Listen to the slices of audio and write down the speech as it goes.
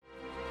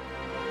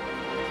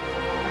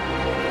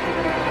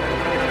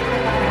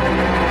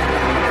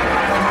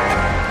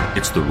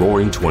It's the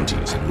Roaring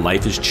Twenties, and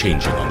life is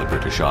changing on the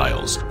British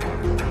Isles.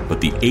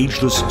 But the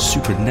ageless,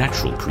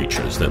 supernatural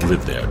creatures that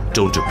live there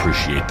don't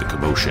appreciate the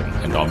commotion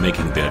and are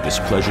making their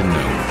displeasure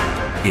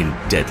known in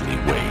deadly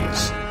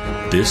ways.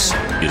 This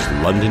is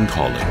London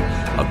Calling,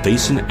 a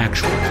Vaesen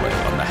actual play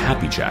on the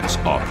Happy Jacks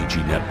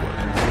RPG Network.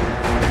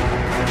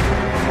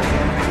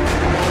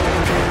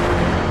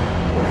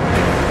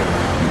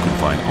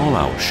 Find all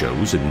our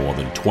shows in more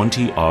than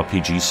 20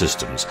 RPG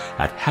systems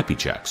at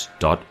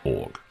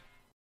happyjacks.org.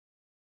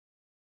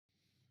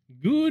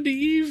 Good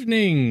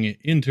evening,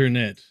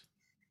 Internet.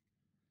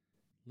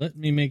 Let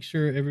me make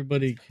sure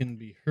everybody can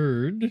be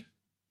heard.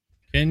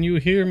 Can you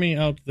hear me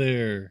out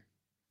there?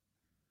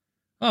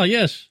 Oh,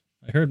 yes.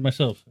 I heard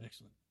myself.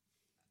 Excellent.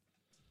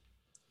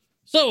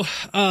 So,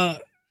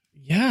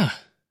 yeah.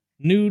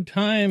 New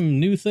time,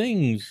 new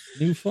things,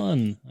 new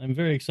fun. I'm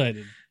very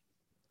excited.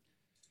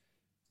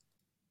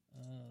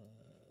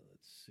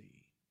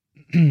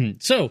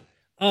 So,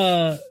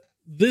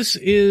 this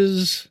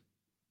is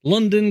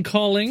London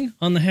Calling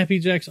on the Happy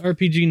Jacks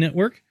RPG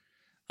Network.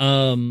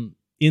 In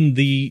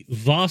the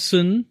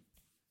Vaesen,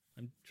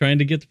 I'm trying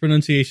to get the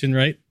pronunciation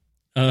right,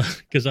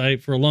 because I,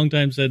 for a long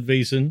time, said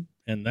Vaesen,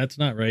 and that's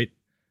not right,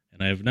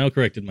 and I have now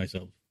corrected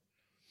myself.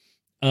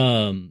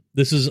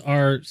 This is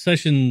our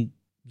session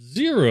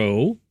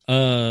 0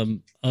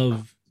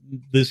 of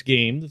this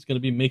game that's going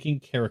to be making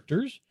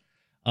characters.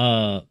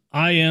 I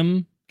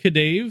am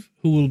Kadave,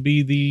 who will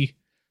be the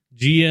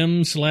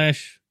GM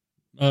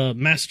 /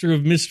 Master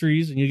of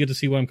Mysteries, and you get to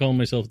see why I'm calling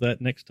myself that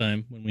next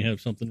time when we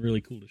have something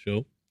really cool to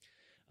show.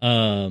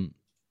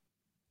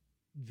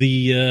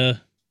 The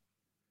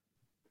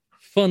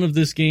fun of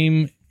this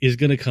game is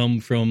going to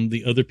come from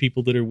the other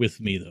people that are with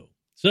me, though.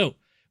 So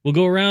we'll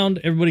go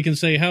around, everybody can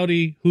say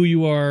howdy, who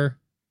you are,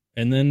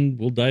 and then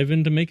we'll dive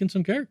into making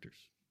some characters.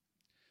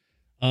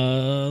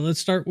 Let's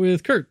start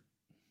with Kurt.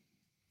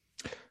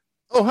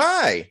 Oh,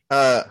 hi.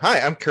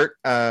 Hi, I'm Kurt.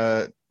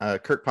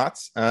 Kurt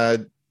Potts.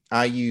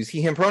 I use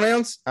he, him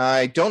pronouns.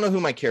 I don't know who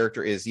my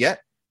character is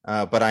yet,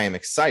 but I am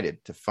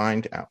excited to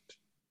find out.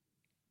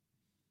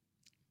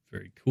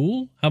 Very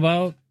cool. How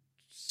about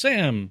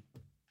Sam?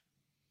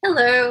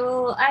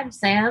 Hello, I'm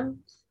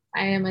Sam.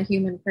 I am a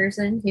human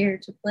person here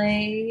to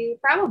play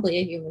probably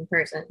a human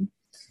person.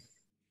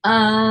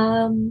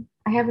 I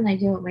have an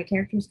idea what my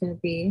character is going to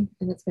be,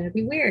 and it's going to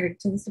be weird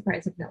to the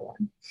surprise of no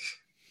one.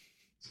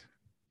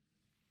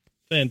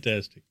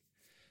 Fantastic.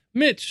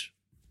 Mitch.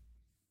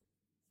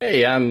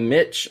 Hey, I'm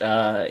Mitch.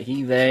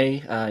 He, they.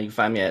 You can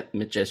find me at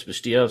Mitch S.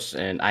 Bustillos,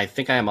 and I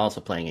think I am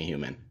also playing a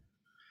human.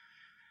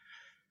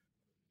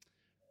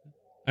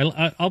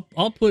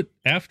 I'll put,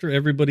 after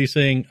everybody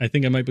saying I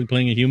think I might be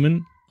playing a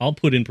human, I'll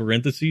put in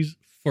parentheses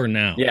for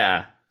now.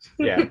 Yeah,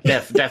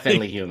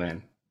 definitely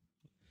human.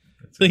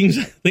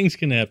 Things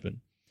can happen.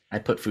 I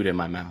put food in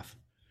my mouth.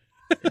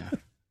 Yeah.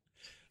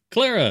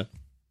 Clara.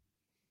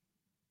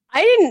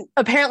 I didn't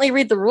apparently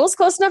read the rules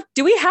close enough.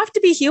 Do we have to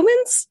be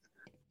humans?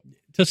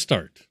 To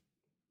start.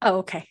 Oh,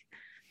 okay.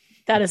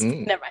 That is,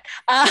 never mind.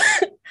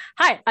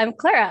 Hi, I'm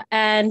Clara,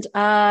 and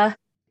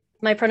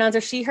my pronouns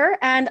are she, her,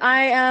 and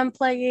I am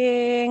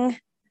playing...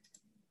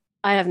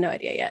 I have no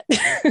idea yet.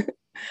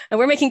 And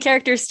we're making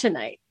characters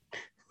tonight.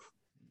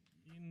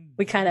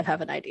 We kind of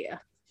have an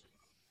idea.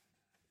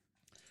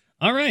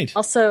 All right.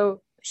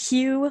 Also,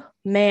 Hugh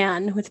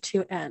Man with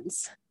 2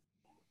 N's.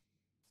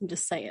 I'm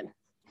just saying.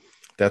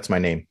 That's my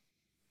name.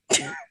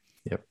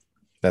 Yep.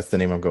 That's the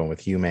name I'm going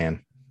with, Hugh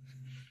Man.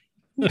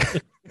 We're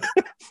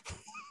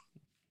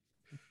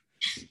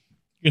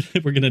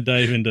going to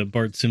dive into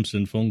Bart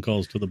Simpson phone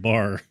calls to the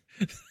bar.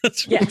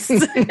 That's yes.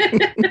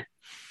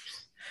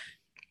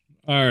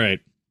 All right.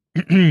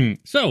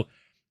 So,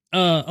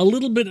 a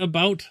little bit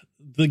about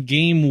the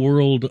game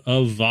world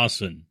of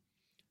Vaesen.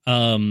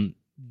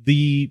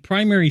 The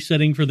primary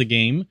setting for the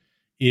game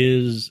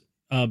is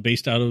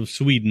based out of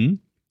Sweden,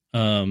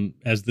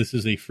 as this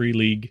is a Free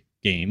League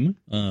game.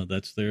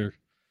 That's their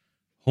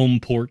home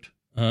port,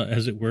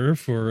 as it were,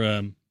 for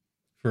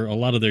a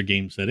lot of their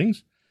game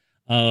settings.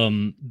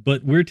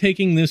 But we're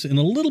taking this in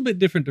a little bit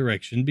different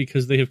direction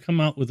because they have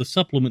come out with a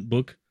supplement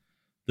book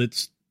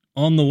that's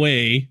on the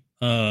way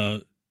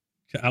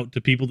out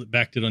to people that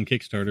backed it on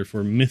Kickstarter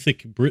for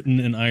Mythic Britain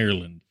and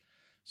Ireland.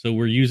 So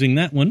we're using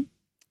that one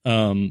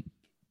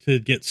to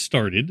get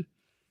started.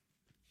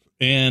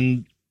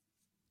 And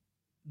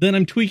then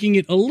I'm tweaking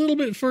it a little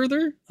bit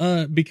further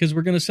because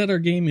we're going to set our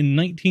game in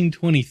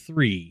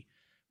 1923,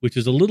 which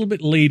is a little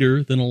bit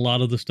later than a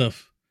lot of the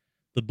stuff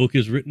the book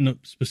is written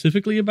up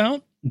specifically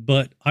about.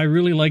 But I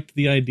really liked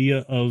the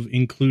idea of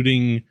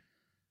including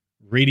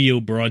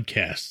radio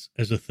broadcasts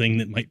as a thing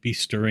that might be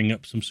stirring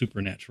up some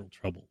supernatural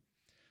trouble.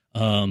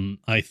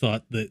 I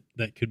thought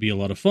that could be a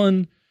lot of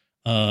fun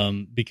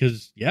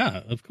because,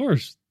 yeah, of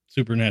course,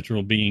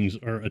 supernatural beings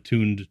are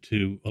attuned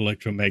to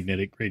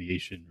electromagnetic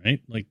radiation,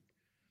 right? Like,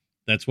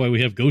 that's why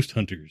we have ghost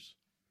hunters.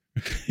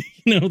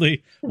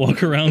 They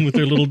walk around with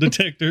their little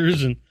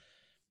detectors and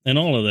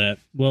all of that.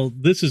 Well,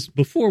 this is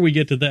before we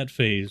get to that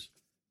phase,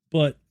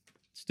 but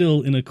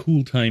still in a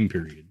cool time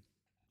period.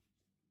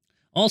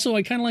 Also,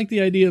 I kind of like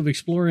the idea of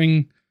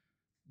exploring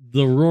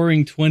the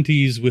Roaring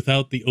Twenties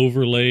without the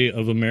overlay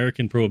of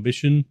American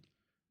Prohibition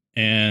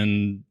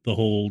and the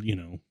whole,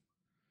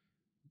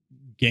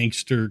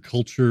 gangster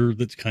culture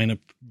that's kind of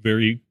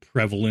very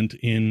prevalent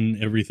in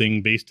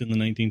everything based in the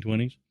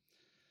 1920s.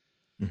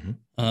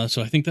 Mm-hmm.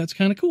 So I think that's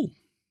kind of cool.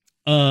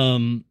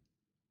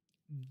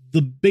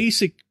 The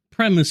basic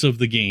premise of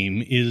the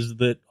game is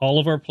that all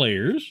of our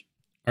players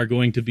are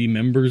going to be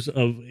members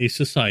of a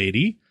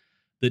society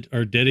that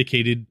are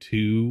dedicated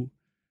to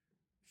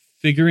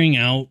figuring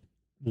out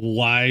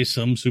why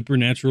some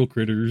supernatural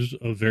critters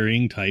of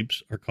varying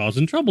types are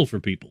causing trouble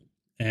for people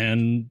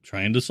and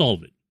trying to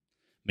solve it.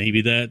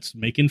 Maybe that's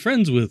making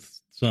friends with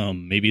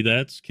some. Maybe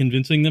that's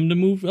convincing them to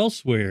move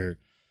elsewhere.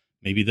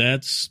 Maybe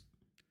that's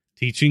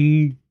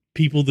teaching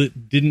people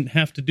that didn't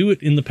have to do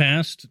it in the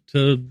past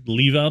to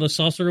leave out a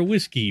saucer of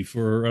whiskey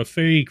for a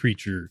fairy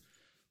creature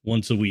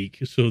once a week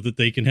so that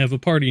they can have a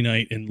party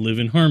night and live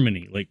in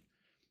harmony. Like,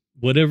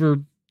 whatever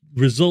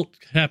result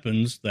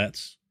happens,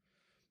 that's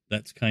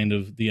kind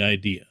of the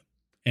idea.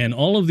 And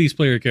all of these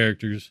player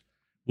characters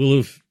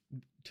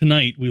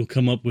tonight we'll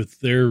come up with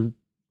their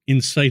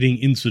inciting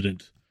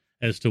incident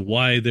as to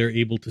why they're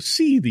able to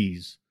see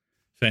these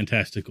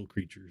fantastical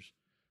creatures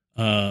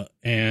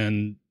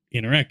and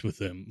interact with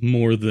them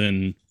more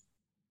than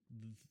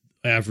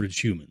average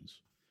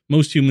humans.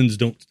 Most humans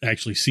don't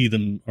actually see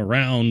them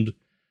around.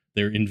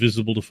 They're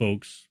invisible to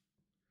folks,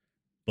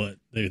 but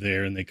they're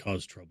there and they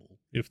cause trouble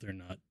if they're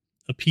not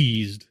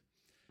appeased.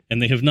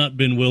 And they have not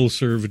been well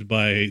served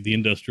by the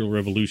Industrial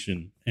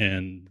Revolution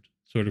and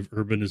sort of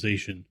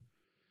urbanization,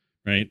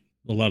 right?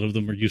 A lot of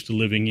them are used to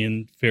living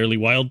in fairly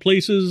wild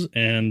places,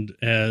 and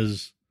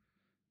as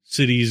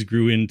cities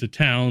grew into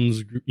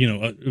towns,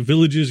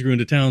 villages grew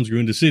into towns, grew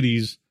into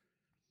cities,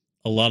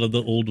 a lot of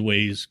the old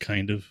ways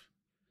kind of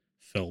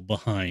fell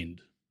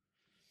behind.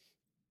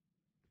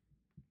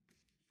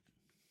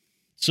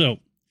 So,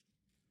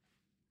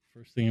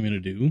 first thing I'm going to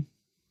do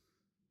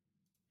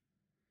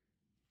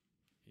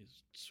is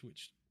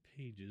switch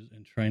pages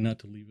and try not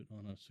to leave it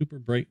on a super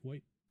bright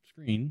white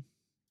screen.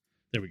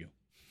 There we go.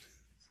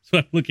 So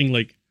I'm looking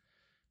like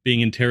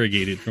being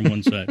interrogated from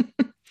one side.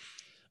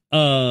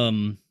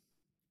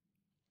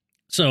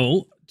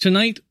 So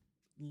tonight,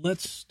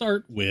 let's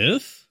start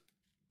with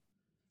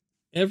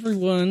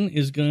everyone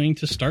is going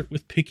to start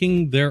with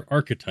picking their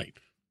archetype.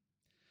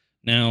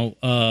 Now,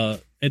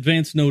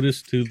 advance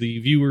notice to the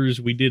viewers,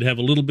 we did have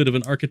a little bit of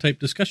an archetype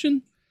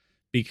discussion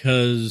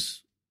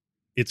because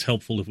it's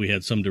helpful if we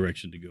had some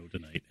direction to go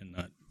tonight and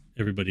not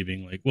everybody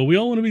being like, well, we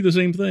all want to be the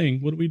same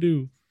thing. What do we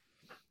do?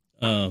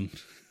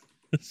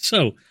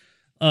 So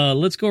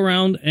let's go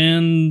around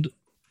and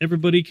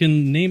everybody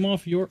can name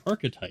off your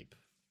archetype.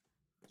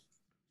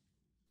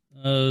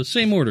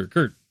 Same order,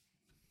 Kurt.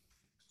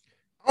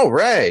 All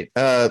right.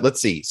 Let's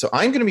see. So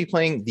I'm going to be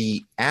playing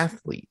the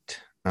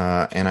athlete,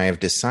 and I have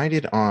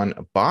decided on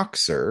a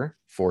boxer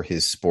for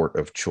his sport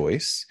of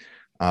choice.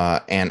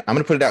 And I'm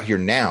going to put it out here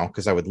now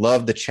because I would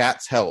love the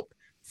chat's help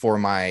for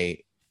my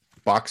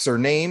boxer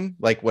name,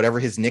 like whatever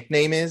his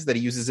nickname is that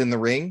he uses in the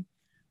ring.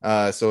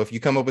 So if you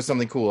come up with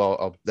something cool,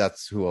 I'll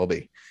that's who I'll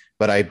be.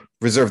 But I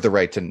reserve the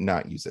right to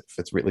not use it if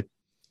it's really,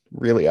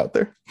 really out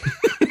there.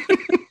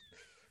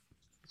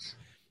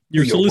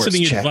 You're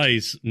soliciting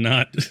advice,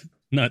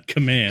 not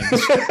commands.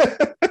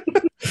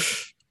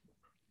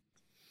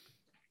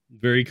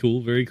 Very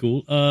cool, very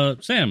cool.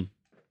 Sam.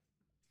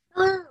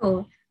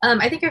 Hello.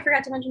 I think I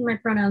forgot to mention my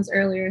pronouns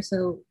earlier,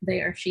 so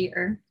they are she,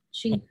 her.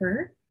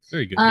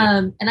 Very good.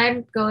 And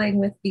I'm going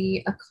with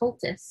the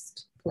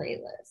occultist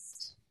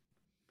playlist.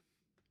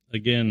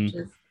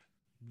 Again,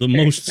 the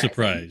most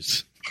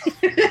surprise.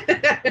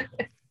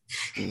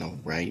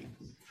 Right?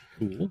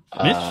 Cool.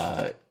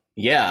 Mitch?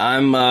 Yeah,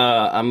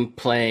 I'm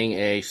playing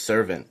a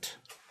servant.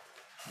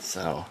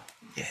 So,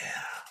 yeah,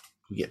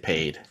 we get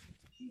paid.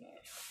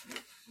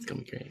 It's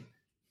gonna be great.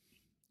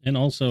 And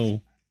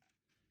also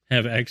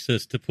have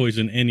access to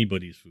poison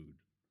anybody's food.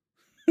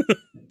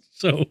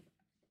 So.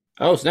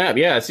 Oh, snap.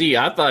 Yeah, see,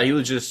 I thought he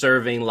was just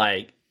serving,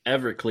 like,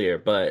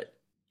 Everclear, but,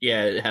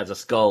 yeah, it has a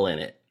skull in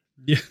it.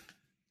 Yeah.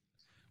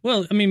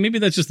 Well, I mean, maybe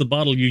that's just the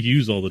bottle you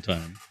use all the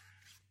time.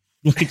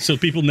 Like, so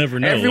people never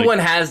know. Everyone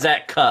has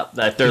that cup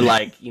that they're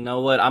like, you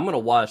know what? I'm going to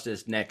wash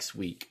this next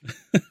week.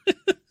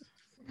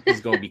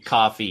 It's going to be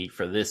coffee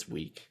for this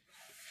week.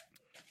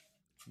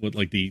 What,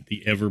 like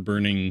the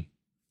ever-burning,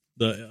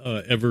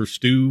 the ever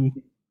stew?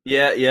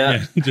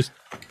 Yeah. Just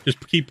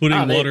keep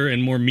putting water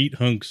and more meat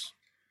hunks.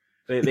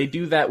 They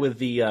do that with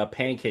the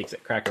pancakes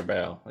at Cracker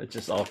Barrel. It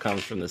just all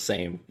comes from the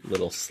same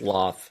little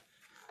sloth.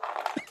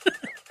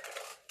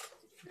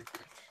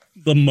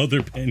 The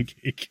mother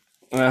pancake.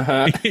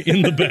 Uh-huh.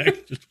 In the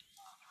back.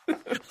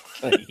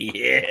 Just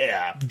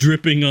yeah.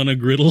 Dripping on a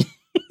griddle.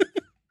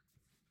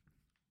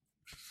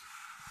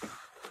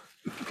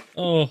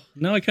 Oh,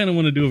 now I kind of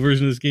want to do a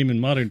version of this game in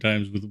modern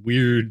times with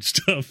weird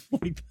stuff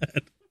like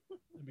that.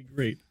 That'd be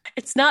great.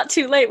 It's not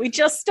too late. We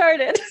just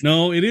started.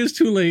 No, it is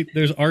too late.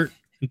 There's art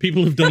and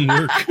people have done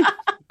work.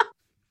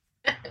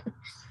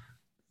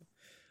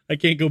 I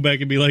can't go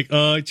back and be like,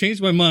 I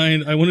changed my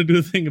mind. I want to do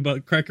a thing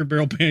about Cracker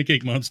Barrel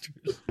pancake monsters.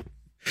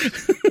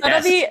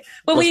 That'd be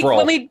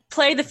when we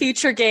play the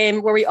future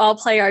game where we all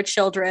play our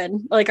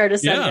children, like our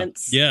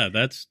descendants. Yeah,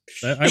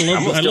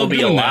 I love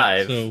being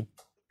alive. So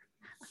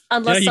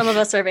unless some of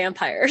us are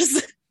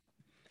vampires.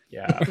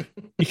 Yeah,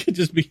 you could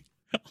just be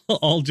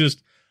all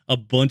just a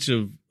bunch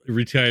of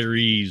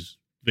retirees,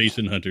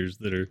 Vaesen hunters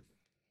that are,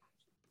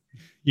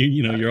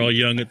 you're all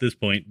young at this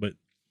point, but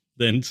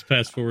then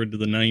fast forward to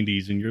the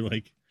 90s and you're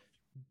like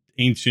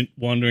ancient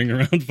wandering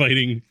around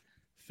fighting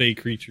fey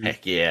creatures.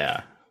 Heck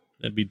yeah.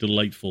 That'd be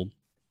delightful.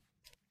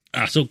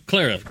 So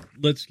Clara,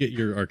 let's get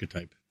your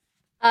archetype.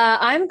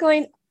 I'm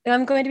going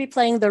to be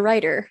playing the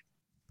writer.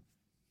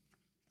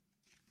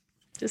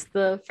 Just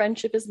the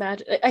friendship is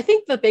magic. I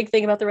think the big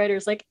thing about the writer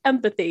is like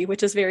empathy,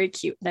 which is very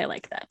cute, and I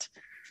like that.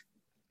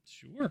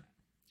 Sure.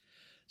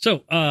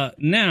 So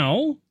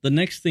now the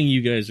next thing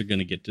you guys are going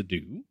to get to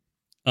do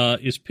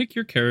is pick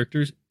your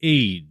character's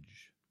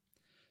age.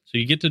 So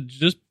you get to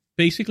just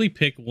basically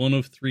pick one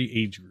of 3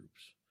 age groups.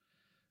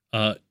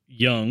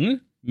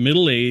 Young,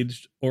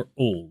 middle-aged, or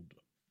old.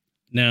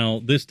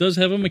 Now, this does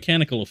have a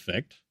mechanical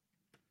effect.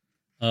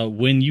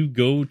 When you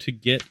go to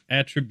get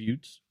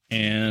attributes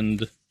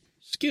and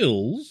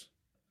skills,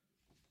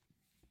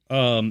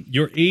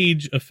 your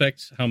age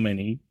affects how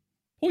many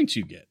points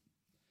you get.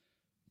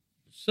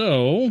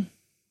 So,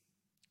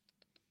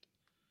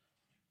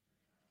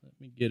 let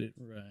me get it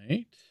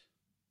right.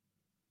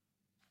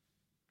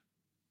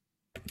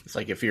 It's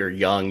like if you're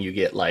young, you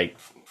get like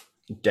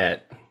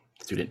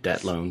student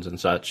debt loans and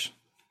such.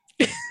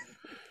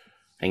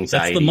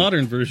 Anxiety. That's the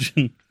modern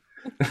version.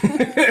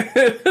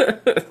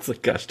 It's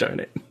like, gosh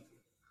darn it.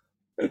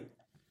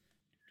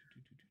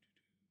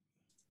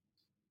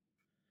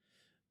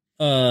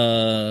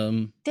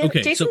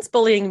 Okay, Jason's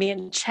bullying me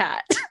in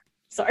chat.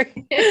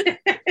 Sorry.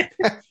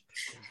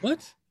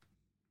 What?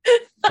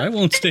 I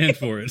won't stand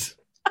for it.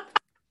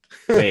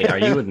 Wait, are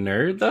you a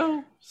nerd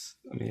though?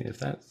 I mean, if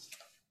that's...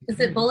 Is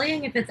it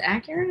bullying if it's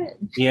accurate?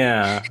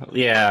 Yeah.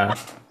 I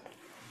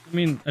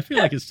mean, I feel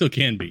like it still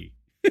can be.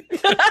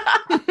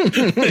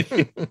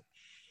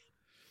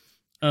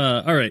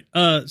 All right.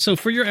 So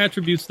for your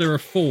attributes, there are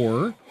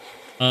 4: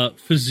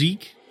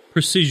 physique,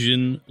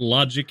 precision,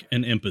 logic,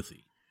 and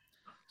empathy.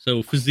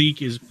 So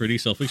physique is pretty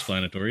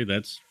self-explanatory.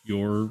 That's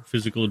your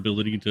physical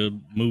ability to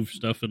move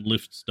stuff and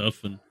lift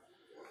stuff and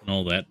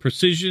all that.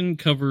 Precision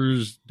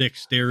covers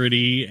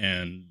dexterity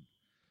and,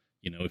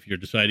 if you're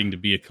deciding to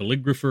be a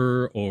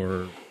calligrapher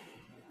or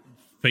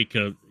fake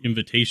a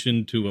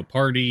invitation to a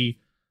party,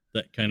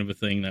 that kind of a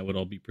thing, that would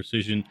all be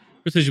precision.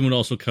 Precision would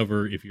also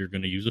cover if you're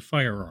going to use a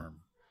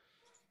firearm,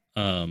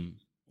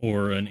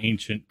 or an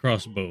ancient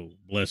crossbow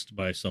blessed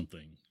by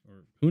something,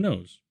 or who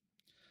knows.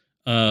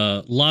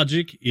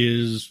 Logic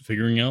is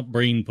figuring out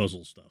brain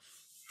puzzle stuff.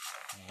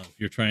 If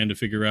you're trying to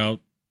figure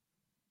out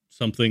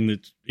something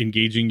that's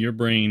engaging your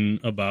brain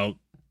about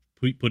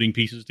putting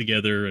pieces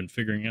together and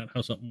figuring out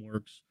how something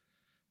works,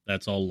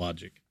 that's all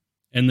logic.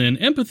 And then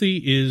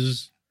empathy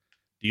is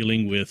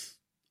dealing with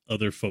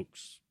other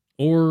folks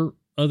or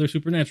other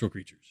supernatural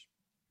creatures.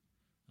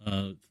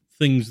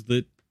 Things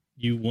that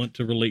you want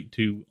to relate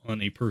to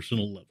on a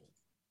personal level.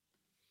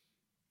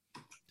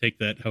 Take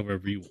that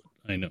however you want.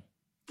 I know.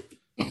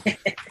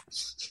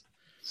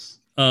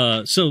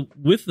 So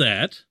with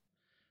that,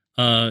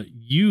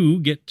 you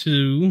get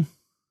to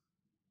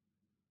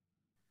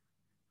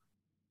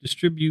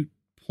distribute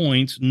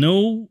points.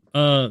 No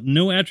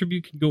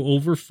attribute can go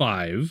over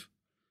 5.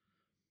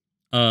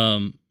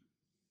 And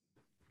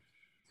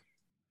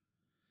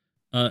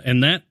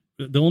that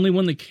the only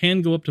one that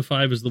can go up to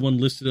 5 is the one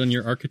listed on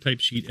your archetype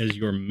sheet as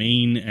your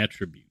main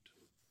attribute.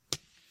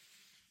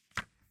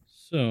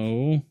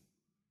 So,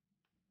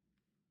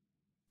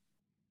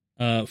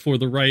 for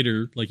the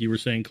writer, like you were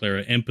saying,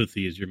 Clara,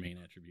 empathy is your main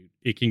attribute.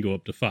 It can go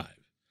up to 5.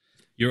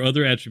 Your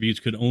other attributes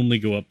could only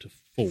go up to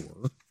 4.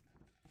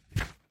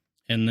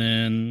 And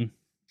then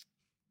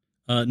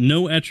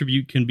no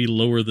attribute can be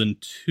lower than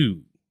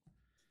 2.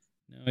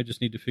 Now I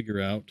just need to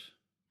figure out.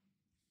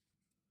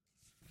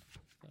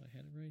 I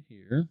had it right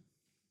here.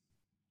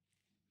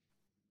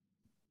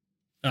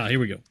 Here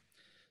we go.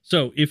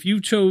 So if you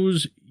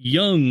chose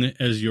young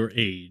as your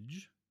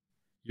age,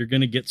 you're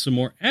going to get some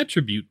more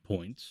attribute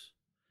points,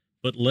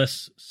 but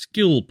less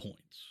skill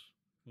points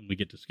when we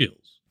get to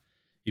skills.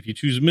 If you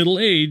choose middle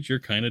age, you're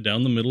kind of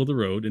down the middle of the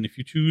road. And if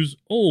you choose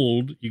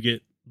old, you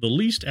get the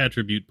least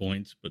attribute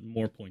points, but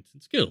more points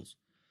in skills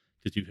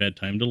because you've had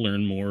time to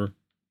learn more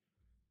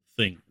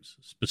things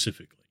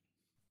specifically.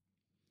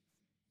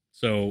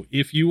 So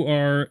if you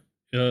are,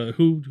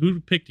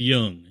 who picked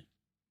young?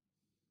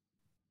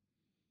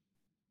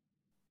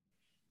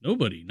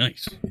 Nobody.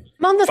 Nice.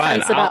 I'm on the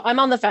fence I'm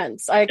on the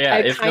fence. I'm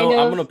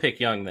gonna pick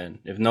young then.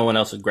 If no one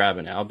else is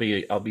grabbing it, I'll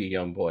be a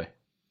young boy.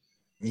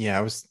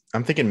 Yeah,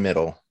 I'm thinking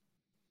middle.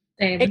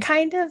 Same. It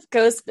kind of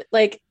goes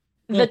like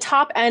the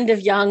top end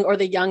of young or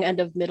the young end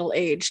of middle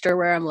aged or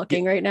where I'm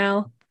looking right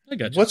now. I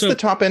got you. What's the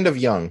top end of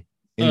young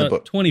in the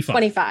book? 25.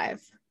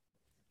 25.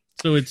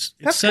 So it's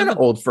That's kind of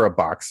old for a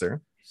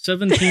boxer.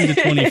 17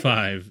 to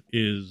 25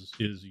 is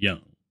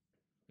young,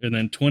 and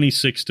then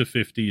 26 to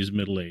 50 is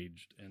middle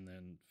aged, and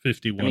then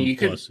 51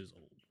 plus is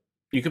old.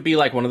 You could be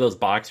like one of those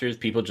boxers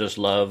people just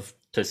love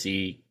to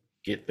see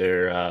get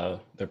their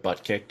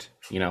butt kicked,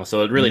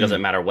 So it really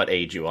doesn't matter what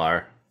age you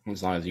are,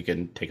 as long as you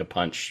can take a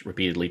punch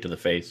repeatedly to the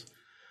face.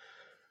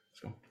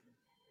 So,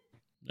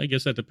 I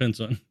guess that depends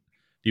on. Do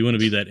you want to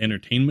be that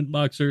entertainment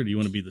boxer? Or do you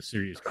want to be the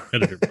serious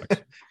competitor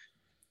boxer?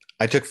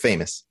 I took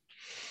famous.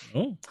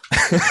 Oh,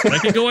 I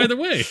could go either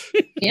way.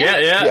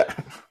 Yeah.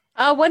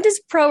 When did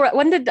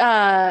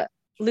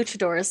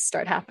luchadors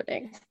start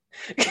happening?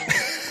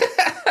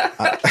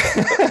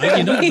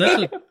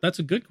 That's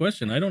a good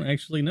question. I don't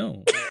actually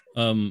know.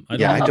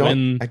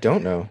 I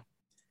don't know.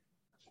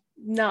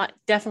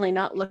 Definitely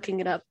not looking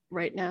it up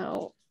right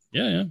now.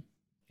 Yeah.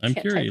 I'm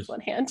curious.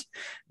 One hand.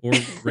 Or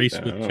race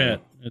with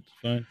chat. It's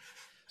fine.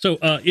 So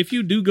if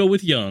you do go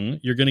with young,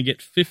 you're going to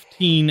get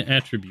 15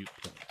 attribute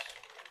points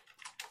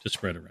to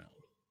spread around.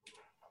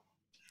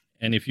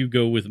 And if you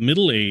go with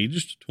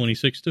middle-aged,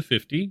 26 to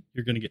 50,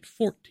 you're going to get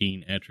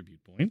 14 attribute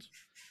points.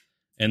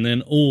 And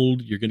then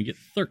old, you're going to get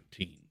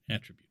 13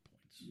 attribute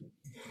points.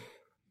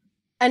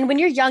 And when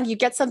you're young, you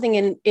get something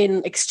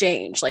in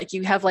exchange. Like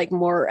you have like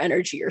more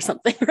energy or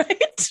something,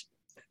 right?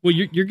 Well,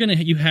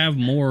 you have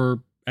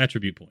more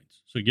attribute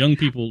points. So young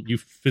people, you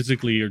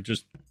physically are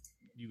just,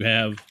 you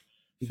have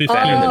 15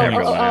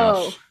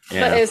 points.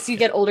 Yeah. But as you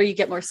get older, you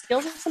get more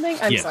skills or something?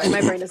 I'm sorry, my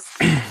brain is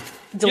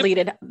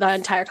deleted the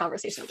entire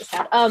conversation we just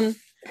had.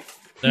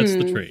 That's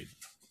the trade.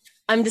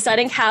 I'm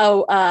deciding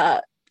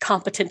how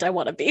competent I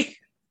want to be.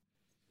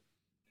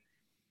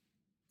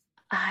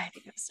 I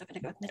think I'm still going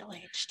to go with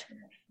middle-aged.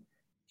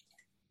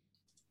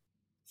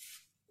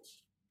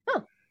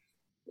 Oh.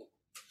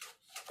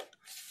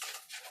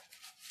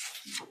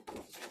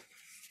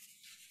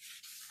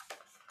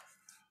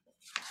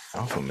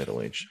 Also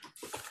middle-aged.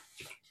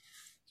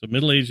 So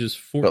middle-aged is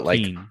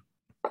 14.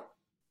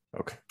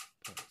 Okay.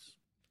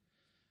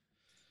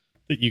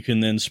 That you can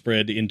then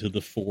spread into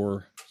the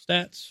 4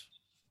 stats.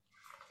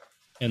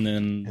 And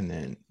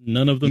then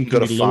none of them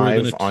can be lower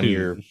than a 2. On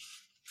your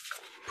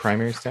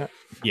primary stat?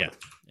 Yeah.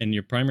 And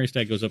your primary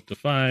stat goes up to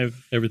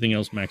 5. Everything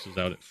else maxes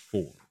out at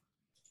 4.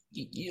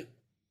 Yeah.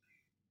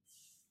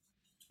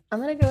 I'm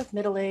going to go with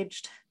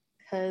middle-aged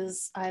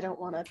because I don't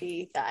want to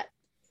be that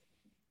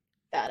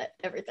bad at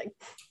everything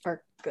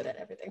or good at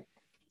everything.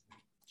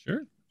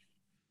 Sure.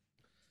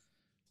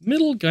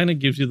 Middle kind of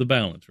gives you the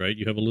balance, right?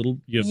 You have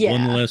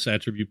one less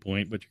attribute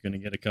point, but you're going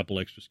to get a couple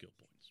extra skill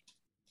points.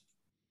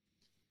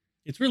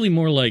 It's really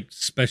more like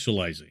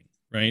specializing,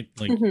 right?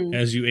 Like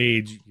as you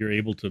age, you're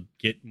able to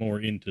get more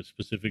into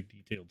specific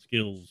detailed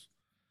skills,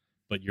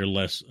 but you're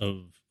less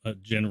of a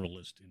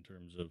generalist in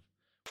terms of,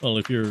 well,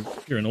 if you're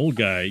an old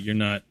guy, you're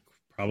not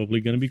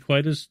probably going to be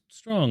quite as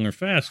strong or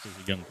fast as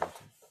a young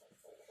person.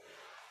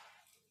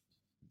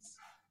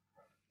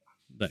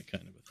 That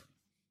kind of a thing.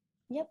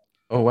 Yep.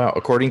 Oh, wow.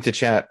 According to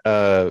chat,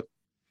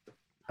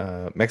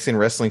 Mexican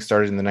wrestling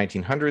started in the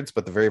 1900s,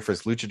 but the very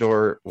first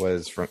luchador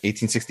was from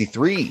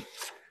 1863.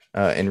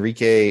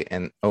 Enrique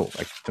and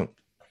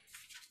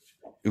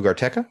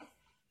Ugarteca.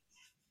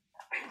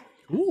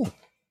 Ooh,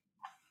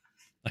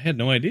 I had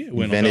no idea it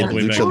went all the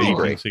way back to the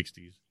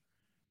 1860s.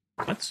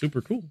 That's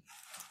super cool.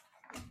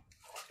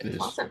 It is.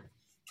 Awesome.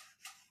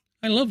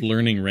 I love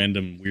learning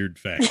random weird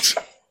facts.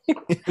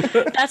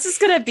 That's just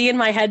gonna be in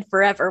my head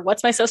forever.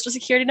 What's my social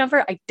security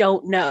number? I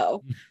don't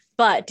know.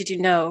 But did you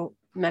know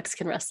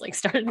Mexican wrestling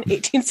started in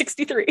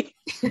 1863?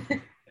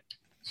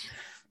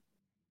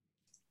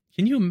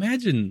 Can you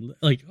imagine,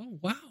 like, oh,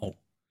 wow.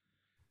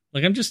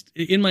 Like, I'm just,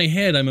 in my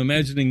head, I'm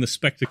imagining the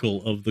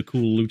spectacle of the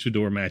cool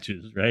luchador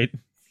matches, right?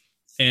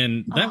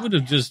 And that would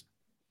have just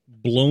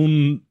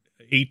blown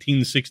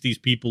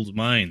 1860s people's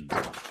minds,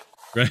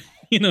 right?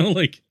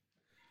 Like,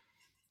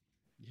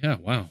 yeah,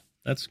 wow.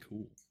 That's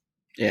cool.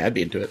 Yeah, I'd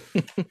be into it.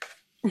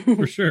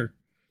 For sure.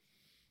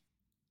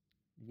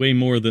 Way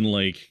more than,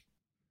 like,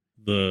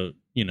 the,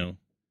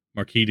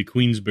 Marquis de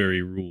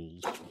Queensberry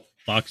rules.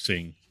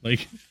 Boxing.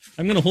 Like,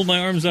 I'm going to hold my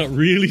arms out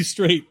really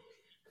straight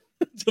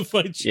to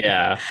fight you.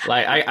 Yeah.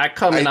 Like, I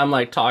come and I'm,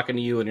 like, talking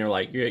to you, and you're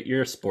like,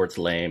 your sport's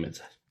lame.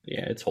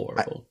 It's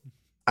horrible.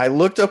 I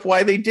looked up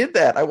why they did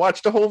that. I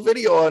watched a whole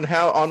video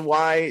on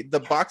why the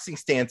boxing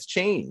stance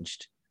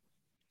changed.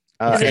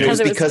 And it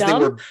was because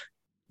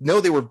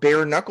they were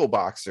bare knuckle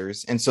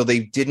boxers, and so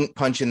they didn't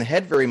punch in the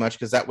head very much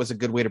because that was a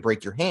good way to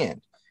break your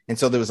hand. And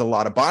so there was a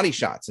lot of body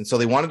shots, and so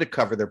they wanted to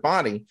cover their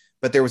body.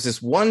 But there was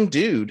this one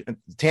dude,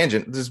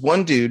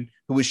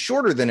 who was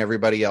shorter than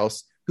everybody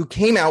else, who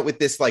came out with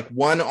this like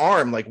one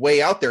arm, like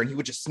way out there, and he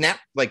would just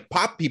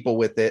pop people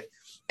with it.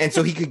 And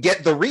so he could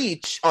get the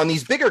reach on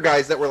these bigger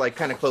guys that were like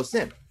kind of close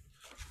in.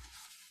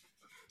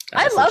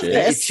 I love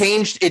this.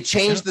 It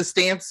changed the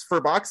stance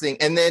for boxing.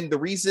 And then the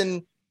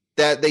reason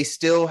that they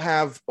still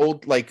have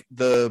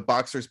the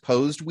boxers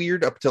posed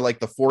weird up to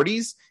like the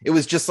 40s, it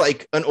was just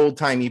like an old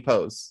timey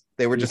pose.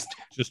 They were just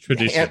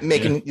tradition.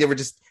 They were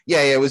just,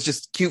 it was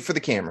just cute for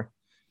the camera.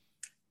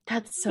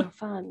 That's so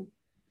fun.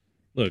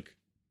 Look,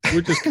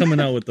 We're just coming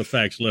out with the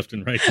facts left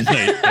and right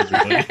tonight,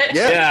 everybody.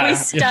 Yeah. We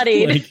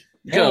studied. Like,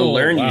 Gonna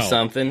learn wow. you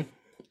something.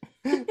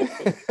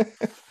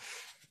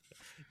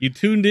 You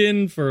tuned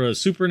in for a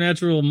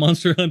supernatural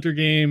Monster Hunter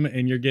game,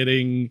 and you're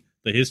getting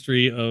the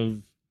history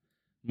of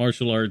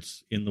martial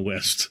arts in the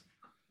West.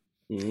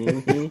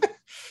 Mm-hmm.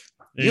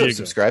 There You're you go.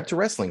 subscribed to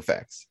Wrestling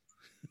Facts.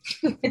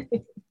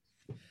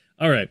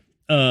 All right.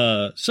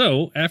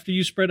 So after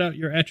you spread out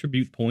your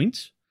attribute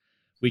points,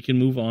 we can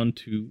move on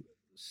to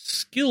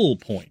skill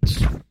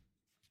points.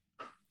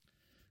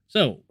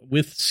 So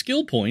with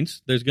skill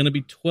points, there's going to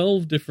be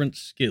 12 different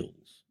skills.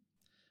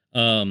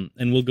 And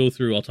we'll go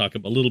through, I'll talk a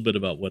little bit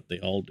about what they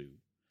all do.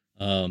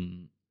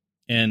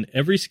 And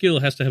every skill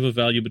has to have a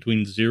value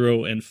between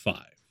 0 and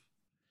 5.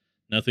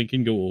 Nothing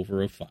can go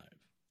over a 5.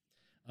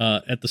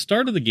 At the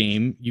start of the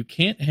game, you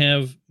can't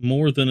have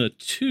more than a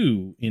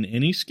 2 in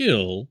any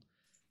skill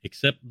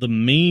except the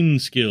main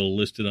skill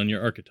listed on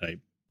your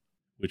archetype,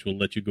 which will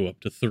let you go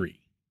up to 3.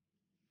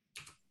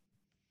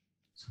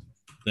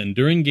 Then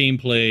during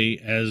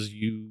gameplay, as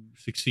you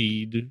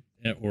succeed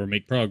or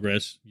make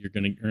progress, you're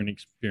going to earn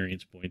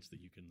experience points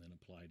that you can then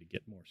apply to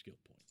get more skill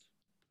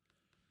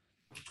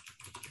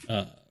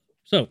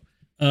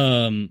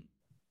points.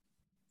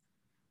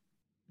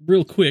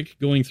 Real quick,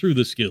 going through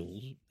the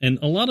skills, and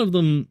a lot of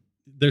them,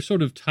 they're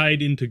sort of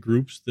tied into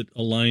groups that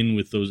align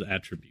with those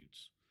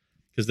attributes,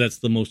 because that's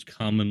the most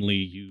commonly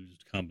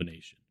used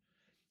combination.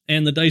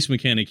 And the dice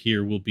mechanic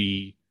here will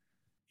be,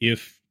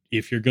 if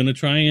you're going to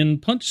try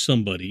and punch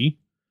somebody,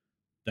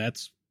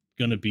 that's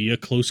going to be a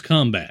close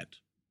combat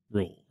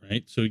roll,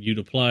 right? So you'd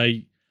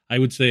apply, I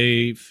would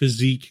say,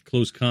 physique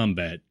close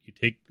combat. You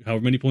take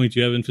however many points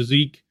you have in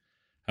physique,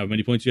 however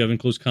many points you have in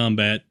close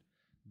combat,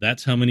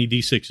 that's how many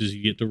d6s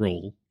you get to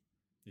roll.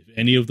 If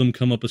any of them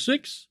come up a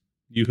 6,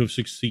 you have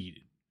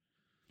succeeded.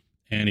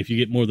 And if you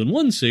get more than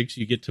 1 6,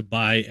 you get to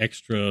buy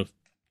extra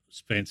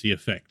fancy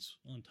effects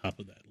on top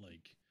of that,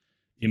 like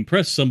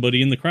impress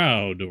somebody in the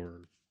crowd,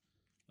 or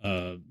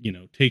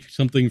take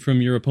something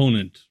from your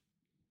opponent,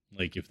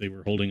 like if they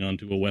were holding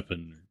onto a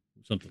weapon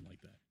or something like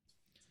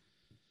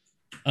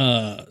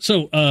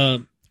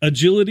that.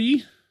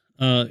 Agility,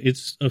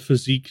 it's a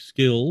physique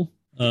skill.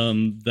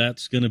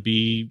 That's going to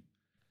be,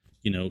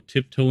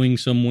 tiptoeing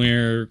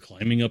somewhere,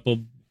 climbing up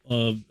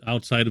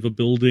outside of a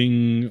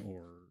building,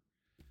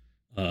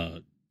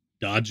 or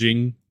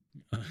dodging,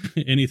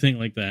 anything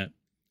like that.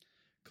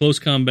 Close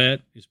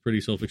combat is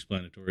pretty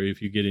self-explanatory.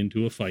 If you get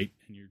into a fight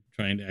and you're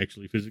trying to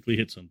actually physically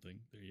hit something,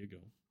 there you go.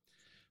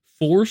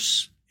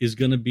 Force is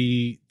going to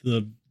be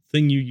the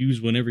thing you use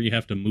whenever you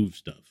have to move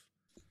stuff.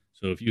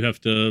 So if you have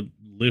to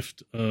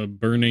lift a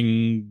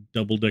burning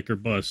double-decker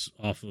bus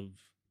off of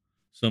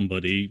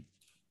somebody,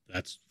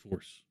 that's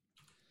force.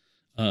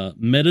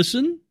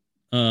 Medicine,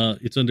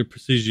 it's under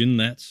precision.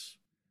 That's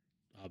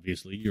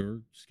obviously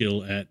your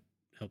skill at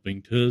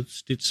helping to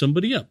stitch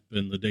somebody up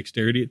and the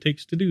dexterity it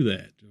takes to do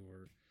that,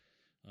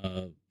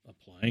 or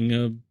applying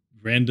a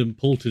random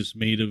poultice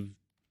made of,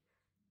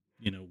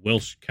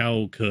 Welsh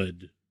cow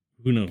cud.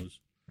 Who knows?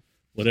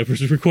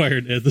 Whatever's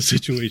required at the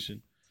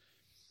situation.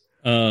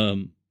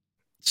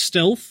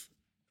 Stealth,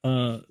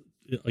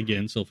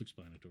 again,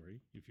 self-explanatory.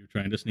 If you're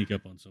trying to sneak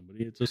up on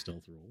somebody, it's a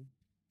stealth roll.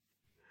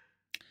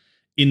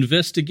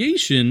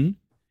 Investigation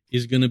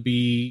is going to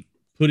be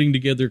putting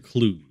together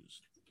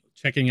clues,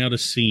 checking out a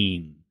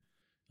scene.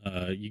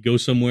 You go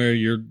somewhere,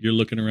 you're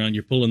looking around,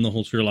 you're pulling the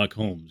whole Sherlock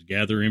Holmes,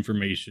 gather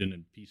information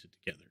and piece it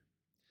together.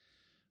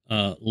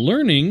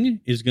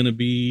 Learning is going to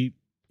be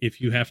if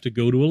you have to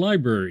go to a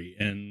library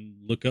and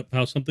look up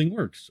how something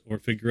works, or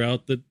figure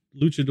out that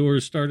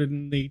luchadors started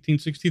in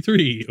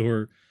 1863,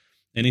 or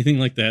anything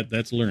like that.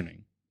 That's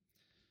learning.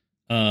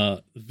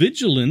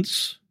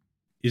 Vigilance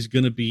is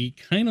going to be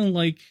kind of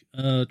like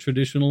a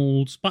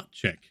traditional spot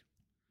check,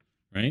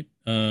 right?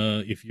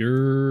 If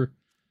you're,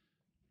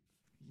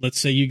 let's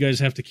say you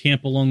guys have to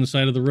camp along the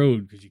side of the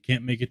road because you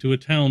can't make it to a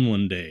town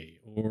one day,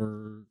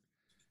 or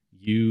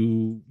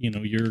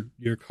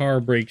your car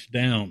breaks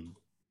down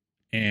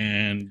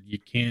and you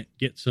can't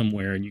get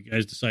somewhere, and you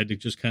guys decide to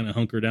just kind of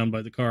hunker down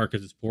by the car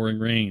because it's pouring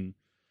rain.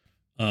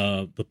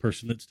 The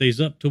person that stays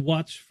up to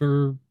watch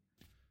for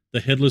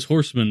the headless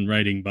horseman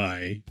riding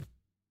by,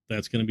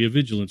 that's going to be a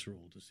vigilance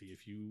roll to see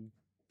if you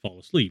fall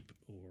asleep,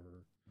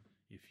 or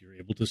if you're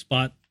able to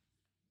spot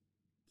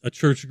a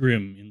church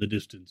grim in the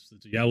distance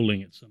that's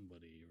yowling at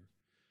somebody, or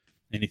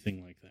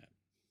anything like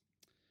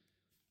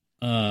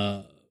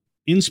that.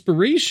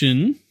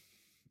 Inspiration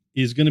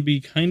is going to be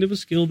kind of a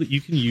skill that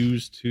you can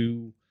use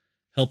to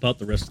help out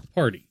the rest of the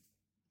party,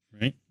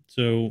 right?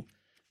 So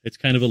it's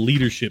kind of a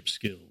leadership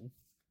skill,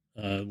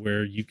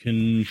 where you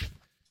can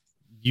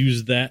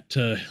use that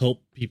to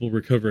help people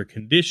recover a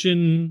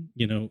condition.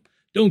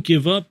 Don't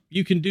give up,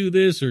 you can do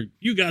this, or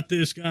you got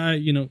this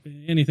guy,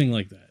 anything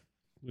like that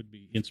would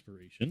be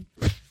inspiration.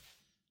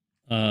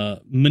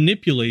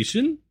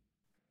 Manipulation,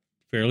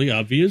 fairly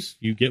obvious.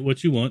 You get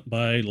what you want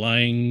by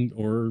lying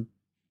or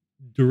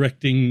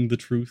directing the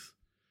truth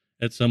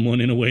at someone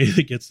in a way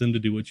that gets them to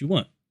do what you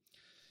want.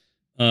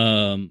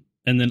 And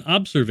then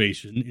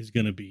observation is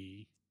going to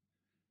be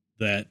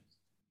that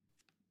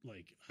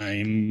like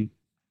I'm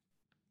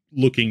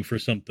looking for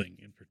something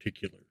in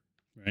particular,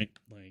 right?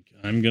 Like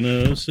I'm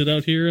gonna sit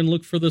out here and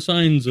look for the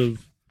signs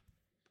of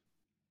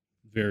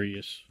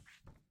various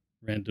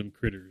random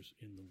critters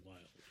in the wild.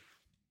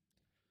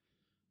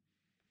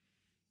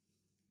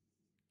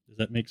 Does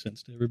that make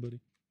sense to everybody?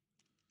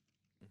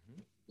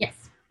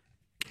 Yes.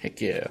 Heck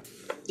yeah.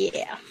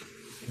 Yeah.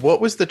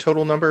 What was the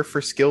total number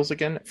for skills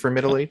again for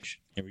middle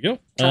age? Here we go.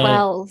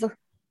 12.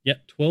 Yeah,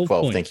 12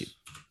 12, points. thank you.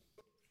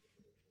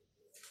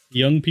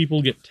 Young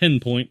people get 10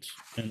 points,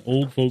 and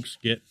old folks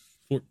get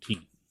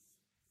 14.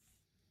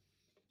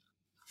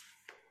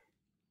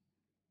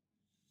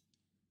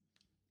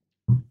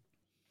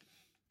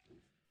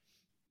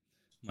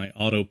 My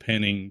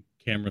auto-panning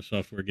camera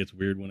software gets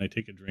weird when I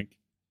take a drink.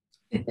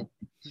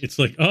 It's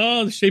like,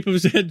 oh, the shape of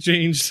his head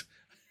changed.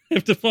 I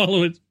have to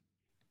follow it.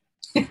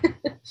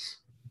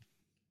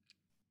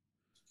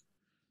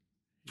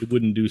 It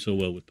wouldn't do so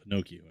well with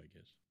Pinocchio, I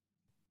guess.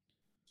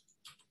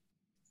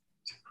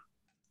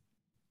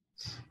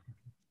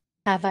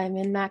 Have I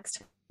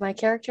min-maxed my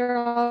character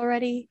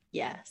already?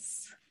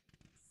 Yes.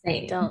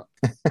 Same.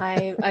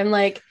 I'm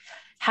like,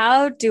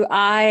 how do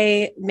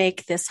I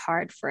make this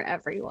hard for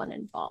everyone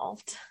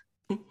involved?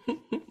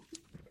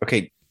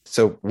 Okay,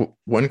 so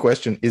one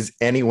question: is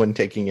anyone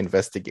taking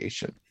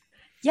investigation?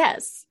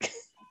 Yes.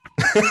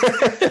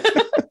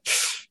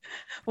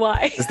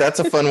 Why? Because that's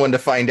a fun one to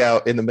find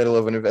out in the middle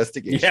of an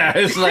investigation. Yeah,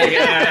 it's like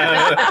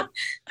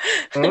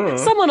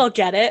Someone will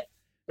get it.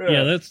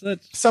 Yeah, that's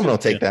Someone will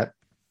take that.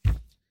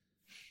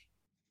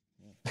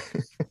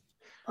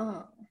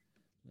 Oh.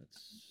 Let's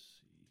see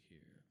here.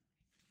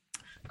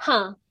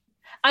 Huh.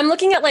 I'm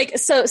looking at like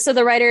so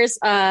the writer's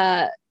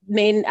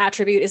main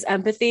attribute is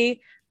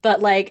empathy,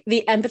 but like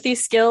the empathy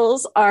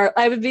skills are,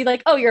 I would be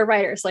like, oh, you're a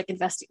writer, so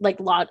like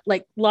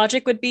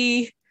logic would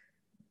be,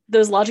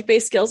 those logic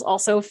based skills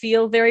also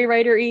feel very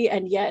writery,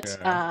 and yet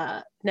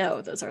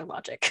no, those are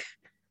logic.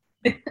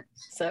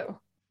 So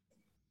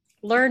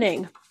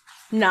learning,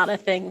 not a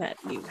thing that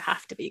you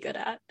have to be good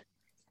at.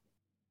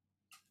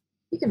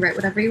 You can write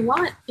whatever you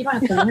want. You don't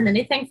have to learn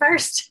anything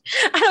first.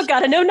 I don't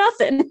gotta know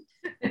nothing.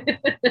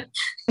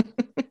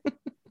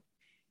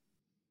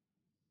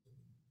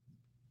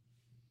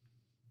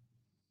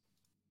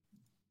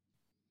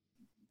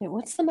 Wait,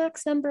 what's the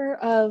max number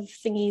of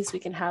thingies we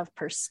can have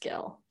per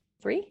skill?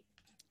 3?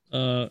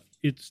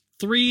 It's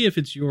 3 if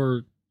it's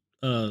your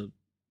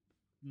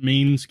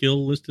main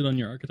skill listed on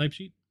your archetype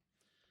sheet.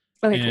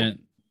 Okay, And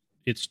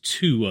it's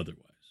 2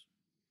 otherwise.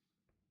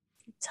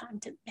 cool. Time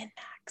to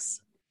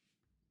min-max.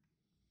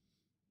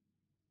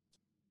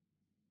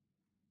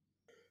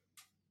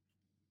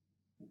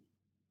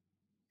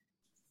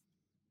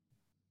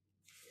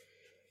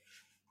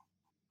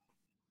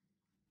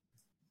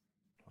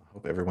 I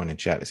hope everyone in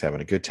chat is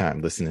having a good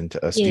time listening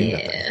to us do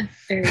nothing. Yeah.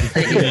 Very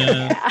exciting.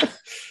 Yeah. The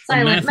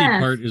Silent mathy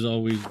math. part is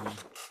always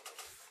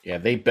yeah,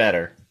 they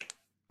better.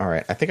 All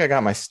right, I think I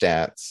got my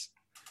stats.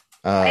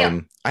 I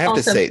have to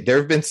Awesome. say, there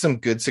have been some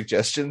good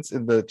suggestions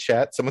in the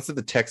chat. Someone said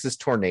the Texas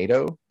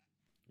tornado.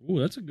 ooh,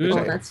 that's a good Oh,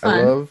 which that's I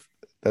fun. love.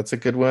 That's a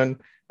good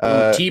one.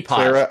 Teapot.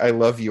 Clara, I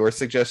love your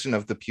suggestion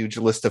of the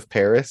pugilist of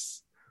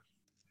Paris.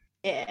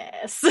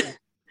 Yes.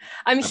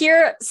 I'm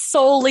here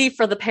solely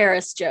for the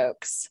Paris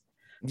jokes.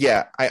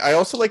 Yeah, I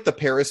also like the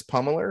Paris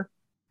pummeler.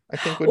 I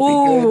think would be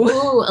Ooh. good.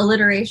 Ooh,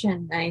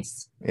 alliteration.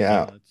 Nice.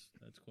 Yeah,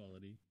 that's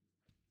quality.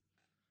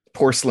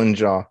 porcelain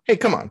jaw. Hey,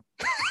 come on.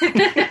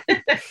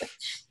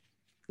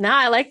 Nah,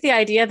 I like the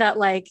idea that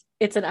like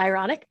it's an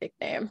ironic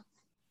nickname.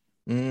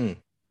 Mm.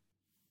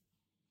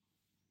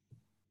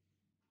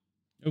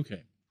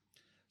 Okay.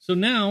 So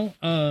now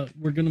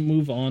we're going to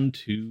move on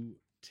to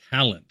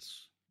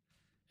talents.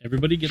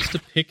 Everybody gets to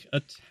pick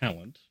a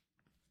talent.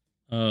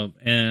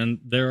 And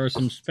there are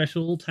some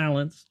special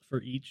talents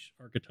for each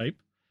archetype.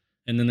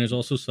 And then there's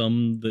also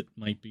some that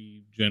might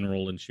be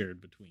general and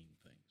shared between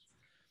things.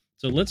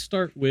 So let's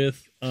start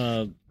with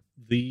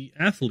the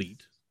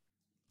athlete.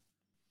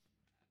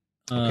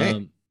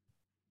 Okay.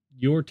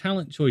 Your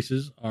talent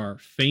choices are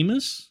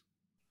famous,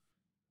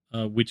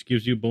 which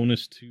gives you a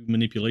bonus to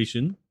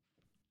manipulation.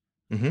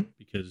 Mhm.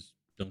 Because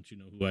don't you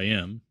know who I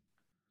am?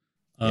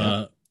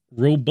 Yeah.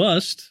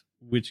 Robust,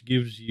 which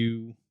gives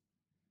you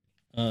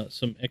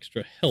some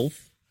extra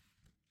health.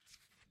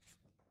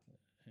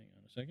 Hang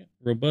on a second.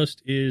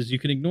 Robust is you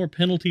can ignore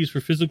penalties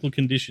for physical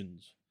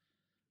conditions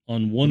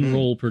on one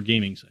roll per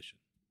gaming session.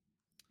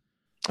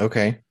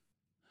 Okay.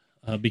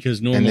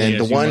 Because normally then as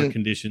the you mark one-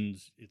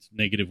 conditions, it's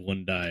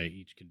 -1 die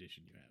each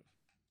condition you have.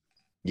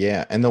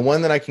 Yeah, and the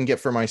one that I can get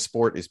for my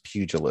sport is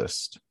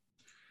pugilist.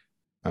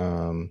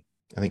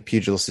 I think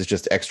pugilist is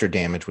just extra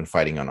damage when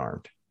fighting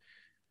unarmed.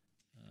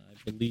 I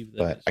believe that.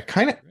 But is I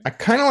kind of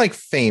correct. like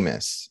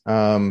famous.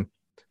 There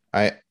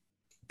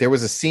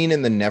was a scene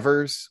in the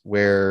Nevers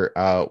where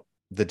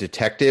the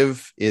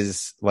detective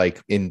is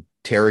like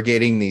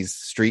interrogating these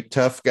street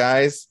tough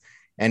guys,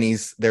 and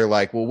they're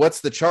like, well,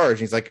 what's the charge? And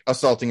he's like,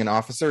 assaulting an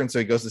officer. And so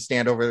he goes to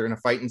stand over there in a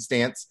fighting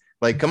stance,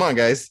 like, come on,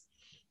 guys.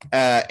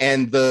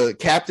 And the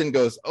captain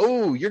goes,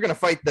 "Oh, you're gonna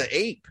fight the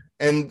ape,"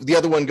 and the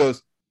other one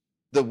goes,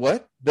 "The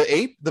what? The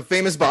ape? The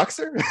famous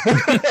boxer?"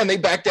 And they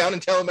back down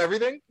and tell him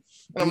everything.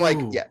 And I'm like,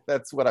 "Yeah,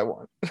 that's what I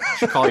want."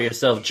 Call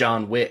yourself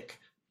John Wick.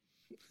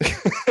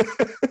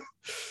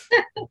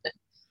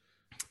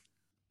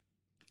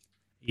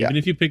 Even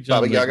if you pick John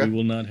Baba Wick, Yaga. we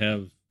will not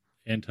have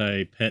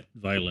anti-pet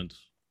violence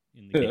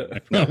in the game. I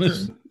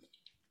promise.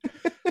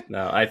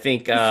 No, I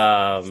think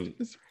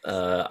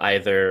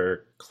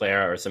either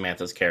Clara or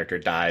Samantha's character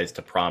dies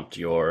to prompt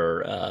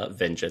your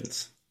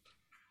vengeance.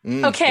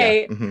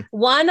 Okay,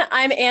 one,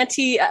 I'm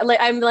anti.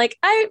 I'm like,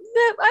 I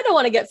don't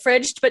want to get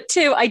fridged, but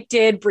two, I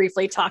did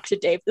briefly talk to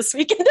Dave this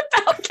weekend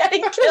about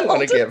getting I don't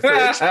want to killed. get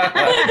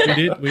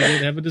fridged. We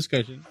did have a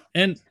discussion,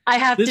 and I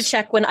have to This-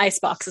 check when ice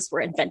boxes were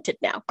invented.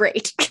 Now,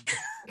 great.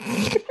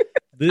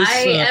 this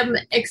I am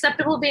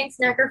acceptable being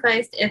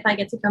sacrificed if I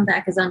get to come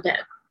back as undead.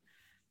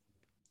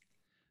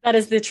 That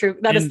is the truth.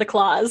 That is And- the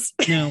clause.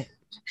 now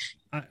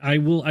I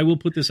will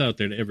put this out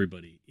there to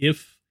everybody.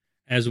 If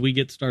as we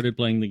get started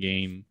playing the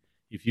game,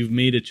 if you've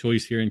made a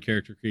choice here in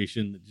character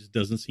creation that just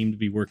doesn't seem to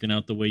be working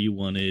out the way you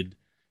wanted,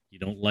 you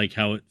don't like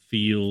how it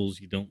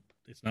feels,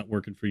 it's not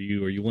working for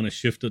you, or you want to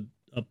shift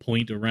a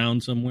point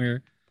around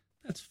somewhere,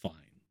 that's fine,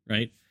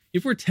 right?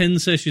 If we're 10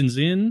 sessions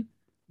in,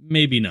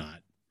 maybe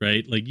not,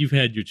 right? Like, you've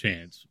had your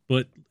chance,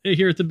 but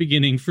here at the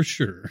beginning, for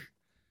sure,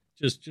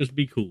 just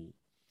be cool.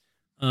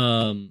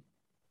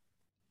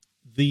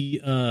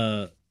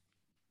 The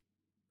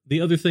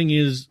other thing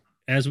is,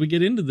 as we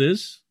get into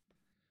this,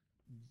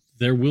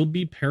 there will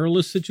be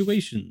perilous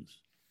situations.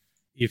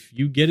 If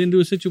you get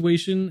into a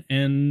situation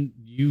and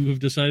you have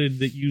decided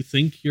that you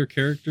think your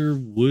character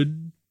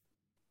would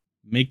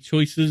make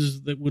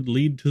choices that would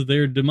lead to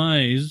their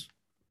demise,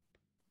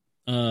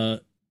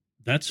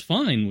 that's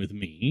fine with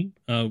me.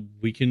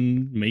 We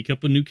can make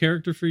up a new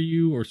character for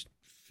you, or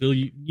fill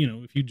you,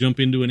 if you jump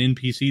into an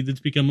NPC that's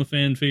become a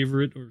fan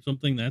favorite or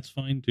something, that's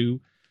fine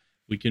too.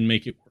 We can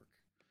make it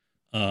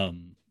work.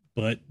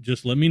 But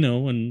just let me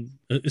know, and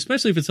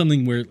especially if it's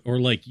something where,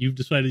 or like you've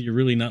decided you're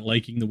really not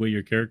liking the way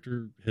your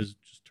character has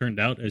just turned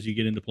out as you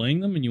get into playing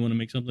them and you want to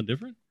make something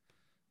different,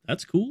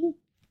 that's cool.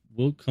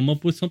 We'll come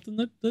up with something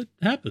that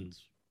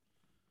happens.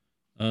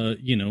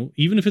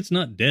 Even if it's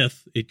not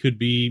death, it could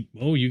be,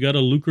 you got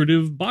a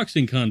lucrative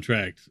boxing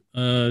contract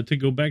to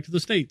go back to the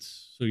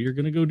States. So you're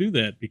going to go do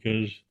that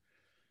because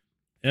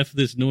F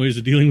this noise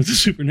of dealing with the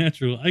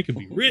supernatural. I could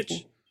be rich.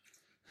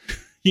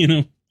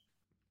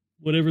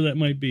 Whatever that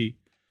might be.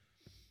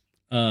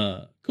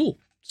 Cool.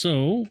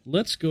 So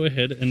let's go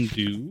ahead and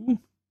do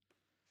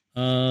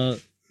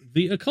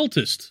the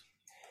occultist.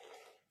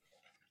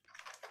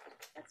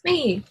 That's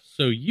me.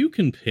 So you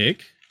can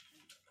pick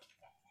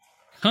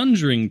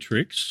conjuring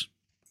tricks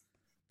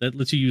that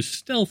lets you use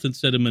stealth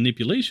instead of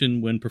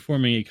manipulation when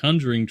performing a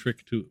conjuring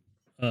trick to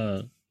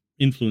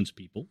influence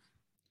people.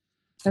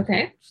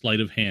 Okay.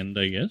 Sleight of hand,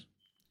 I guess.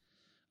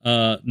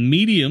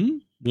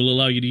 Medium will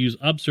allow you to use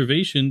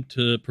observation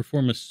to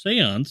perform a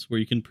seance where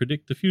you can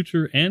predict the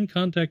future and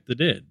contact the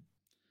dead.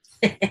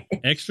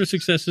 Extra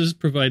successes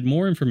provide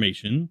more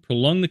information,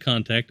 prolong the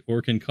contact,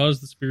 or can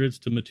cause the spirits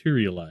to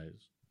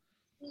materialize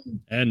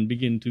and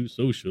begin to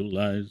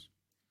socialize.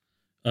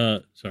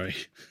 Sorry.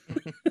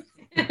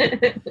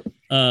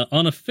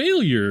 On a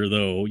failure,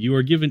 though, you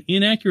are given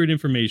inaccurate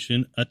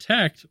information,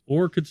 attacked,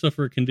 or could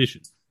suffer a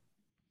condition.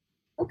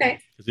 Okay.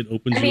 Because it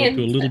opens you up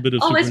to a little bit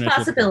of always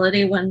supernatural.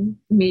 possibility when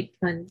being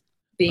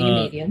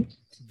a medium.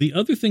 The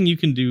other thing you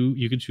can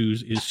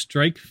choose is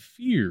strike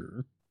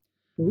fear.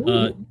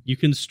 Ooh. You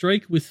can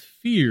strike with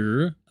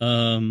fear.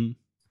 It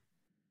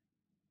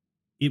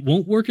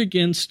won't work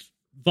against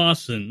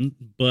Vossen,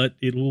 but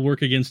it will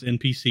work against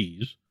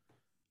NPCs.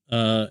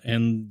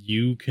 And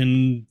you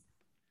can,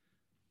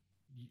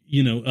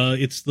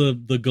 it's the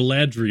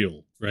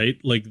Galadriel, right?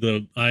 Like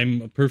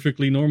I'm a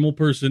perfectly normal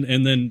person,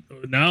 and then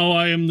now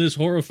I am this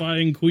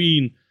horrifying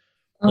queen.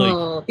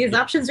 These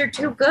options are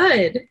too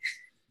good.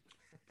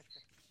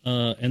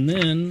 And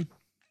then,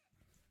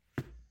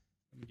 let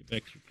me get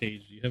back to your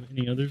page. Do you have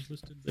any others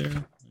listed there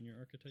on your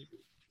archetype?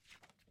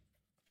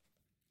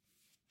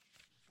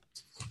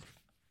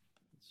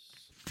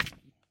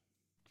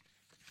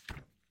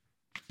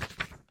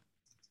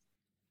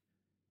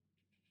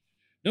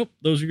 Nope,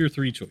 those are your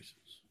three choices.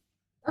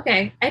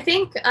 Okay. I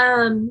think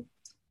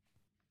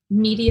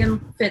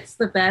medium fits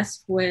the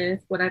best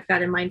with what I've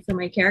got in mind for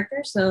my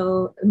character.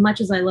 So much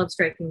as I love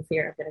striking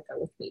fear, I'm going to go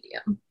with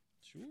medium.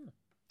 Sure,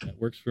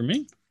 that works for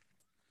me.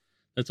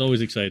 That's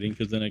always exciting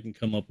because then I can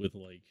come up with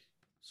like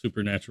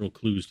supernatural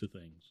clues to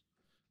things.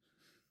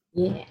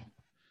 Yeah.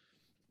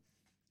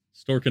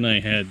 Stork and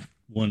I had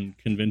one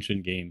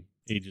convention game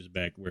ages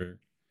back where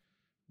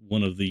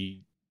one of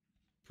the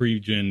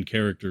pre-gen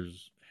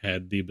characters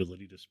had the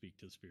ability to speak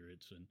to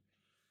spirits, and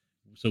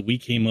so we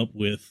came up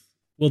with,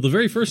 the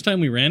very first time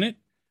we ran it,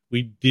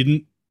 we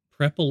didn't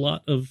prep a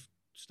lot of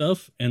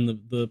stuff, and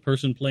the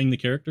person playing the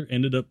character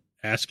ended up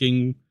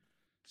asking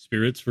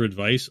spirits for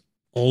advice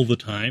all the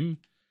time,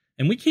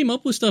 and we came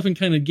up with stuff and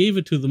kind of gave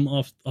it to them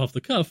off the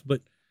cuff,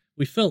 but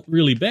we felt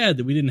really bad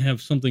that we didn't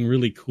have something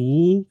really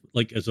cool,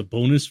 like as a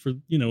bonus for,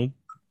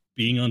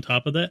 being on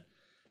top of that.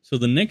 So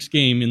the next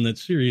game in that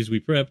series we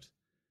prepped,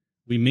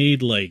 we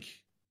made like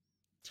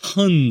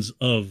tons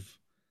of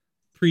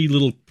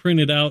little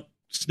printed out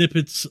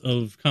snippets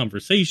of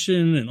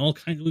conversation and all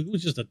kinds. It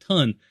was just a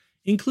ton,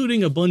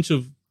 including a bunch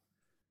of,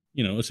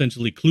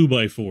 essentially clue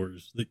by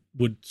fours that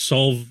would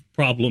solve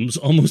problems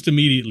almost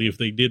immediately if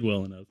they did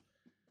well enough.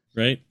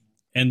 Right.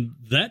 And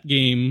that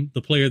game,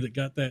 the player that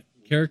got that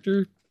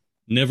character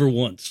never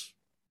once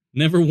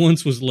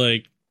was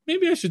like,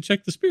 maybe I should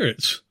check the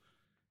spirits.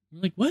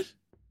 We're like, what?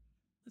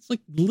 That's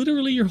like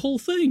literally your whole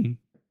thing.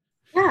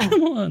 Yeah.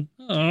 Come on.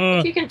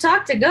 If you can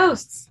talk to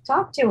ghosts,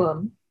 talk to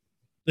them.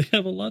 They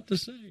have a lot to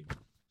say.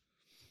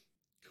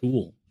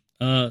 Cool.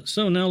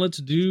 So now let's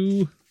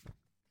do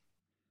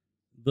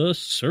the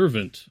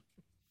servant.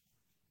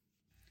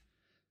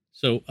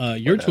 So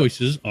your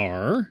choices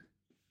are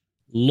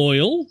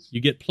loyal.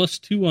 You get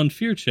 +2 on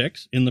fear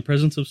checks in the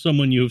presence of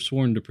someone you have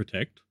sworn to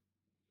protect,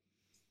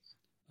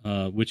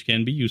 which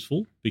can be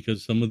useful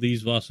because some of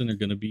these Vossen are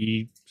going to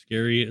be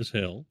scary as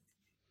hell.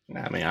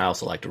 I mean, I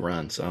also like to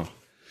run, so.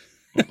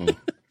 The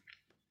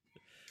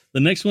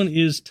next one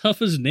is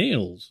tough as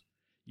nails.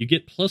 You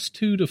get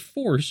 +2 to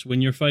force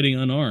when you're fighting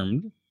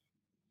unarmed.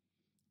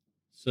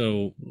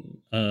 So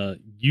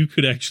you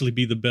could actually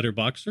be the better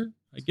boxer,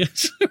 I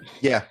guess.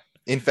 Yeah.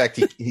 In fact,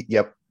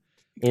 yep.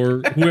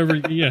 Or whoever,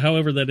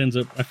 however that ends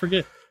up. I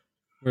forget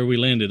where we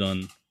landed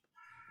on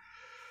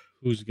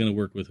who's going to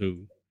work with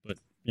who. But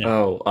yeah.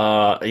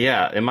 Oh,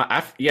 yeah.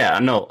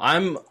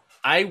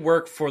 I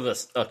work for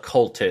the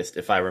occultist,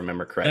 if I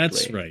remember correctly.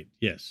 That's right.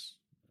 Yes.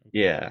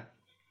 Yeah.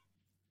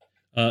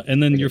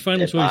 And then your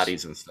final choice.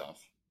 Bodies and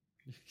stuff.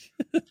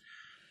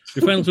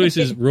 Your final choice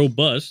is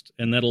robust,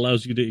 and that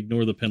allows you to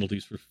ignore the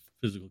penalties for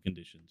physical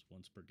conditions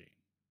once per game.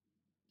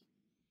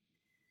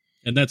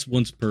 And that's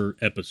once per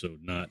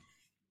episode, not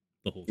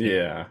the whole thing.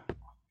 Yeah.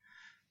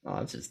 Oh,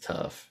 that's just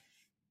tough.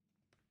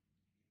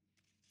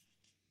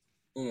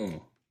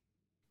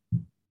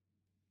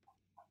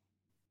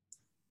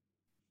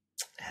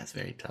 That's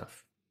very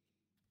tough.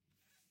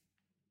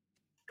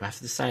 Do I have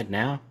to decide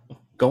now?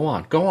 Go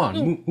on.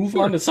 No, Move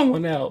sure. on to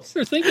someone else.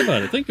 Sure, think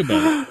about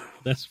it.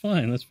 That's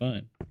fine.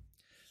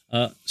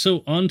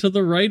 So on to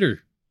the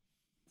writer.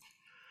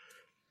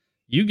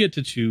 You get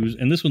to choose,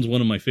 and this one's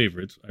one of my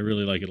favorites. I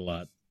really like it a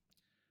lot.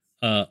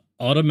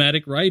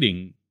 Automatic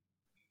writing.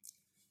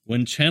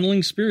 When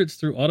channeling spirits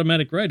through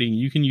automatic writing,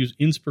 you can use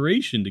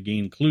inspiration to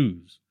gain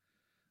clues.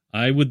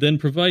 I would then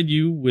provide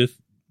you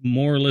with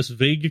more or less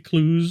vague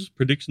clues,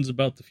 predictions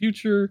about the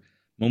future,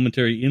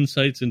 momentary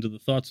insights into the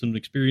thoughts and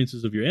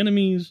experiences of your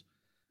enemies.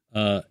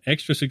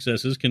 Extra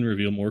successes can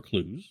reveal more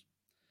clues.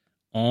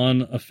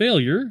 On a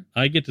failure,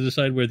 I get to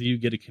decide whether you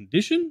get a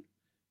condition,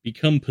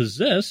 become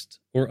possessed,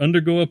 or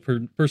undergo a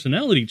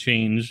personality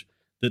change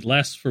that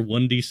lasts for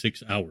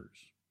 1d6 hours.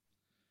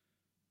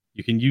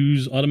 You can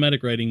use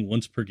automatic writing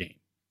once per game.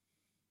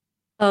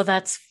 Oh,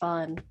 that's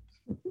fun.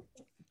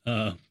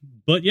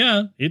 But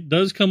yeah, it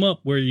does come up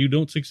where you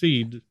don't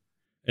succeed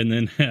and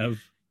then have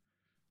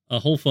a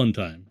whole fun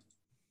time.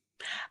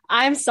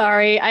 I'm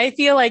sorry. I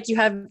feel like you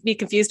have me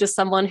confused with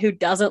someone who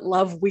doesn't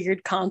love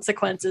weird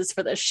consequences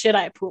for the shit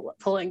I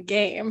pull in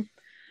game.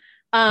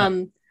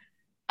 I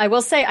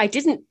will say I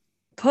didn't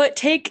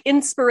take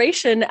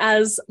inspiration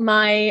as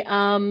my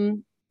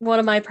one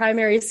of my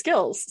primary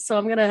skills, so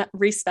I'm gonna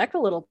respec a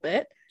little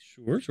bit.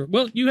 Sure.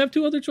 Well, you have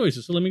 2 other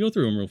choices, so let me go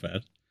through them real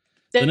fast.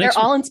 They're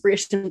all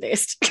inspiration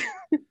based.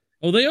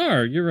 Oh, they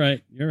are. You're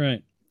right.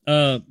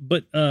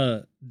 But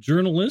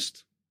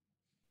journalist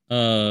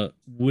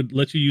would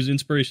let you use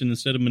inspiration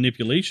instead of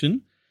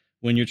manipulation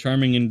when you're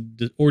charming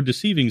or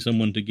deceiving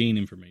someone to gain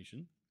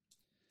information.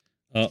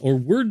 Or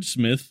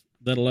wordsmith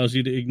that allows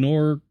you to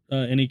ignore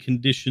any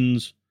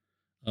conditions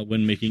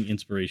when making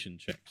inspiration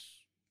checks.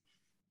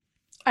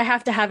 I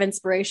have to have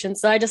inspiration,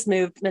 so I just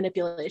moved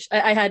manipulation.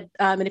 I had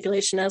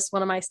manipulation as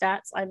one of my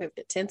stats. I moved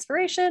it to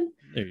inspiration.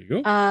 There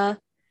you go.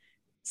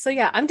 So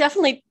yeah, I'm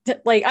definitely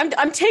like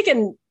I'm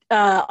taking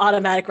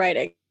automatic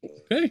writing.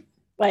 Okay.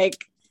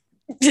 Like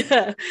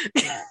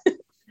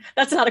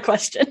that's not a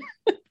question.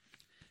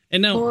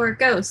 And now, Or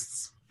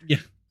ghosts. Yeah,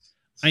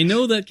 I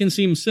know that can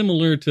seem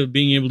similar to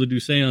being able to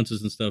do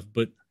seances and stuff,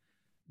 but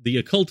the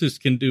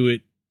occultist can do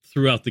it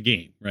throughout the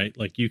game, right?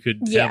 Like you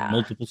could have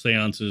multiple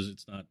seances.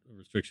 It's not a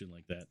restriction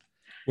like that.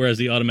 Whereas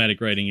the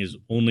automatic writing is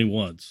only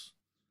once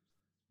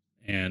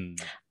and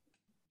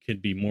can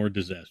be more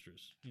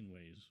disastrous in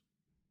ways.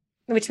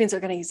 Which means they're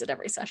going to use it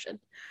every session.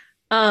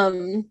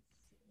 Cool.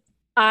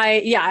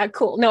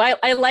 No,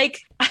 I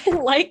like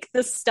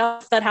the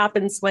stuff that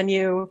happens when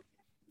you.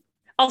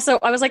 Also,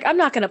 I was like, I'm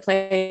not going to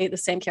play the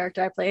same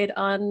character I played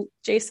on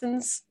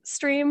Jason's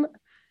stream.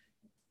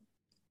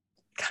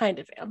 Kind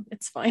of am.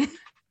 It's fine.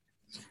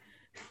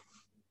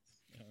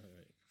 All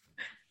right.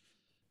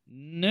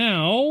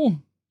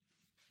 Now,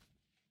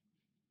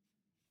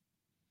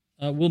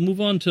 we'll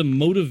move on to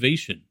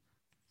motivation.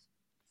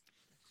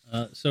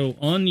 So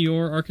on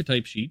your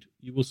archetype sheet,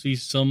 you will see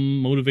some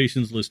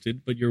motivations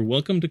listed, but you're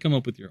welcome to come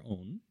up with your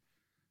own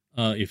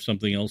if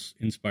something else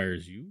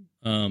inspires you.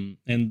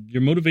 And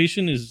your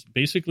motivation is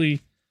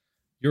basically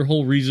your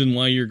whole reason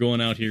why you're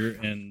going out here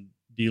and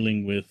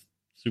dealing with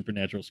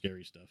supernatural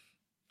scary stuff,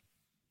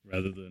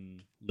 rather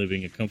than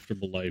living a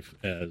comfortable life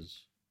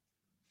as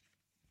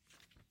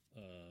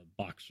a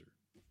boxer.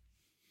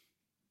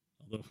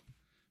 Although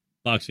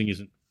boxing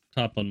isn't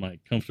top on my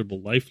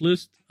comfortable life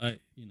list,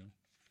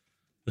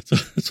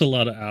 that's a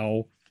lot of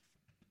ow.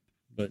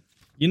 But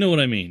you know what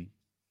I mean.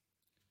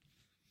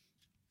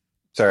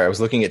 Sorry, I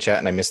was looking at chat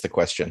and I missed the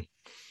question.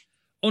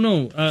 Oh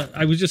no,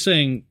 I was just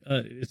saying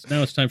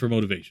it's time for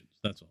motivations.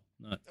 That's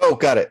all. Oh,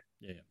 got it.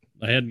 Yeah,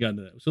 I hadn't gotten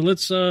to that. So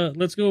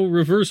let's go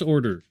reverse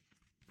order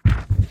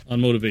on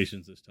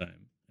motivations this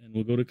time, and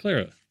we'll go to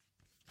Clara.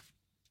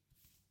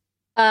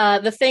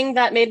 The thing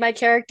that made my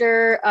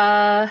character,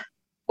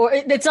 or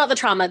it's not the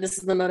trauma. This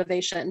is the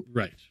motivation.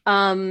 Right.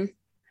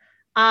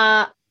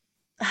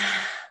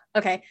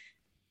 Okay.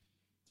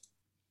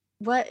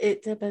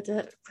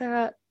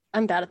 Clara,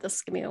 I'm bad at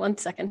this. Give me 1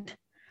 second.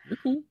 You're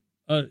cool.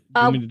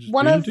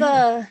 One of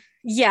the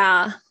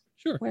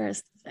Sure. Where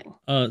is the thing?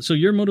 So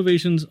your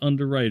motivations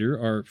under writer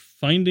are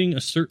finding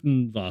a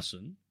certain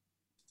Vasen.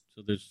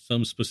 So there's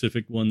some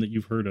specific one that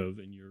you've heard of,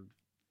 and you're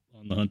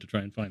on the hunt to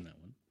try and find that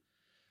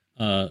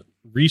one.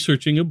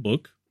 Researching a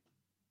book,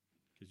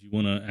 because you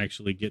want to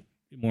actually get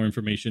more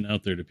information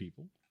out there to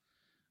people.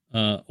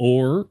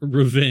 Or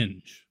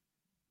revenge.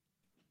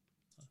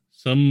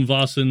 Some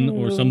Vasen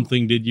or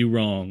something did you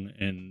wrong,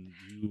 and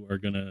you are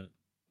going to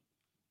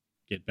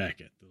get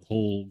back at the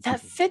whole...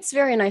 That fits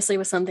very nicely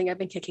with something I've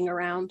been kicking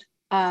around.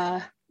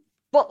 Well,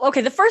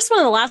 okay, the first one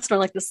and the last one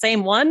are like the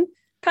same one,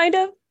 kind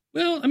of.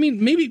 Well, I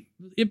mean, maybe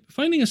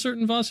finding a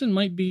certain Vasen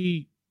might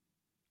be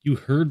you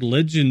heard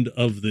legend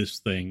of this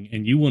thing,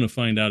 and you want to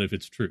find out if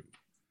it's true.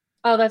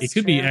 Oh, that's It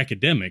could true. be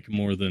academic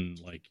more than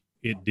like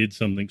it did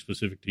something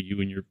specific to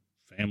you and your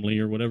family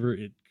or whatever.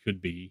 It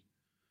could be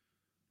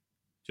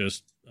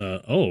just,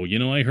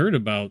 I heard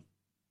about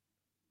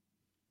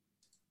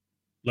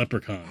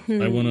leprechauns.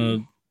 I want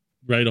to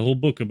write a whole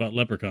book about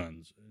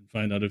leprechauns and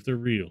find out if they're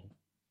real.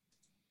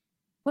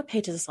 What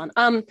page is this on?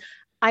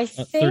 I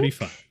think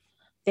 35.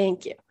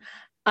 Thank you.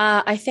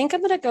 I think I'm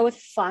going to go with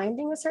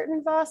finding a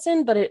certain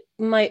Vasen, but it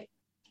might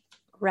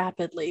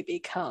rapidly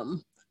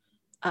become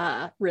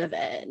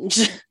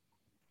revenge.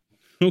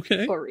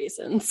 Okay. For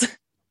reasons.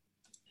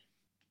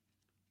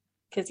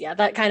 Because,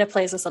 that kind of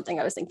plays with something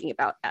I was thinking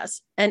about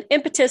as an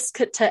impetus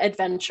to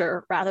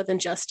adventure rather than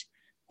just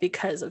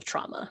because of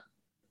trauma.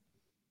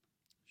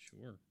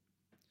 Sure.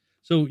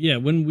 So,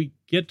 when we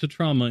get to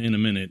trauma in a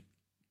minute,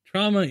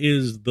 trauma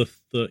is the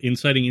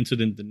inciting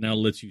incident that now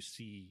lets you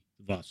see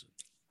the Vasen.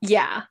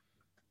 Yeah.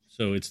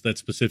 So it's that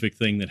specific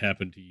thing that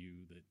happened to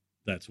you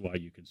that's why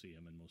you can see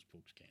him and most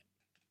folks can't.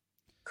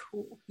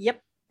 Cool.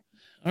 Yep.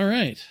 All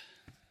right.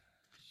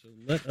 So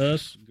let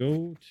us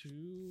go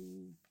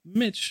to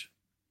Mitch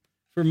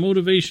for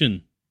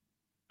motivation.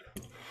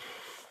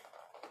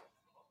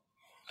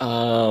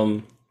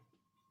 My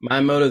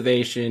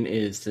motivation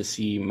is to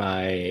see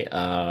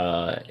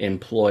my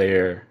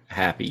employer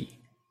happy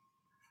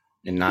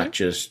and not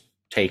just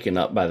taken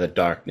up by the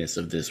darkness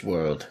of this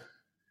world.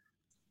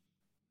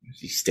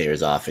 He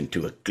stares off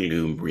into a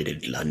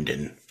gloom-ridden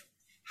London.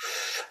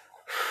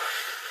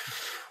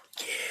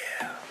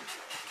 Yeah.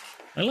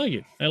 I like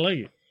it.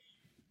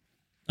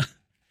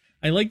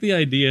 I like the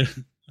idea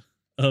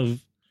of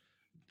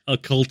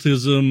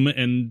occultism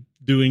and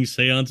doing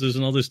seances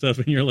and all this stuff,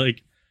 and you're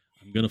like,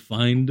 I'm going to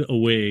find a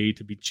way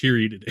to be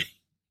cheery today.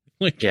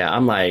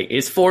 I'm like,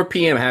 it's 4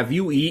 p.m. Have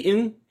you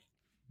eaten?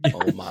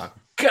 Oh, my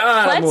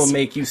God, I'm going to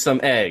make you some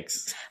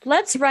eggs.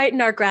 Let's write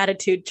in our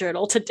gratitude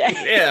journal today.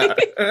 Yeah.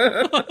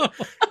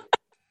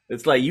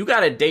 It's like, you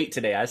got a date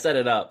today. I set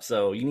it up,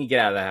 so you need to get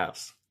out of the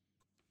house.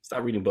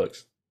 Stop reading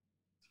books.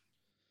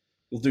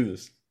 Let's do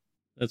this.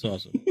 That's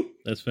awesome.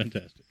 That's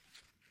fantastic.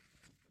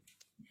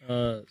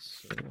 So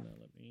now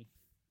let me,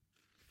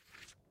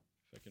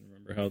 if I can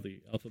remember how the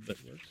alphabet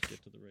works,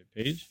 get to the right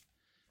page.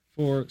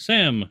 For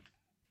Sam,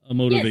 a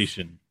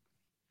motivation.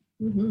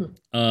 Yes.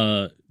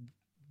 Mm-hmm.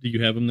 Do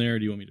you have them there, or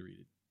do you want me to read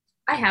it?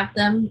 I have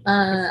them.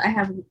 I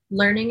have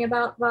learning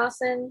about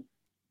Vasen,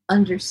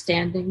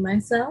 understanding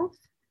myself,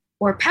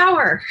 or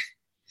power.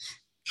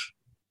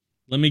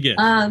 Let me guess.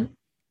 I'm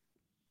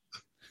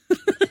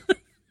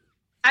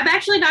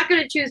actually not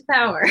going to choose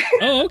power.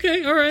 Oh,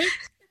 okay. All right.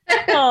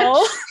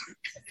 Oh.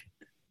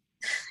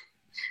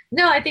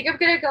 No, I think I'm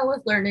going to go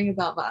with learning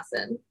about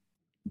Vasen,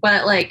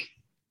 but like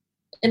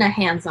in a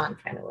hands-on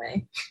kind of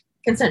way,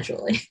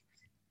 consensually.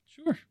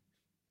 Sure.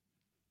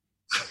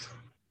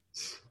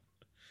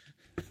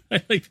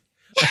 I like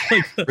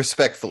the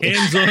Respectfully.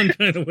 hands-on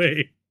kind of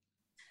way.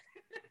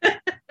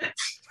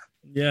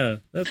 Yeah,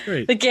 that's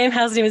great. The game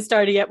hasn't even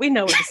started yet. We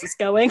know where this is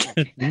going.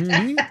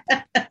 Mm-hmm.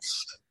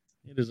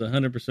 It is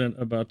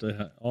 100% about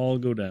to all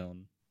go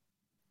down.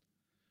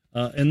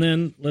 And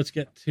then let's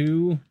get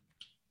to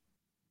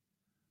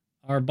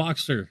our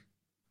boxer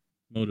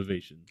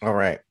motivation. All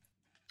right.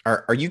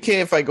 Are you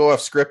okay if I go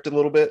off script a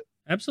little bit?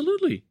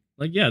 Absolutely.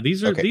 Like, yeah,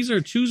 these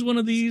are choose one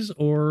of these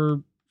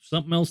or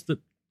something else that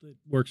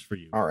works for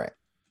you. All right.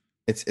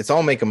 It's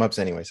all make 'em ups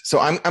anyways. So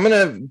I'm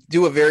gonna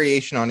do a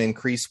variation on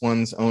increase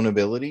one's own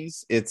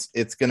abilities.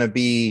 It's gonna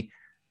be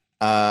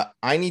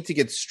I need to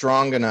get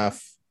strong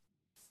enough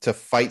to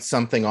fight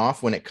something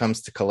off when it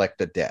comes to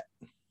collect a debt.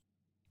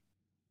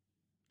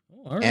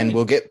 Oh, all right. And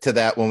we'll get to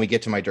that when we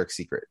get to my Dirk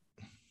secret.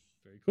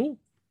 Very cool.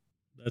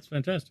 That's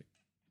fantastic.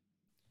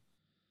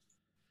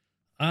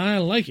 I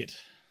like it.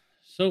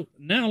 So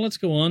now let's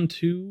go on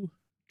to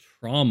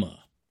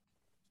trauma.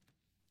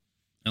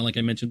 Now, like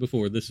I mentioned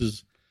before, this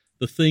is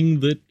the thing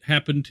that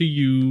happened to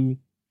you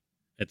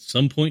at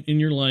some point in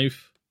your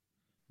life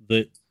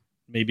that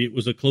maybe it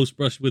was a close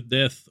brush with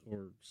death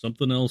or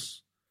something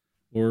else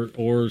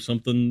or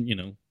something,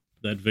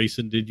 that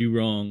Vaesen did you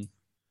wrong.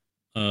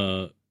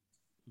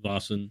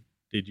 Vaesen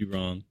did you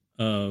wrong.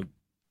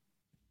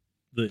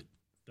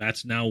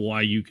 That's now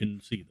why you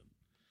can see them.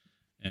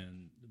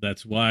 And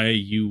that's why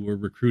you were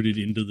recruited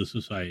into the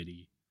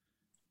society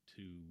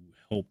to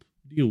help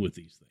deal with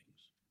these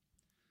things.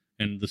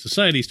 And the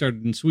society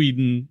started in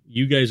Sweden.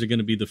 You guys are going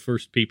to be the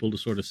first people to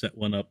sort of set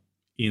one up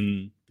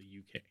in the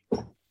UK.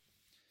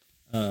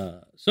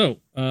 So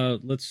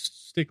let's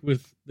stick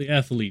with the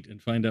athlete and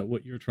find out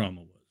what your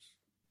trauma was.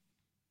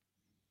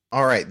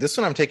 All right. This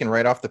one I'm taking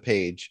right off the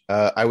page.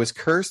 I was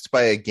cursed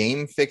by a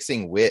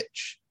game-fixing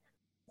witch.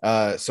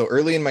 So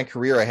early in my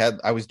career,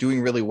 I was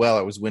doing really well.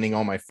 I was winning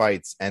all my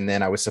fights, and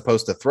then I was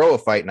supposed to throw a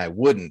fight, and I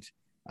wouldn't.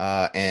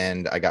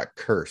 And I got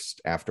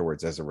cursed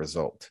afterwards as a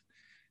result.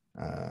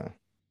 I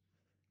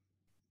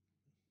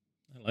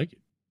like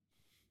it.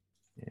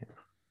 Yeah.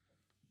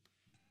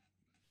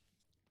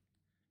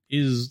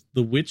 Is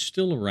the witch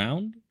still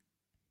around?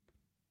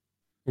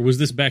 Or was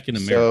this back in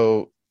America?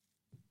 So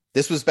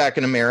this was back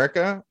in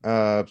America,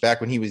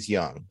 back when he was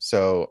young.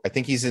 So I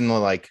think he's in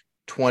the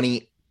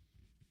 20,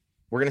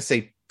 we're going to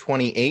say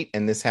 28.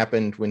 And this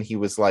happened when he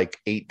was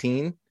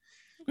 18.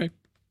 Okay.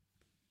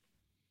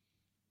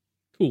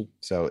 Cool.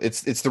 So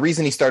it's the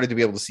reason he started to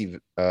be able to see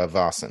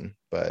Vaesen,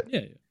 but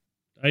yeah.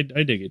 I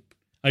dig it.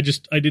 I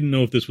didn't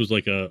know if this was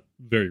a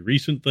very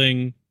recent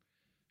thing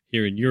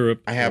here in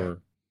Europe. I have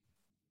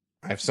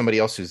somebody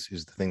else who's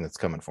the thing that's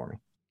coming for me.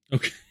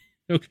 Okay.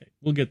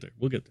 We'll get there.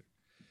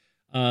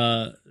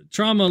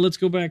 Trauma. Let's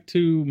go back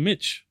to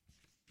Mitch.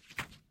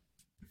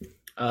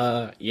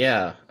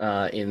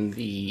 In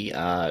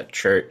the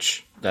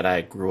church that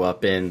I grew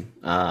up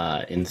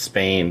in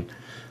Spain,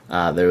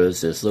 there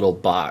was this little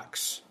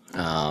box.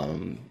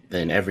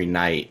 Then every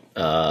night,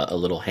 a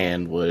little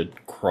hand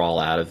would crawl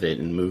out of it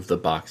and move the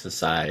box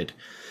aside.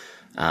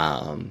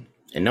 And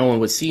no one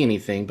would see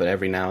anything, but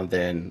every now and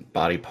then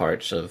body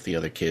parts of the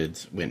other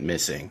kids went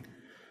missing.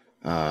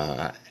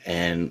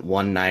 And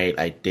one night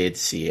I did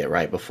see it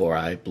right before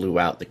I blew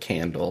out the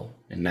candle.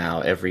 And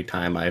now every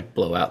time I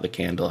blow out the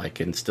candle, I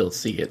can still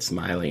see it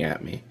smiling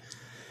at me.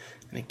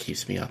 And it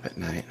keeps me up at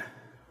night.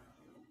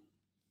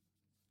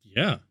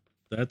 Yeah,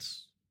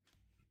 that's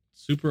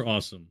super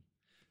awesome.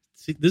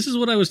 See, this is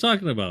what I was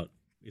talking about.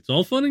 It's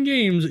all fun and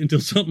games until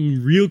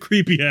something real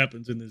creepy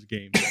happens in this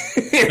game.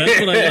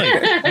 That's what I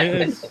like.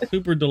 It's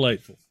super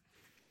delightful.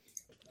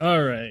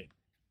 All right.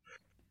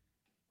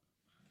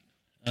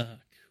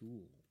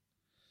 Cool.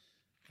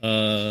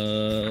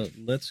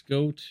 Let's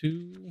go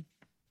to...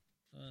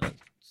 I'm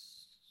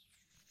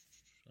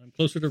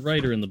closer to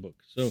writer in the book.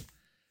 So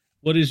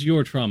what is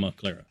your trauma,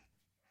 Clara?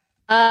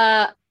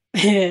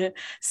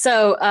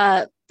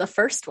 So the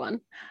first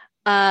one,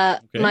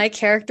 my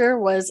character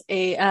was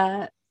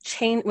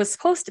was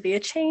supposed to be a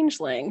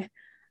changeling,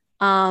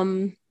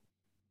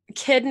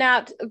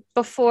 kidnapped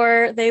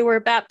before they were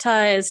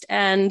baptized,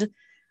 and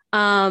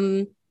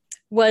was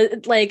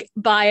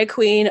by a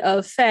queen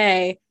of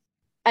Fae,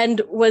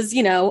 and was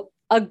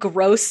a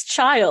gross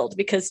child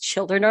because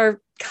children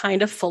are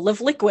kind of full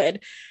of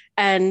liquid,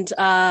 and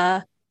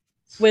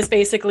was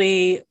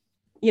basically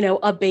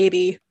a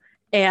baby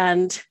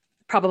and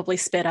probably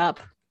spit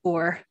up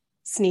or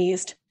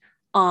sneezed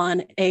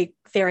on a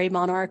fairy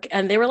monarch,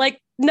 and they were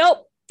like,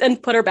 nope,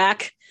 and put her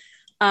back,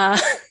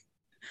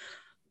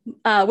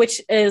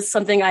 which is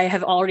something I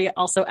have already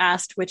also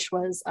asked, which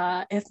was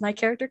if my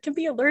character can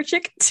be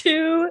allergic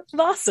to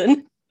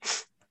Vaesen,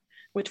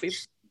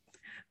 which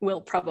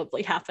will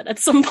probably happen at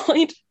some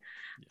point.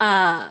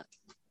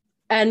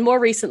 And more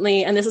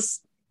recently, and this is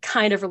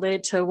kind of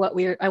related to what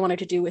I wanted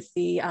to do with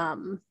the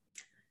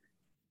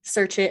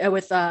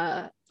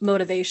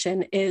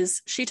motivation,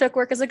 is she took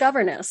work as a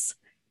governess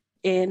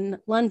in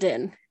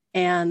London,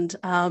 and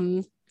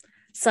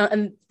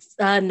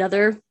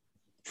another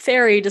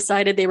fairy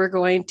decided they were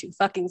going to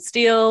fucking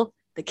steal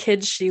the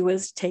kids she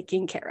was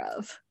taking care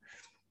of.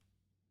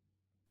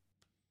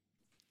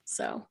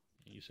 So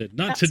you said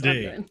not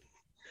today.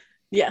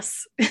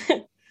 Yes.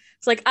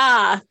 It's like,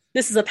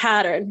 this is a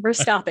pattern. We're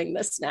stopping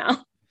this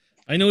now.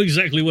 I know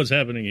exactly what's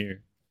happening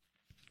here.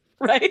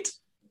 Right?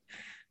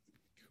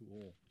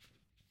 Cool.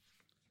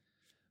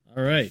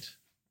 All right.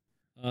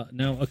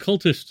 Now,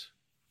 occultist.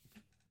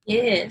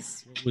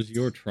 Yes. What was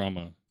your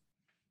trauma?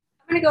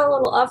 going to go a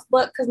little off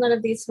book because none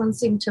of these ones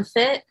seem to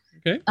fit.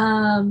 Okay.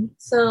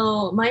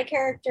 So my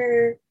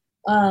character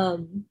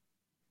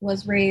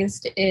was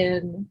raised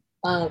in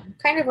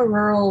kind of a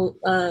rural,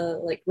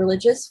 like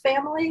religious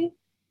family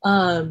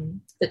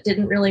that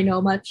didn't really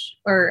know much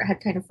or had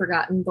kind of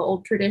forgotten the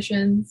old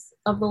traditions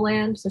of the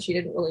land. So she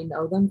didn't really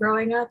know them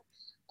growing up.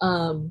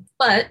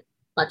 But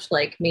much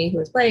like me who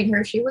was playing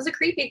her, she was a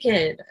creepy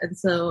kid. And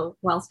so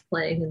whilst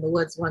playing in the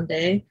woods one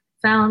day,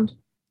 found,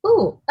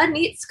 a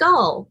neat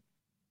skull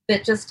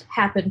that just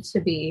happened to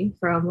be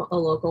from a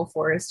local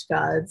forest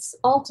god's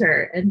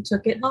altar and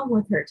took it home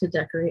with her to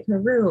decorate her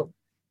room.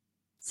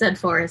 Said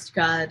forest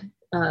god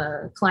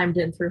climbed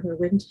in through her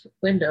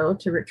window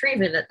to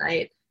retrieve it at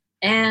night,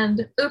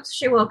 and oops,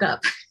 she woke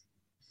up.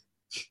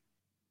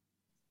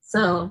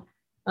 So,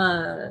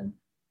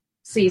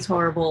 sees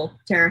horrible,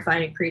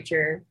 terrifying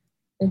creature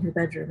in her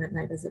bedroom at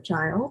night as a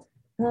child.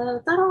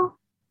 That'll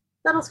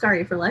scar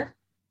you for life.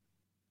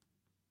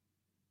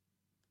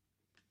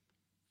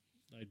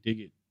 I dig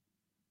it.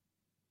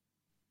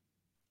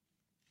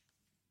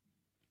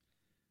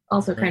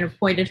 Also kind of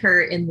pointed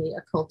her in the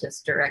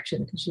occultist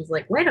direction because she's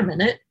like, wait a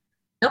minute,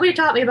 nobody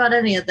taught me about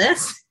any of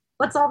this.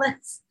 What's all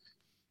this?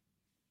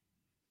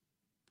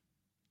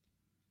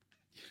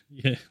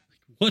 Yeah,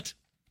 what?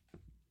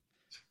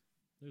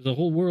 There's a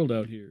whole world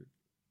out here.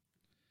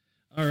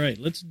 All right,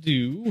 let's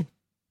do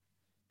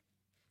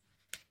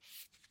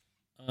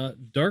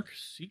Dark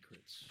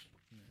Secrets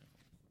now.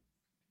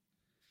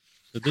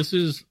 So this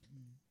is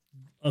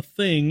a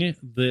thing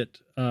that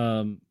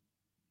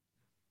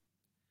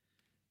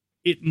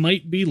it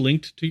might be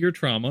linked to your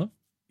trauma.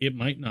 It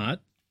might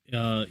not.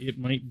 It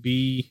might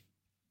be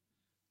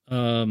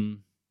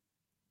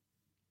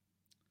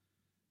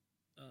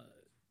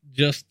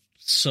just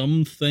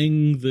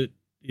something that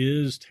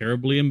is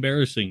terribly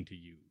embarrassing to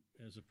you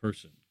as a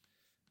person,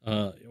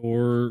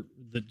 or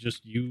that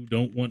just you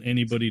don't want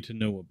anybody to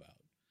know about.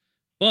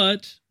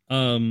 But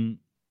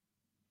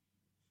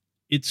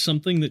it's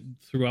something that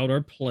throughout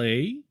our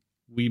play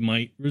we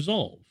might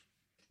resolve,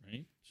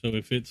 right? So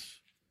if it's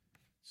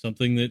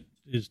something that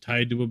is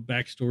tied to a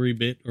backstory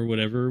bit or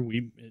whatever,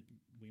 we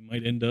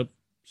might end up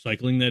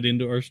cycling that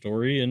into our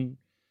story, and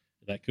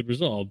that could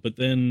resolve. But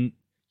then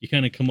you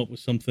kind of come up with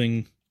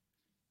something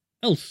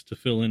else to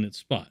fill in its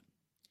spot.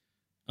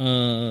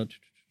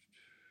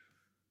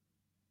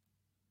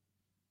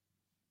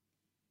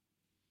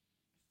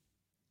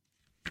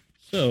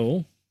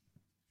 So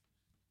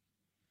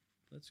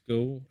let's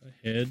go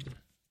ahead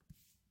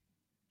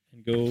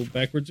and go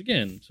backwards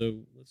again. So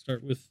let's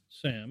start with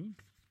Sam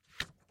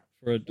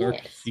for a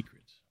dark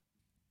secret.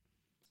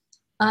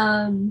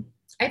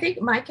 I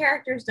think my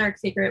character's dark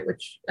secret,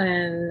 which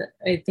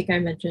I think I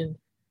mentioned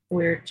when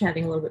we were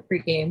chatting a little bit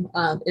pre-game,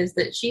 is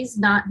that she's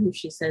not who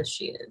she says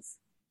she is.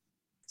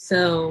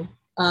 So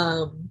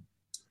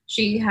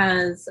she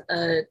has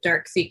a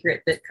dark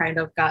secret that kind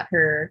of got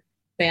her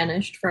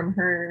banished from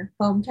her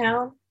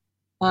hometown.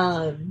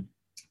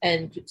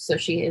 And so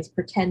she is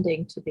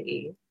pretending to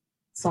be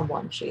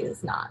someone she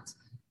is not.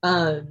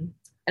 And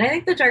I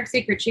think the dark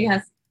secret she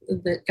has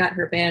that got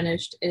her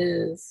banished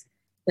is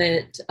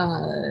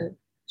that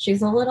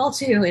she's a little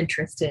too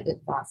interested in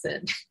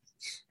Vossen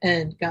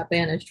and got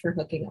banished for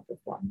hooking up with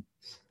one.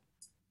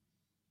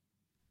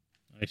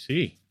 I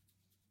see.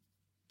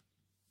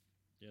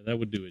 Yeah, that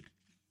would do it.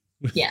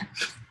 Yeah.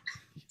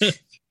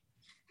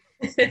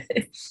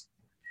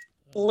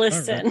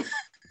 Listen.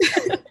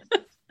 Right.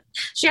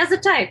 She has a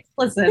type.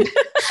 Listen.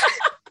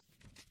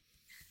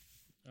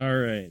 All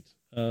right.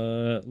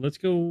 Let's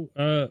go.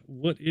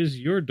 What is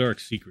your dark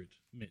secret,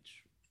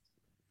 Mitch?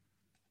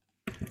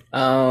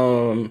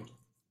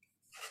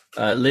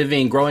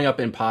 Growing up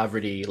in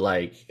poverty,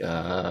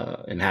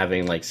 and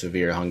having like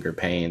severe hunger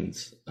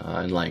pains,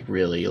 and like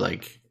really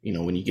like,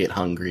 when you get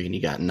hungry and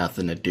you got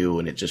nothing to do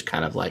and it just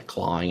kind of like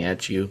clawing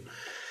at you.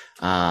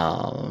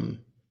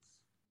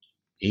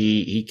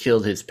 He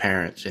killed his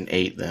parents and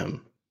ate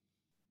them,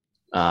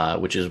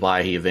 which is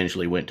why he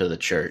eventually went to the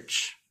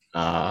church,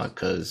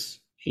 because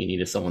he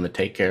needed someone to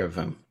take care of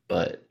him.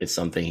 But it's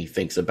something he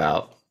thinks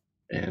about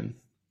and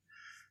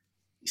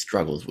he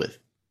struggles with.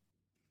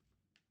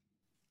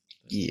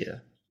 Yeah.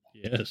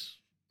 Yes.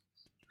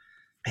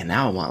 And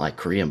now I want like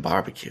Korean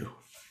barbecue.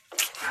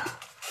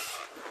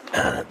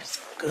 That's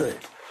good.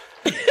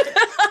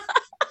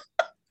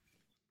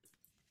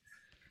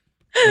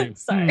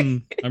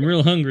 Sorry. I'm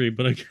real hungry,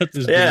 but I got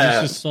this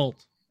delicious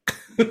salt.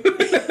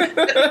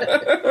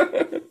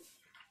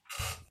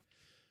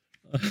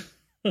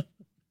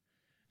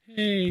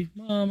 Hey,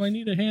 Mom, I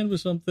need a hand with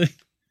something.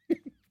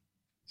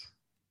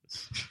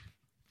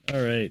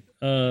 All right.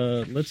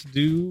 Let's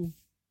do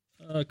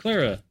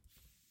Clara.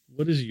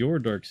 What is your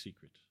dark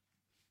secret?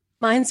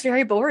 Mine's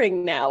very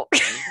boring now.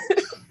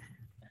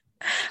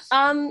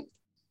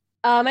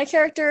 My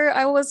character,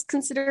 I was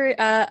considering,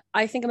 I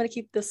think I'm going to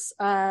keep this,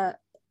 I'm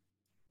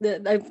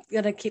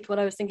going to keep what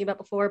I was thinking about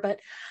before, but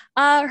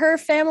her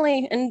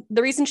family, and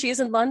the reason she is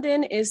in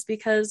London is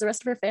because the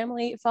rest of her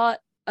family fought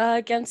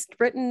against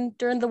Britain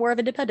during the War of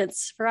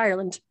Independence for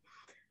Ireland.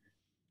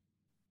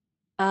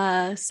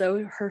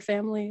 So her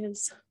family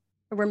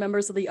were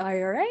members of the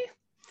IRA,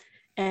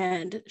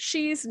 and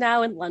she's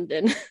now in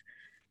London.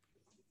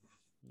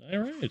 All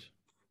right.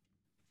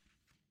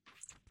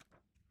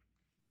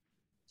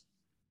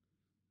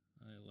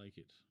 I like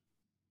it.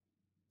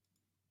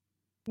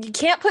 You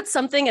can't put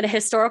something in a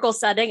historical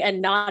setting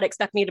and not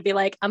expect me to be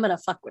like, I'm gonna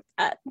fuck with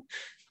that.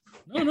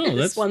 No,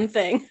 that's one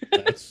thing.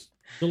 That's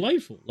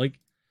delightful. Like,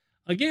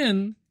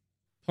 again,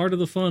 part of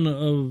the fun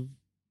of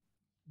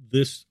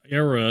this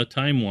era,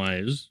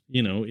 time-wise,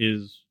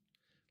 is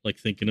like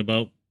thinking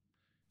about,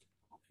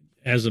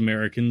 as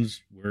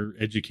Americans, we're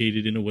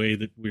educated in a way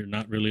that we're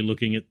not really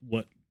looking at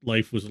what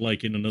life was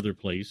like in another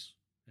place.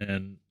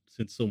 And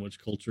since so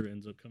much culture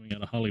ends up coming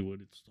out of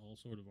Hollywood, it's all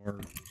sort of our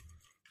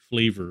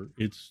flavor.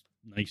 It's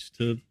nice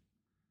to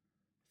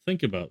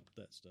think about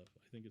that stuff.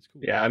 I think it's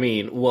cool. Yeah, I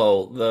mean,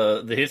 well,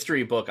 the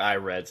history book I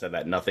read said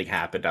that nothing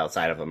happened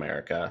outside of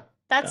America.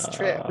 That's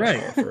true.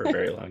 Right. For a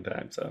very long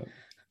time. So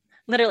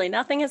literally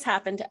nothing has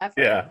happened ever.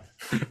 yeah.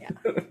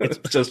 It's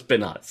just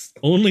been us.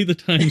 Only the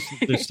times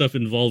that there's stuff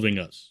involving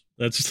us.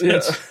 That's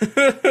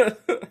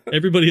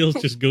everybody else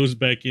just goes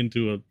back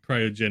into a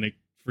cryogenic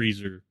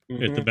freezer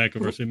at the back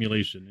of our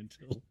simulation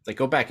until Like,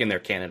 go back in there,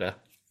 Canada.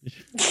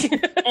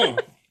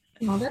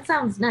 Oh, that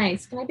sounds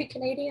nice. Can I be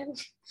Canadian?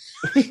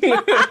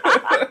 Get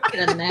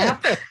a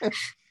nap.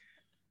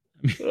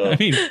 I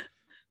mean,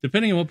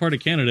 depending on what part of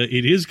Canada,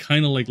 it is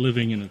kind of like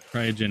living in a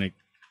cryogenic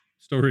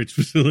storage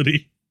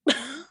facility.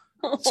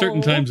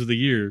 Certain times of the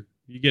year,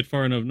 you get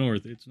far enough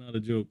north, it's not a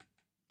joke.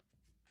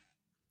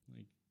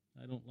 Like,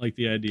 I don't like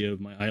the idea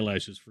of my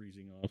eyelashes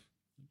freezing off.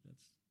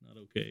 That's not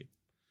okay.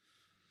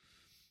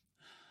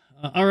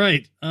 All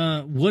right.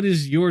 What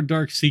is your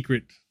dark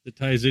secret that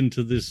ties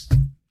into this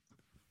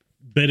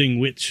betting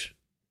witch?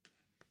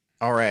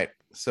 All right.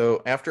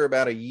 So after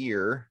about a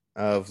year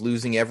of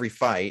losing every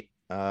fight,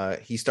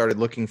 he started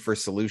looking for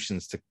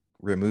solutions to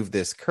remove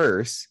this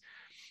curse.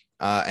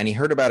 And he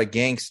heard about a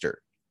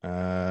gangster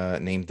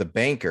named the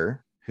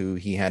Banker, who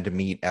he had to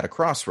meet at a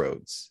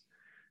crossroads.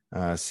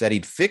 Said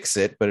he'd fix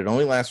it, but it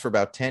only lasts for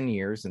about 10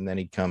 years, and then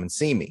he'd come and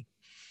see me.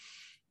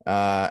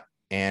 And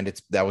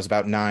that was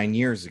about 9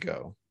 years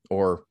ago,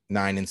 or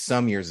 9 and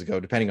some years ago,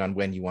 depending on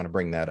when you want to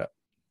bring that up.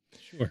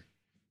 Sure.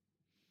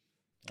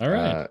 All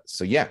right.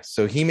 So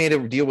he made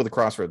a deal with the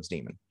Crossroads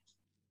Demon.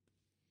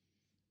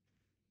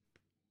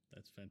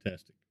 That's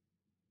fantastic.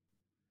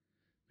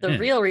 The Man.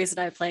 real reason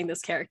I'm playing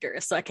this character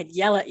is so I can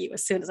yell at you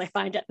as soon as I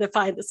find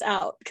this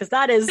out, because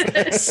that is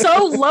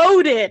so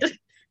loaded.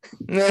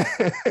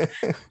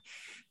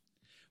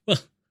 Well,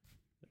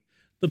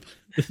 the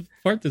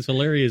part that's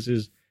hilarious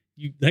is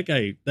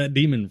that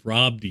demon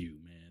robbed you,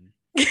 man.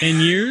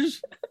 10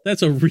 years?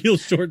 That's a real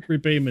short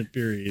repayment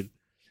period.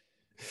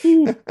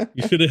 You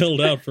should have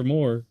held out for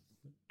more.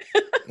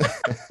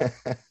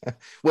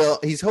 Well,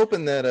 he's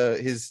hoping that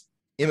his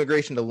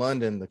immigration to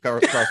London, the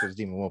Crossroads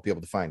Demon won't be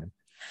able to find him.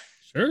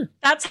 Sure.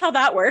 That's how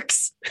that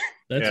works.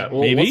 That's Yeah.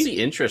 Well, maybe. what's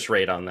the interest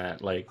rate on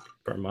that, like,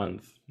 per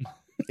month?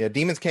 Yeah,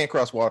 demons can't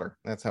cross water.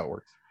 That's how it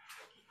works.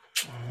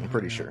 I'm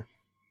pretty sure.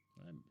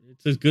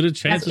 It's as good a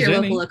chance That's as your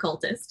any. local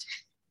occultist.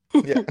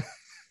 Yeah.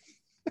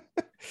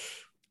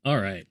 All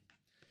right.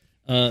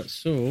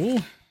 So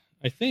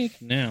I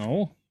think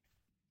now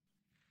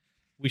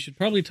we should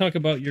probably talk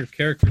about your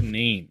character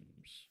names.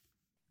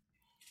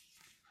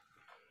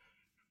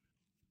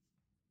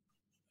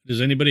 Does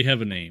anybody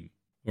have a name?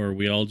 Or are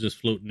we all just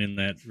floating in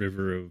that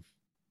river of,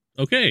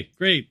 okay,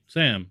 great,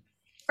 Sam.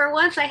 For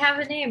once, I have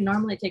a name.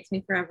 Normally, it takes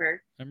me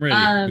forever. I'm ready.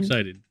 I'm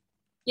excited.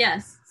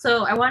 Yes.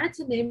 So I wanted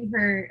to name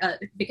her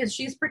because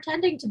she's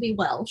pretending to be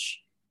Welsh.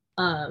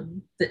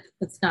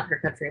 That's not her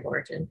country of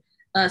origin.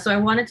 So I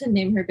wanted to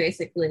name her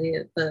basically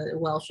the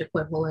Welsh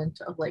equivalent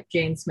of like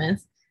Jane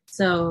Smith.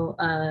 So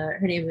her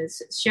name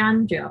is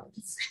Sian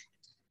Jones.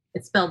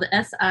 It's spelled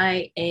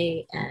Sian.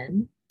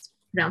 It's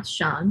pronounced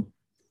Sian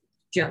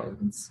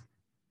Jones.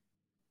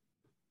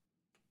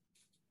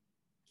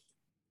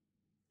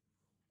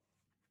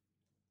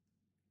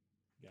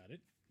 Got it.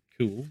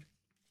 Cool.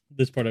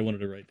 This part I wanted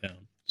to write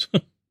down.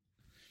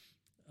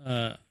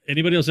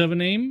 Anybody else have a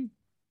name?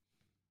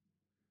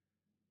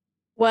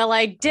 Well,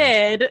 I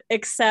did,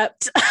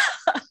 except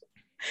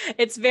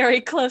it's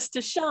very close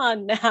to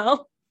Sean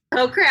now.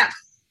 Oh crap.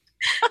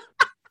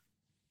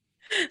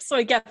 So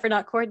I get for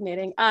not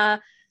coordinating. I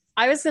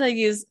was going to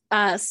use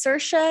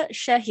Saoirse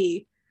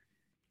Shehi,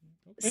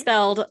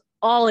 spelled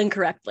all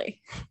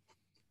incorrectly.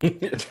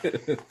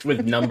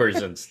 With numbers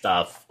and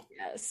stuff.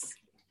 Yes.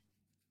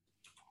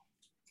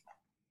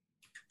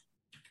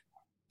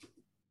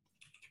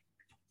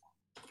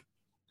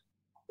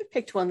 We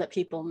picked one that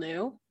people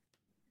knew.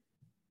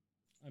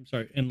 I'm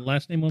sorry. And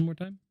last name one more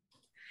time?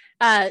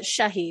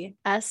 Shehi,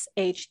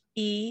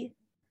 Sheheey.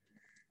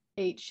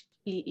 Got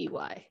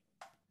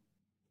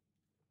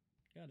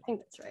it. I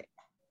think that's right.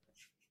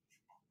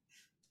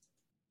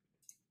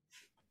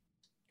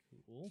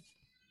 Cool.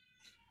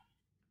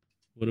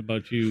 What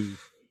about you,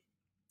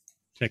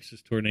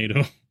 Texas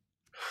Tornado?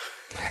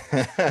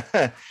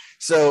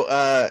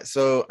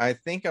 So I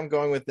think I'm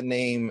going with the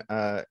name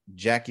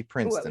Jackie Ooh, I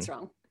Princeton. was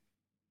wrong.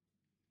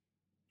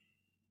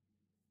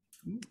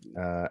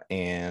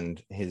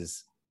 And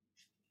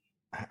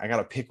I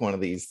gotta pick one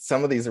of these.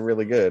 Some of these are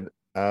really good.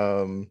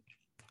 I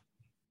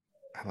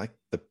like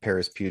the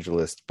Paris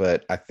Pugilist,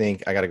 but I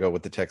think I gotta go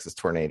with the Texas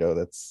Tornado.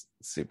 That's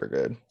super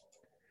good.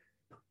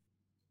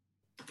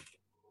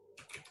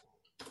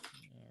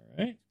 All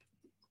right.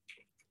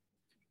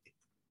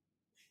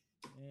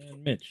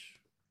 And Mitch.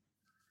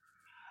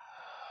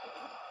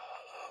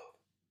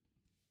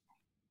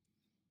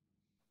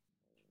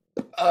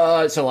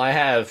 So I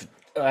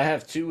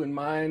have two in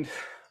mind.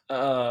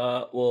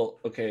 Well,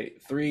 okay,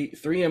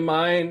 three in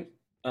mind.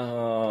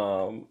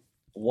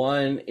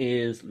 One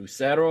is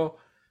Lucero,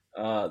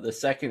 the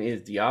second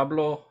is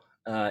Diablo,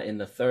 and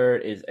the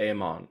third is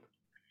Amon.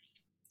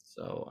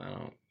 So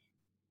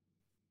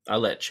I'll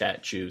let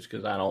chat choose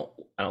because I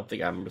don't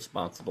think I'm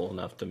responsible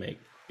enough to make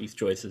these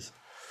choices.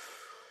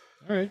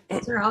 All right.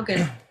 They're all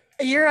good.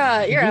 You're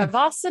a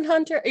Vossen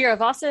hunter. You're a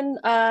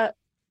Vossen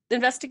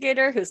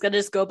investigator who's gonna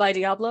just go by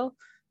Diablo.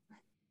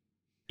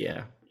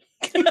 Yeah.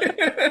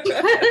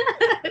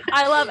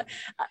 I love it.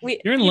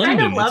 You're in You kind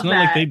London. of love It's not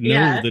like that. they know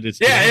Yeah. that it's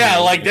Yeah,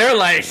 like they're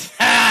like,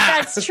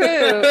 That's true.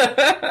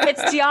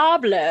 It's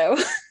Diablo.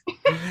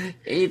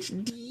 It's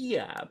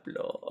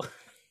Diablo.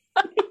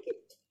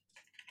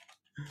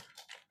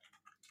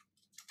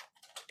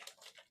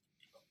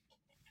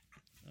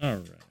 All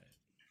right.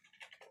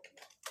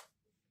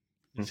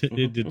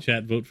 Did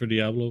chat vote for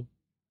Diablo?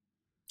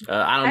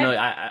 I don't know.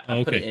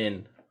 I put it Okay.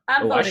 in.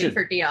 I'm Oh, I voting should-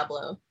 for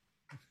Diablo.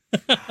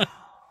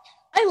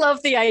 I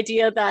love the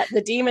idea that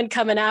the demon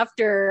coming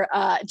after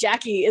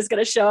Jackie is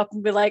going to show up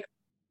and be like,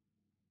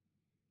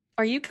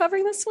 "Are you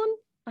covering this one?"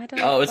 I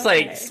don't. Oh, it's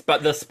okay.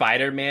 like the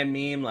Spider-Man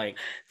meme, like.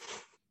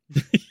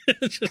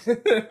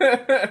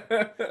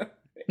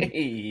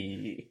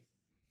 Hey.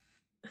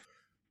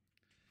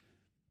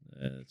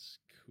 That's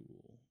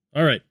cool.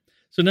 All right.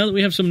 So now that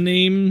we have some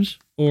names,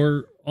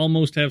 or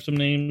almost have some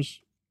names,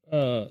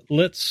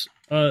 let's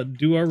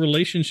do our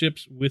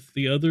relationships with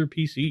the other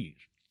PCs.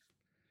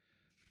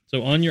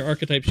 So on your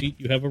archetype sheet,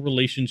 you have a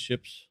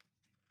relationships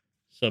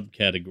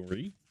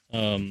subcategory,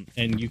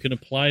 and you can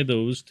apply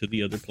those to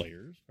the other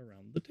players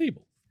around the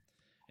table.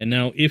 And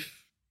now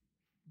if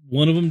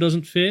one of them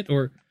doesn't fit,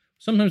 or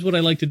sometimes what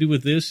I like to do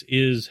with this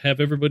is have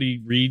everybody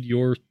read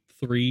your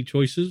 3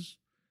 choices.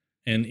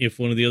 And if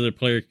one of the other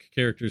player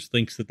characters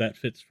thinks that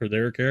fits for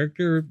their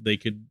character, they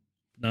could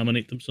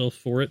nominate themselves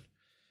for it.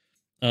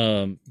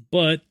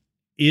 But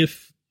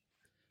if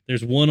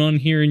there's one on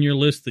here in your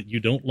list that you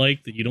don't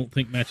like, that you don't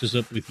think matches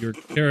up with your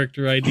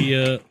character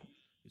idea,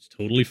 it's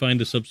totally fine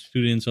to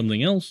substitute in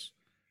something else.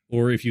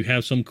 Or if you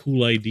have some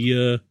cool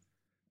idea,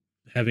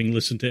 having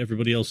listened to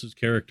everybody else's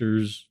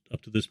characters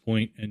up to this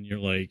point, and you're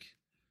like,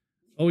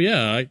 oh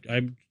yeah,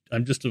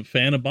 I'm just a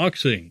fan of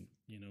boxing.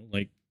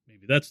 Like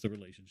maybe that's the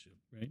relationship,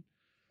 right?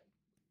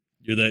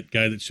 You're that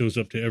guy that shows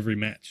up to every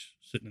match,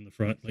 sitting in the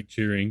front, like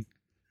cheering.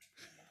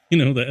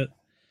 That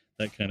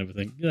kind of a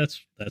thing. Yeah,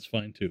 that's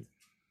fine too.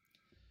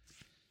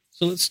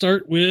 So let's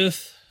start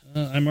with,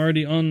 I'm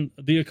already on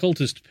the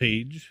occultist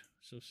page.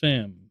 So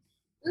Sam.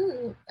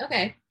 Ooh,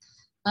 okay.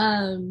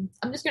 I'm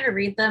just gonna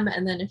read them,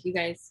 and then if you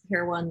guys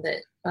hear one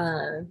that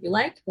you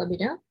like, let me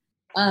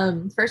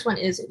know. First one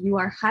is, you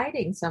are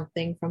hiding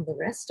something from the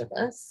rest of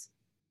us.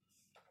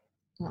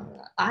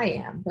 I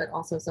am, but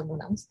also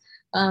someone else.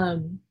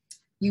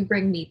 You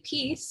bring me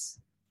peace,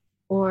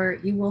 or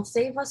you will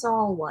save us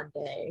all one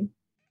day.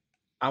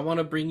 I want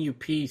to bring you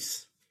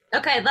peace.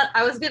 Okay,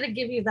 I was gonna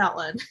give you that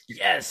one.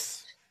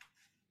 Yes.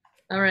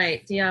 All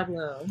right,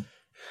 Diablo.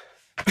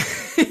 I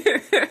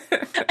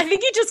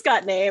think you just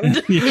got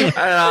named. Yeah.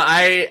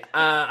 I don't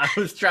know. I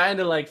was trying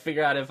to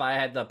figure out if I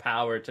had the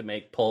power to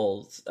make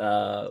polls,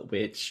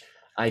 which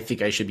I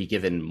think I should be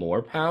given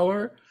more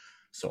power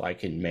so I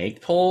can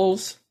make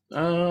polls.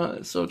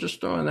 So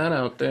just throwing that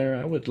out there,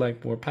 I would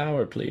like more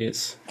power,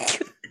 please.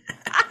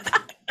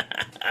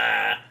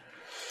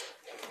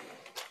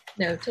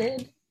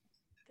 Noted.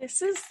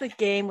 This is the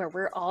game where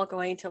we're all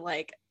going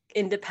to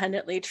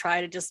independently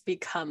try to just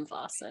become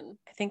Vossen.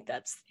 I think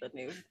that's the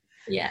new.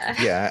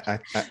 Yeah. Yeah, I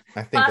think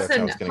that's how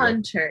Awesome it's going to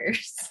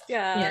hunters.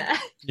 Yeah.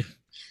 Yeah.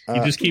 go.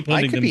 You just keep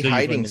hunting I could them be till you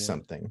find hiding the one.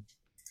 something.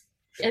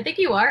 I think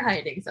you are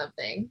hiding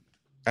something.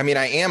 I mean,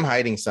 I am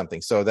hiding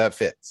something, so that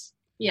fits.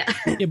 Yeah.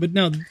 Yeah, but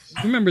now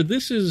remember,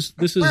 this is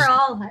We're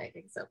all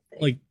hiding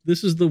something.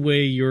 this is the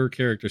way your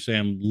character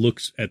Sam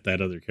looks at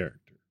that other character.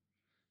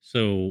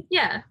 So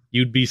yeah.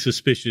 you'd be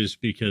suspicious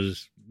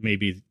because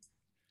maybe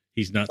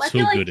he's not Well, I so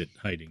feel like- good at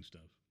hiding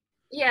stuff.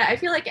 Yeah, I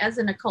feel like as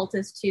an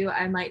occultist too,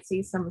 I might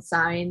see some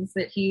signs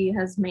that he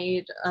has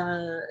made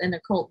an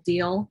occult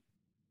deal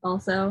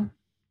also.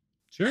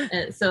 Sure.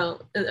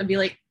 So I'd be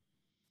like,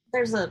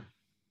 there's a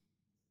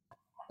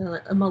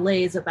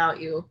malaise about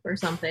you or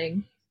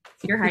something.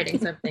 You're hiding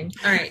something.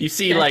 All right. You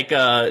see Okay.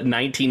 a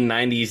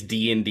 1990s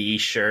D&D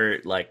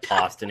shirt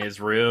tossed in his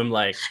room,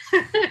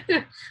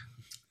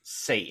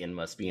 Satan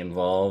must be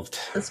involved.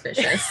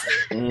 Suspicious.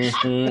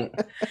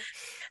 Mhm.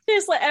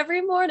 It's like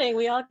every morning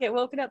we all get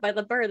woken up by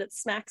the bird that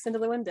smacks into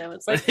the window.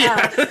 It's like,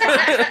 Yeah.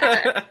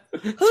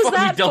 who's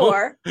that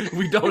for?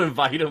 We don't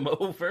invite him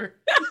over.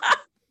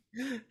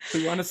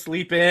 We want to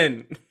sleep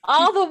in.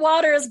 All the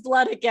water is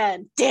blood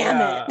again.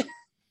 Damn it.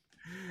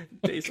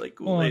 Tastes like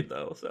Kool-Aid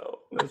though, so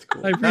that's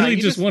cool. I really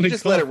you just wanted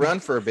just let it coffee. run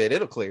for a bit.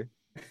 It'll clear.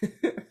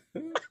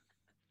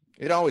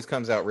 It always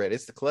comes out red.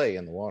 It's the clay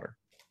in the water.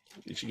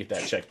 You should get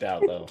that checked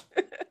out though,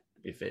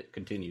 if it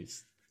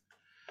continues.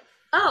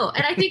 Oh,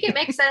 and I think it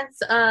makes sense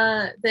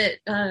that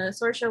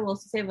Sorsha will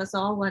save us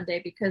all one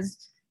day because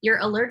you're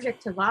allergic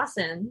to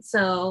Vossen,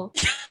 so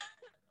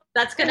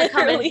that's going to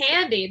come in Literally.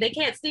 handy. They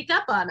can't sneak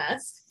up on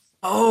us.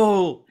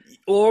 Oh,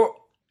 or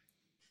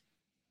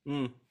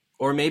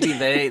maybe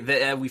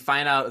they we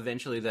find out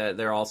eventually that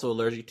they're also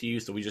allergic to you,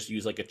 so we just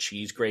use like a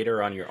cheese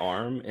grater on your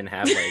arm and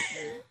have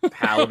like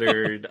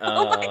powdered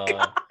Oh my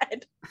god.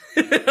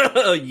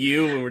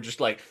 you, and we're just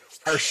like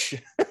Harsh.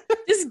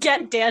 Just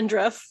get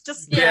dandruff.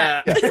 Just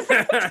yeah.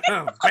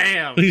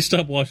 Bam. Please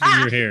stop washing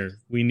your hair.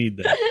 We need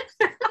that.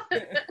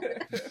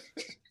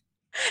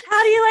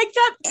 How do you like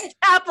that?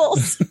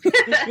 Apples.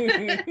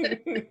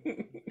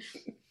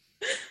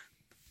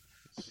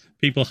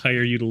 People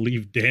hire you to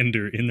leave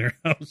dander in their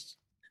house.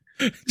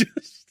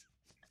 Just,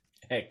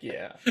 Heck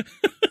yeah.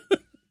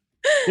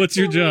 what's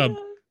your job?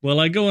 Well,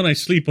 I go and I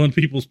sleep on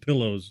people's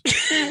pillows.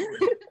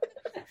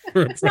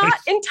 For a It's not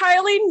price.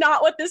 entirely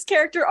not what this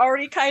character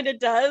already kind of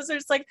does.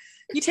 It's like,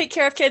 you take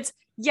care of kids.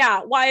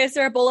 Yeah, why is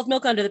there a bowl of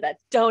milk under the bed?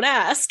 Don't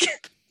ask.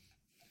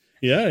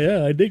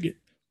 Yeah, I dig it.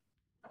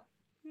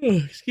 Oh,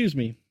 excuse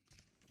me.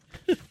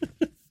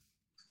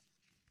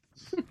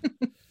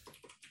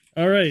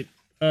 All right.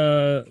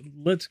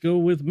 Let's go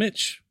with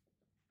Mitch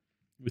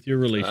with your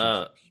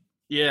relationship.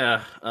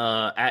 Yeah,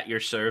 at your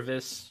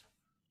service.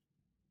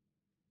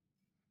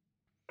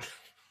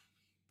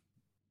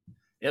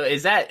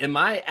 Am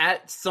I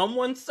at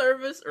someone's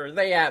service or are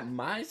they at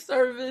my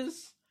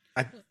service?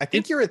 I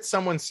think you're at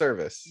someone's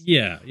service.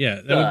 Yeah,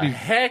 that The would be.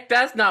 heck,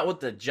 that's not what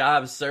the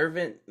job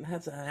servant.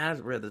 I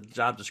read the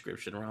job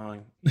description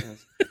wrong.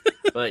 Yes.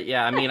 But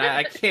yeah, I mean,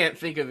 I can't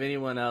think of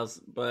anyone else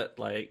but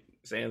like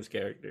Sam's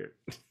character.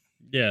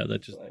 Yeah,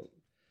 Like,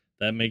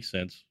 that makes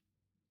sense.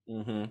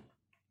 mm-hmm.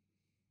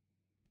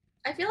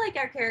 I feel like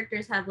our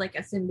characters have like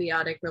a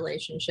symbiotic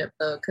relationship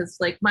though, because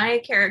like my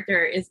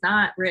character is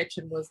not rich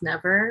and was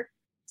never.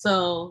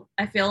 So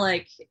I feel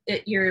like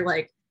you're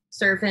like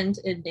servant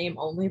in name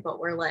only, but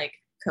we're like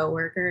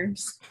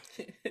coworkers.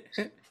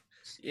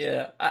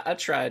 Yeah, I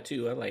try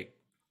to. I like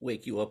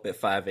wake you up at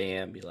 5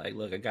 a.m. Be like,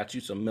 look, I got you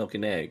some milk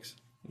and eggs.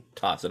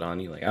 Toss it on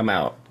you. Like, I'm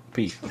out.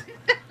 Peace.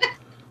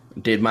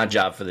 Did my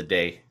job for the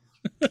day.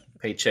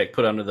 Paycheck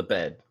put under the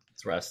bed.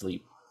 That's where I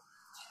sleep.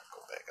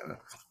 Go back on.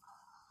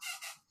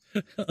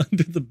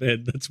 Under the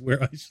bed, that's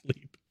where I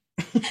sleep.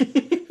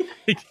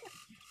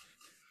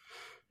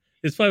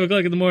 It's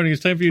 5:00 in the morning.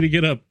 It's time for you to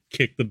get up.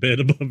 Kick the bed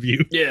above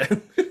you. Yeah.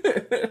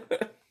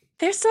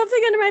 There's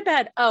something under my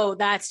bed. Oh,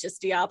 that's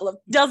just Diablo.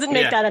 Doesn't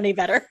make Yeah. that any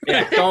better.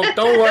 Yeah.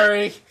 Don't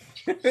worry.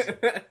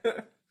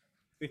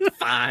 It's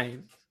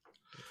fine.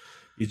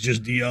 It's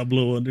just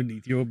Diablo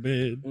underneath your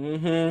bed.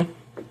 Mm-hmm.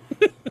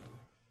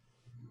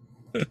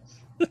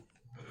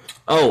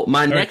 Oh,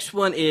 my next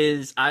one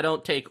is I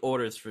don't take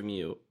orders from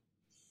you.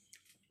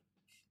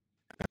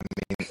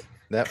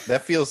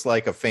 That feels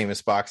like a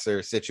famous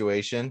boxer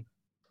situation.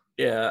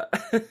 Yeah.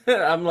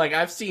 I'm like,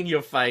 I've seen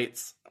your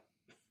fights.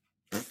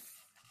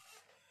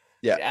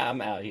 Yeah. I'm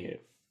out here.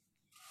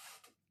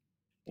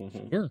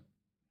 Mhm. Sure.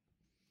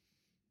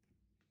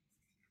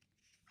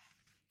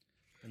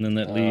 And then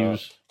that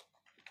leaves.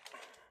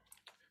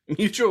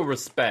 Mutual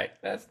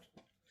respect.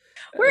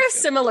 We're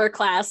similar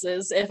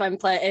classes if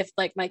if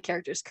like my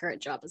character's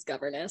current job is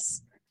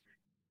governess.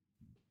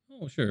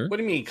 Oh, sure. What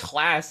do you mean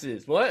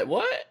classes? What?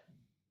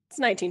 It's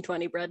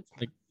 1920, Brad.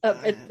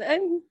 Like-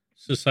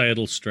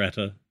 Societal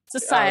strata.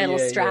 Societal Oh,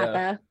 yeah,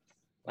 strata.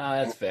 Oh,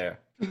 that's fair.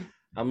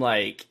 I'm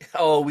like,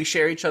 oh, we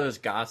share each other's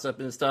gossip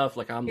and stuff.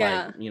 Like, I'm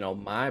Yeah. like,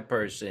 my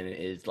person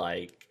is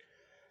like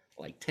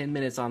 10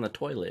 minutes on the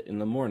toilet in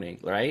the morning,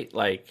 right?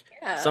 Like,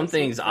 Yeah,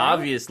 something's so-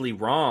 obviously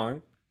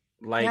wrong.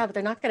 Like, yeah, but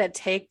they're not going to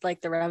take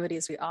like the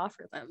remedies we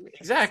offer them. because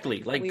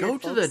exactly. Like, weird go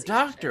to the folks do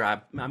doctor.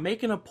 I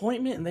make an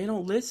appointment and they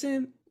don't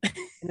listen.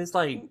 And it's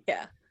like,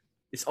 Yeah.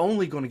 it's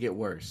only going to get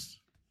worse.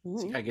 So you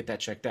Ooh. gotta get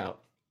that checked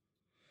out.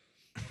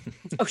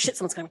 Oh shit,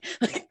 someone's coming.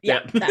 Yeah.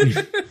 Yeah.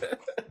 that.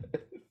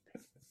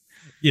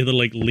 Yeah, they're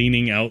like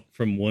leaning out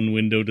from one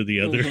window to the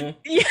other Mhm.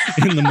 Yeah.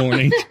 in the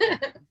morning.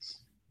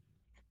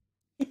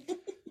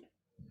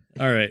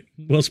 All right.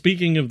 Well,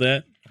 speaking of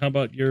that, how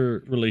about your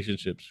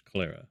relationships,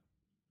 Clara?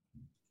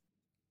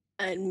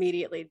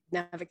 Immediately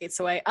navigates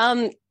away.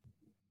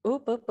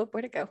 Oop,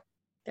 where'd it go?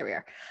 There we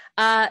are.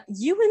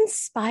 You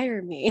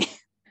inspire me.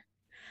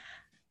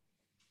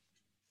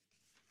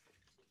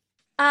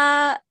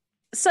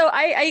 So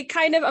I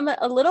kind of, I'm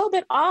a little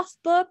bit off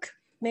book,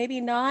 maybe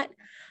not.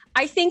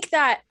 I think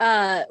that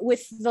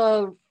with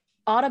the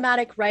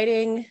automatic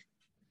writing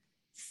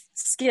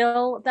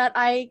skill that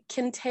I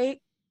can take,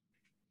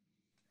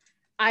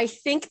 I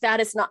think that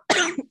is not,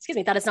 excuse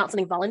me, that is not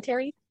something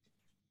voluntary.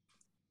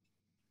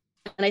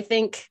 And I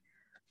think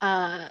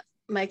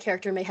my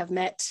character may have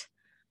met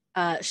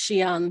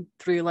Xian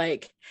through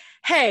like,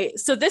 hey,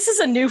 so this is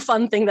a new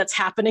fun thing that's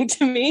happening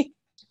to me.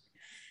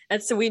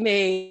 And so we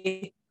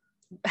may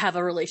have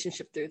a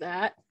relationship through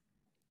that.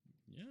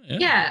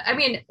 Yeah, I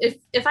mean,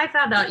 if I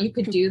found out you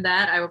could do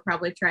that, I would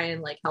probably try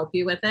and like help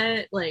you with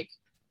it. Like,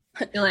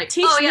 you're like,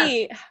 Teach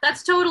me.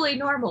 That's totally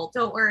normal.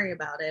 Don't worry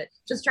about it.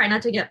 Just try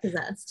not to get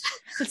possessed.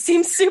 It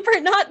seems super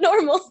not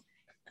normal.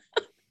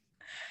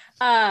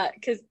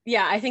 Because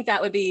I think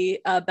that would be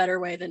a better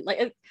way than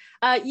like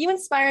you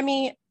inspire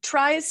me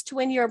tries to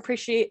win your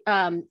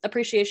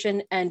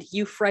appreciation, and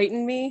you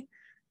frighten me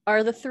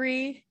are the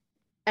three,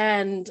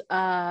 and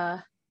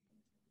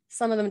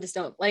some of them just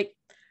don't like.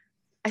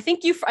 I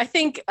think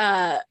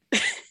I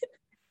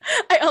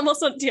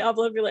almost want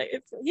Diablo to be like,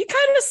 you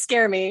kind of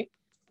scare me.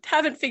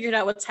 Haven't figured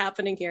out what's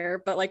happening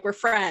here, but like we're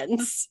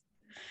friends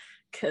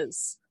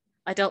because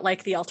I don't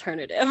like the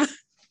alternative.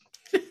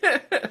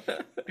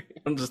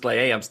 I'm just like,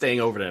 hey, I'm staying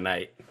over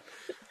tonight.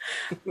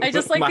 I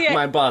just like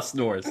my boss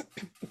snores.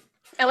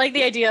 I like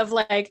the idea of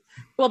like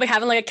we'll be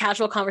having like a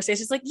casual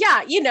conversation. It's like,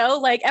 yeah, you know,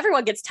 like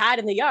everyone gets tied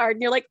in the yard,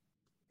 and you're like,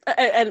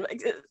 and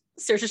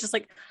Saoirse's just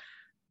like,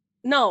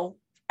 no,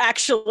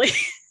 actually.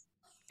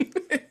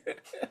 It's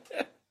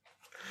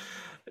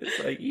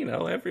like, you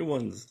know,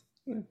 everyone's.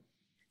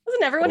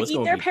 Doesn't everyone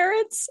eat their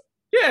parents?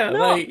 Yeah,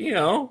 No. like, you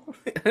know,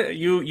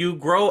 you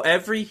grow.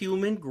 Every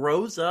human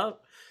grows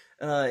up,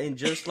 and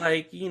just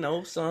like, you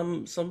know,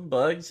 some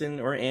bugs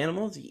or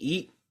animals,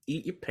 you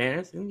eat your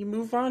parents, and you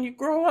move on. You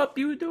grow up,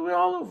 you do it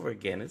all over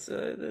again. It's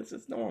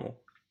normal.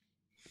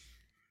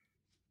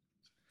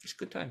 It's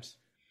good times.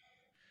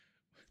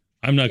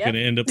 I'm not going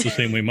to end up the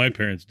same way my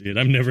parents did.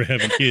 I'm never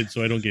having kids,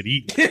 so I don't get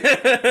eaten.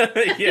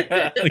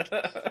 Yeah. Like,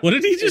 what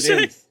did he just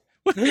say?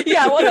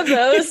 Yeah, one of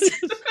those.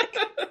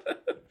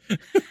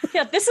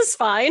 Yeah, this is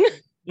fine.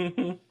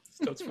 Mm-hmm.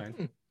 So it's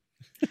fine.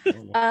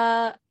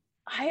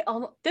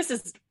 This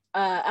is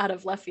out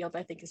of left field, but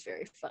I think is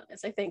very fun.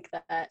 Is I think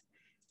that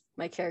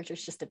my character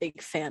is just a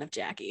big fan of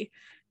Jackie.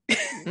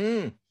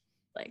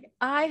 Like,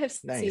 I have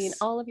seen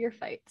all of your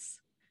fights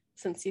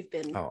since you've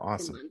been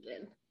awesome. in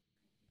London.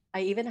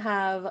 I even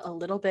have a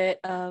little bit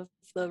of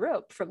the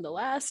rope from the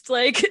last,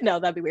 like, no,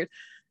 that'd be weird.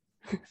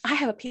 I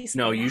have a piece.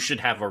 No, you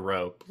should have a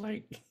rope.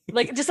 Like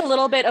just a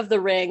little bit of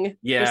the ring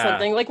or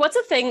something. Like, what's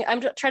a thing?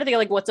 I'm trying to think of,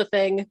 like, what's a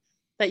thing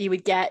that you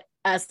would get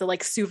as the,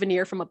 like,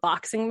 souvenir from a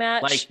boxing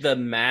match? Like the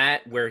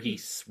mat where he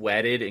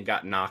sweated and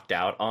got knocked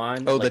out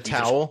on. Oh, like the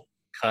towel?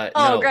 Cut.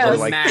 Oh, no,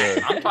 gross. The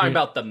mat. I'm talking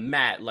about the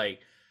mat.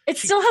 Like, it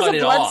still has a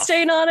blood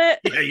stain on it.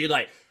 Yeah, you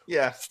like.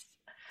 Yeah.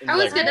 I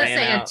was going to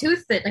say a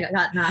tooth that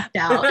got knocked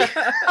out.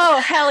 Oh,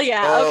 hell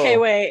yeah. Oh, okay,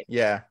 wait.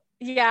 Yeah.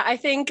 Yeah, I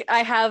think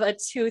I have a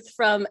tooth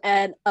from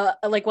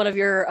like one of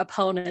your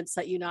opponents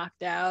that you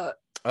knocked out.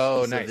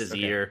 Oh, Piece nice. of his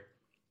Okay. ear.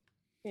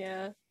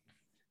 Yeah.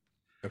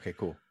 Okay,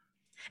 cool.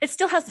 It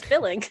still has the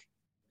filling.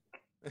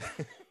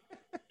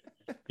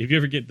 If you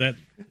ever get that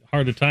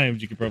hard of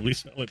times, you could probably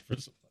sell it for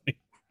something.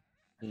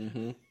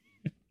 Mm-hmm.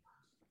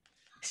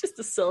 It's just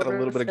a silver Got a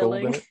little bit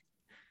filling. of gold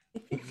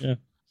in it. Yeah,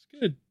 it's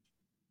good.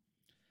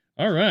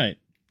 All right.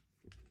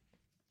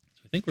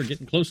 So I think we're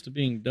getting close to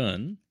being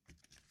done.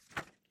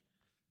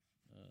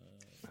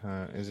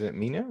 Is it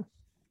me now?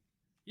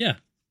 Yeah.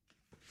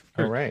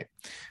 All right.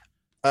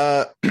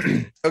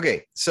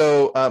 Okay,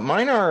 so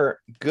mine are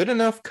good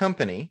enough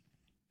company,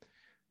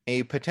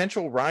 a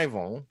potential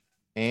rival,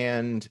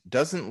 and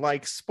doesn't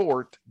like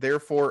sport,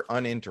 therefore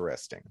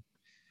uninteresting.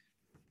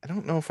 I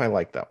don't know if I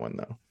like that one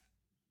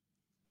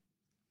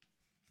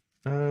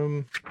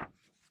though.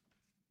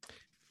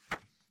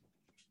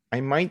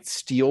 I might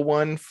steal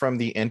one from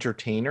the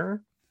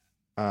entertainer.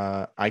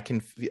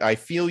 I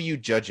feel you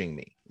judging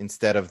me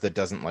instead of the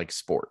doesn't like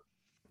sport.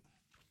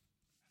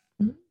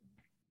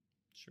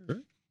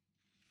 Sure.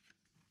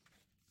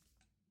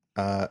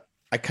 I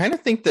kind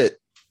of think that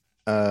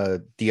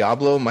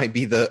Diablo might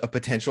be a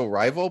potential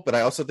rival, but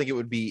I also think it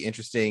would be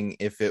interesting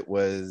if it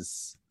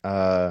was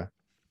how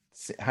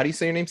do you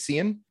say your name?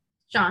 Sean?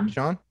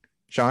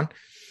 Sean.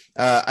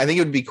 I think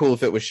it would be cool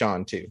if it was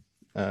Sean too.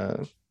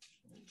 But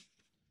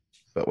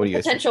what do you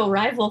guys think? Potential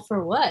rival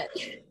for what?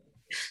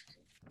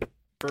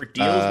 For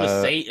deals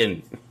with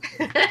Satan.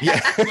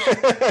 Yeah.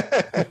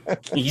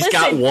 He's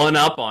got one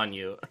up on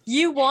you.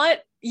 You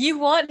want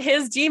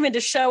his demon to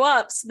show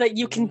up so that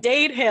you can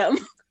date him.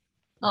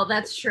 Oh,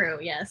 that's true.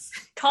 Yes.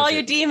 Call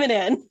your demon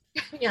in.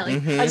 Yeah.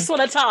 Like, I just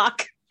want to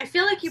talk. I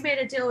feel like you made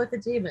a deal with the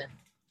demon.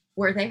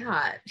 Were they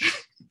hot?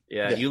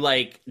 Yeah, you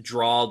like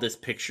draw this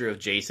picture of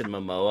Jason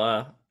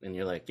Momoa, and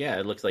you're like, yeah,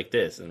 it looks like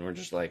this, and we're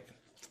just like,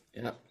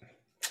 yeah.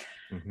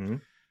 Mm-hmm.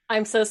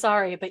 I'm so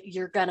sorry, but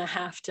you're gonna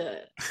have to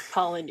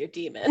call in your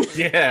demon.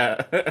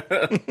 Yeah.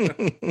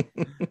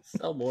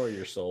 Sell more of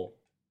your soul.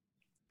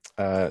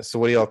 So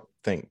what do y'all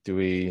think? Do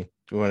we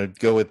want to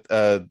go with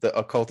the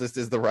occultist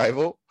is the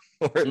rival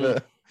or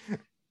the?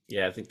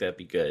 Yeah, I think that'd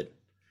be good.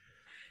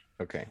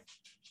 Okay. Yeah,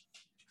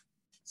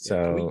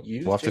 So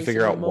we'll have to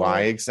figure out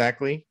why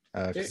exactly.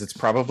 because it's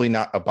probably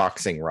not a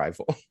boxing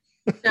rival.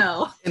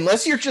 No.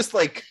 Unless you're just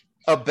like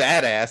a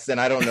badass, and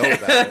I don't know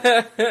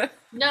about it.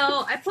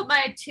 No, I put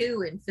my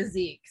 2 in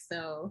physique,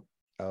 so.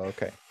 Oh,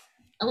 okay.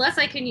 Unless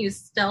I can use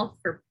stealth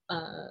for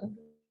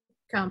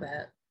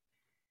combat.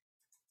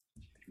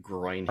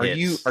 Groin Are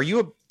hits.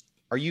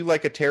 you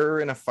like a terror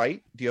in a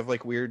fight? Do you have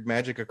like weird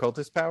magic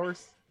occultist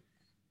powers?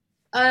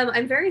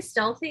 I'm very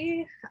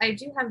stealthy. I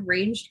do have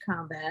ranged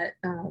combat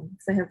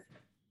because I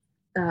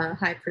have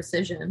high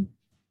precision.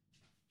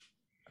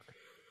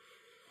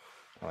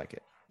 I like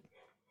it.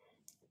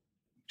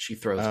 She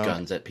throws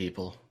guns at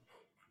people.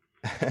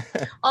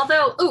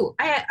 Although,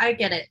 I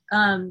get it.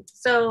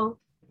 So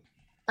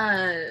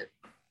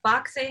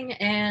boxing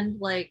and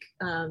like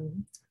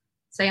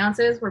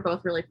seances were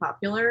both really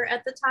popular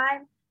at the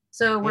time.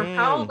 So we're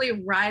probably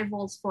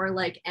rivals for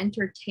like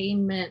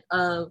entertainment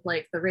of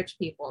like the rich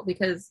people,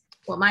 because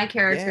what my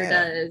character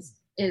does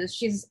is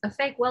she's a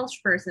fake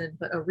Welsh person,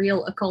 but a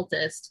real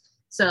occultist.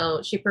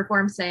 So she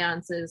performs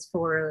seances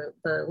for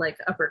the like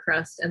upper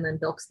crust and then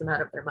bilks them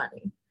out of their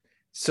money.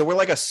 So we're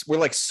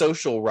like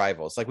social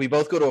rivals. Like we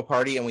both go to a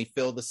party and we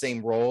fill the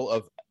same role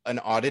of an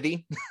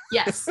oddity.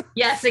 Yes,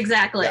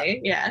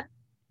 exactly. Yeah.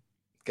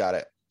 Got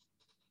it.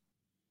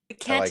 We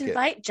can't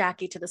invite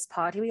Jackie to this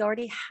party. We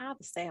already have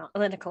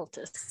an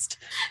occultist.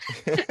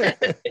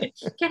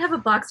 Can't have a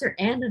boxer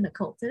and an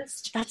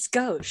occultist. That's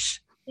gauche.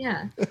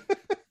 Yeah.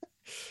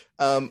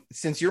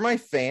 Since you're my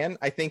fan,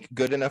 I think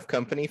good enough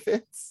company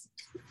fits.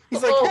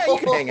 He's like, yeah, you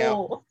can hang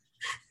out.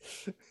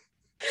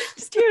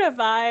 Just here to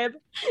vibe.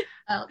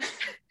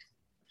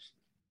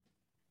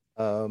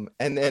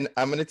 And then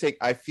I'm gonna take.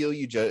 I feel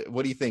you.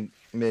 What do you think,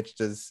 Mitch?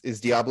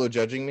 Is Diablo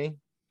judging me?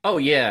 Oh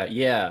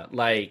yeah.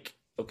 Like,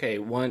 okay,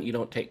 one, you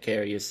don't take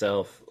care of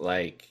yourself.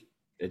 Like,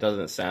 it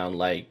doesn't sound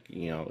like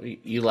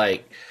you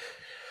like.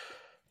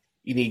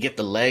 You need to get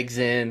the legs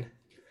in.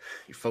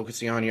 You're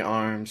focusing on your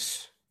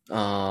arms.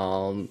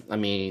 I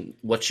mean,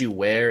 what you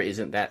wear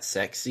isn't that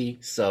sexy,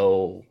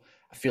 so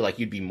I feel like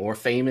you'd be more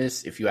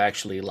famous if you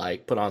actually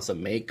like put on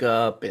some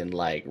makeup and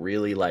like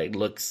really like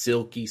look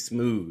silky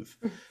smooth.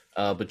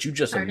 But you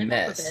just a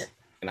mess,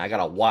 and I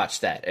gotta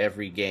watch that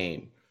every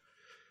game.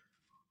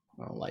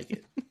 I don't like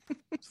it.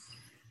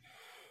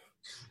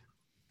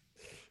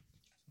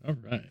 All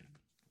right.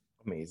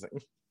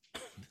 Amazing.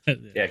 Yeah,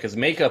 because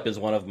makeup is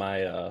one of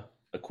my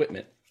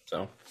equipment.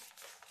 So.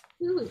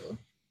 Ooh.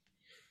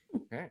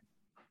 Okay.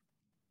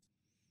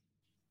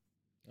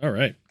 All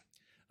right.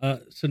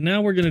 So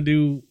now we're going to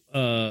do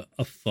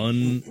a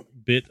fun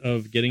bit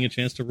of getting a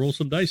chance to roll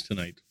some dice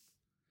tonight.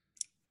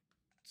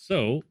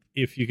 So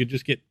if you could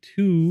just get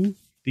 2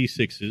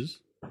 D6s,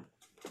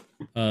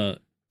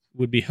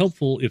 would be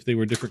helpful if they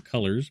were different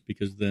colors,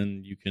 because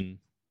then you can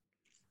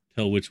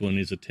tell which one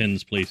is a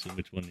 10's place and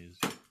which one is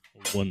a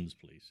 1's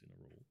place in a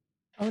roll.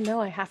 Oh no,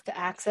 I have to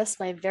access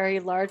my very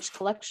large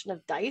collection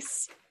of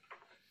dice.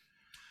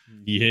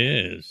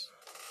 Yes.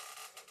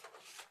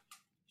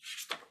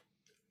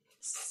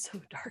 So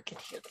dark in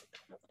here.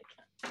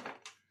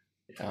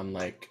 I'm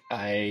like,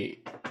 I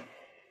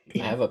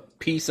have a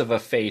piece of a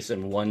face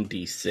and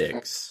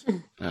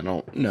 1d6. I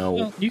don't know.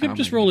 Well, you can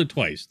just roll it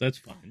twice. That's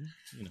fine.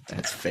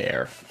 That's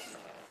fair.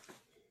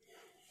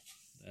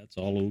 That's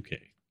all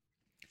okay.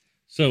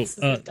 So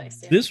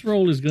this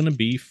roll is going to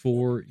be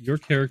for your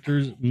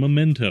character's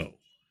memento.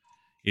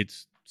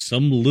 It's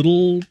some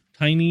little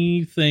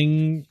tiny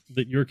thing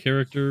that your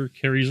character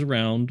carries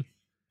around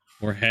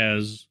or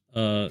has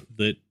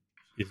that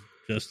is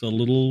just a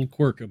little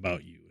quirk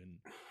about you. And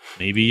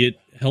maybe it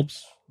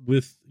helps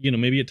with,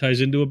 maybe it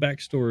ties into a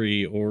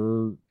backstory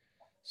or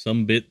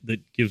some bit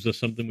that gives us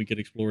something we could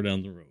explore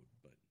down the road.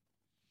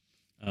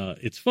 But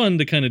it's fun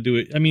to kind of do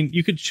it. I mean,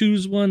 you could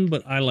choose one,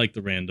 but I like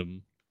the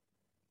random.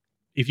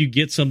 If you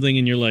get something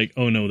and you're like,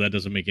 oh no, that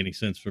doesn't make any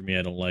sense for me,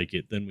 I don't like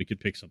it, then we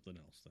could pick something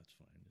else. That's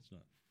fine. It's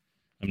not.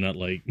 I'm not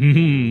like,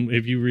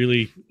 if you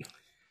really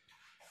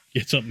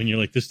get something and you're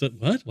like,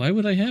 what? Why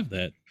would I have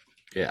that?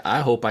 Yeah,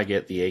 I hope I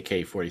get the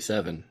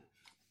AK-47,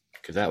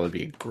 because that would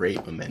be a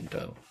great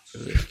memento for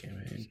this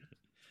campaign.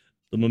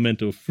 The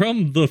memento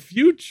from the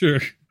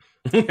future.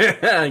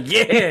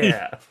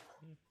 Yeah.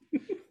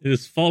 It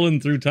has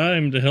fallen through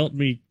time to help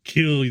me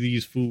kill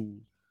these fools.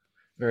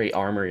 Very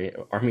army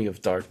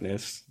of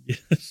darkness.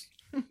 Yes.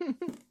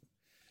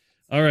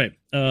 All right.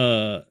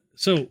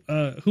 So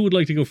who would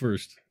like to go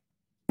first?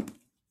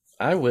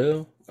 I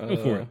will. Go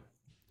for it.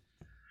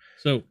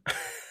 So,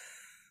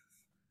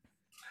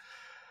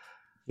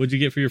 what'd you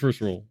get for your first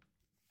roll?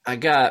 I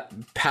got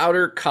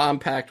powder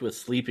compact with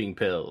sleeping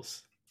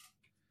pills.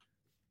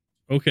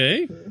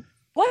 Okay.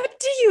 What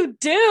do you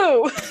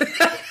do?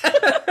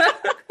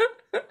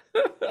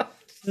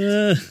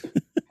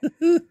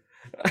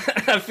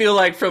 I feel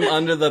like from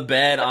under the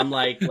bed, I'm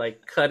like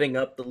cutting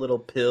up the little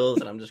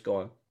pills, and I'm just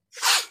going.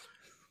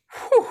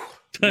 Whew,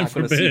 I'm not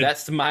going to see that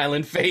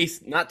smiling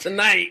face. Not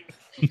tonight.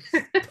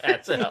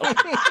 That's out.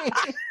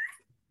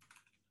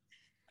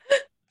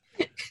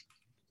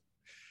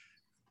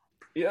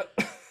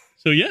 Yep.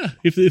 So yeah,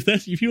 if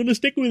you want to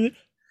stick with it.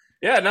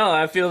 Yeah, no,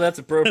 I feel that's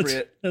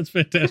appropriate. That's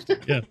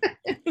fantastic. Yeah.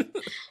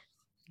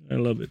 I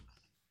love it.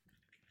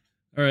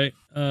 All right.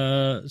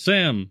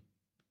 Sam,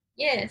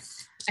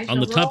 Yes. I on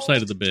the shall top roll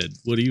side of the bed,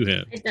 what do you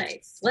have? my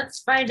dice. Let's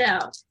find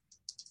out.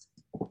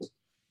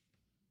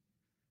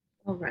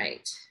 All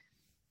right.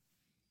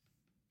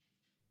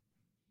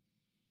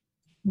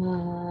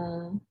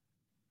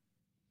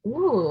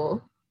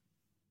 Ooh.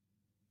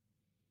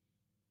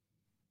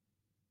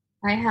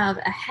 I have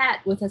a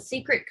hat with a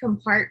secret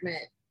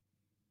compartment.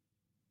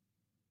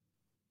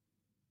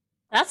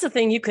 That's a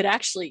thing you could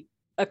actually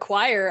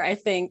acquire, I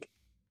think,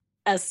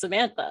 as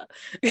Samantha.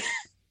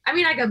 I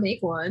mean, I could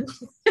make one.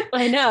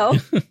 I know.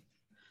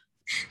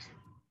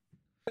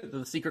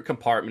 The secret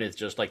compartment is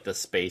just like the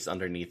space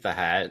underneath the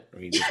hat.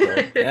 Where you just go,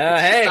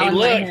 hey, On my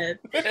look. head.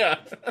 Yeah.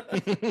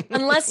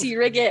 Unless you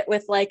rig it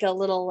with like a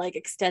little like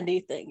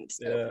extendy thing. You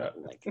just open Yeah. it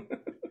and, like,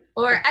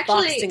 Or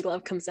actually, boxing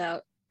glove comes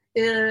out.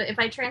 if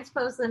I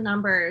transpose the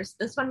numbers,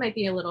 this one might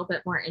be a little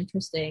bit more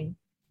interesting.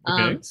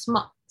 Okay.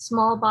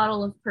 Small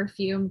bottle of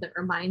perfume that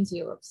reminds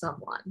you of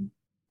someone.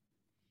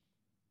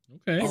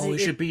 Okay. Oh, it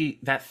should be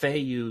that Faye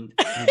you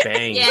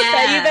banged. Yeah.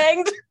 That you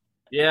banged?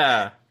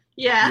 Yeah.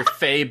 Yeah. Your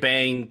Faye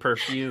bang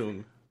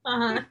perfume.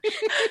 Uh-huh.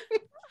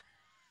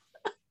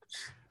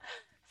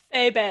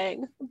 Faye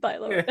Bang by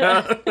Laura.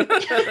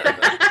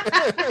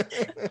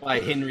 By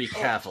Henry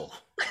Cavill.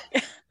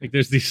 Like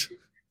there's these.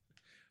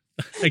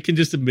 I can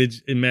just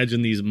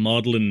imagine these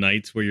maudlin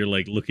nights where you're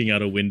like looking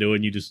out a window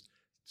and you just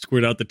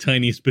squirt out the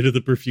tiniest bit of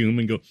the perfume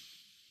and go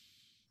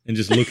and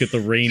just look at the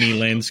rainy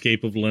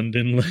landscape of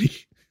London.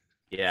 Like,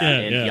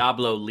 Yeah,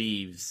 Diablo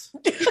leaves.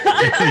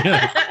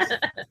 yeah.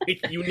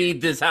 You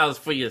need this house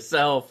for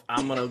yourself.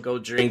 I'm gonna go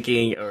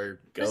drinking or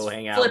go Just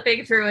hang out.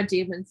 flipping through a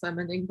demon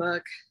summoning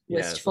book Yeah,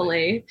 it's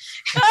wistfully.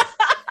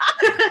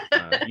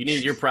 You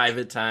need your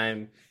private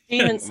time.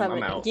 Demon I'm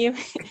summoning. out. You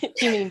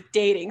mean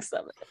dating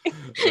summoning.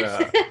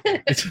 Yeah.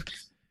 It's,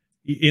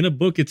 in a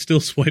book, it's still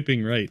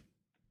swiping right.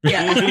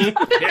 Yeah.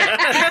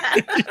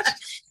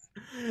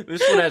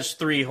 This one has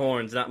 3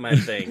 horns, not my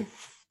thing.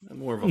 I'm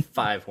more of a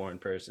 5-horn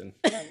person.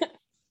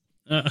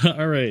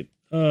 All right.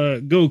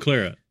 Go,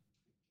 Clara.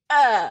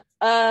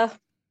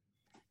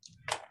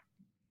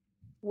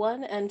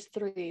 1 and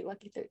 3,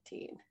 lucky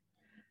 13.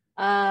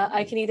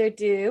 I can either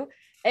do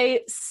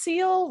a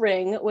seal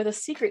ring with a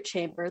secret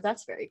chamber.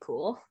 That's very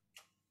cool.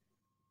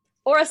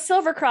 Or a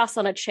silver cross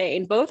on a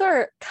chain. Both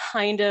are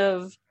kind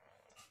of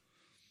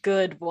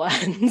good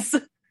ones.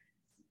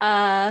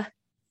 Damn.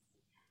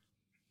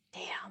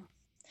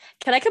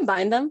 Can I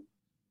combine them?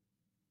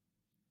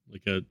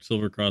 Like a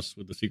silver cross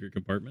with the secret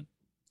compartment?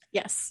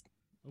 Yes.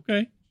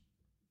 Okay.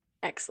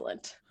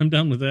 Excellent. I'm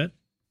down with that.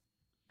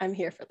 I'm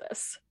here for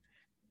this.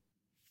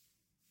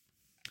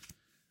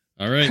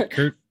 All right,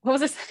 Kurt. What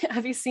was this?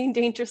 Have you seen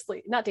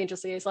not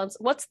Dangerous Liaisons?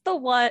 What's the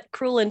what?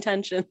 Cruel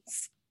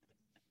Intentions.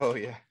 Oh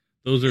yeah.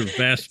 Those are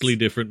vastly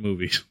different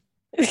movies.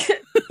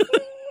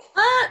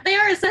 They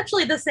are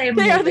essentially the same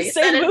They movie. are the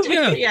same That is- movie.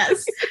 Yeah.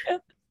 Yes.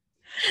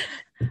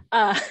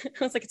 I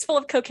was like, it's full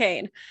of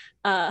cocaine.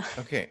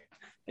 Okay.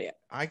 Yeah.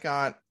 I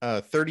got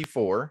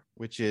 34,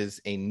 which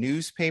is a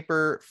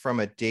newspaper from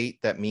a date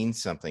that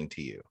means something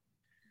to you.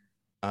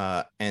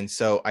 And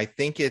so I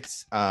think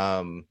it's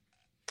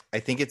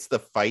the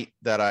fight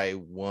that I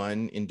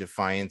won in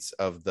defiance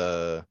of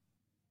the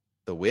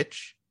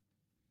witch.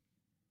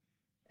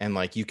 And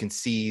like you can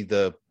see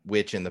the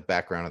witch in the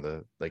background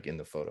of the in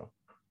the photo.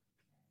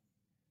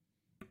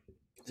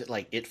 Is it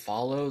like It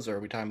Follows, or are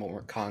we talking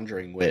about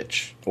Conjuring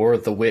Witch? Or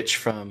the witch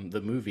from the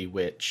movie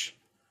Witch?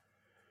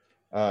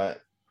 The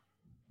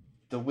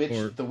witch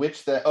Or- that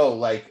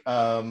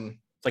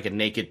It's like a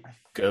naked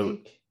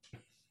goat.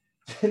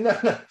 No.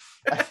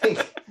 I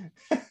think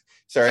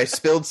sorry, I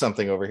spilled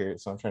something over here,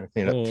 so I'm trying to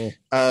clean it up.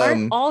 Oh,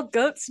 Aren't all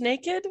goats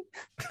naked?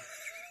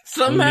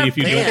 Some only have if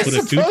you don't pants. put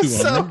a tutu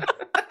suppose on them.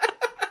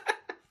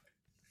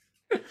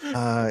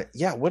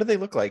 Yeah, what do they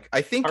look like?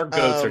 I think Our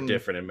goats are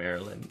different in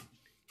Maryland.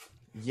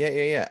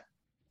 Yeah.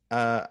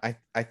 I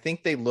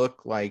think they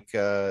look like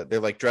they're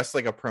like dressed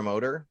like a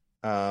promoter,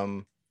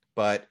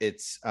 but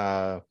it's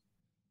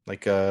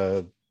like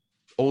a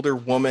older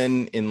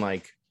woman in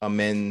like a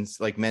men's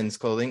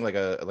clothing, like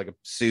a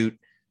suit,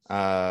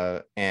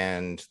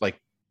 and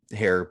like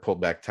hair pulled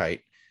back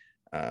tight.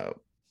 Yeah,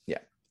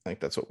 I think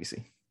that's what we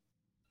see.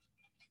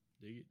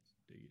 Dig it.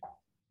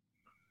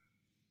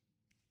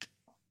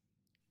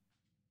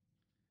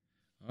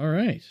 All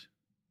right.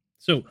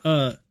 So,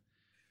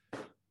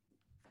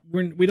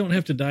 we don't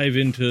have to dive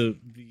into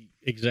the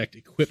exact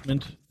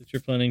equipment that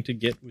you're planning to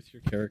get with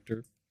your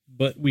character,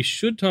 but we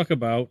should talk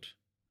about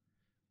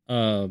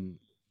your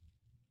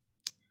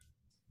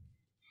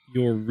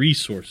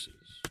resources.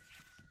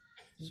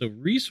 So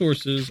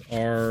resources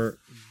are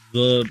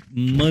the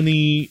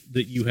money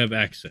that you have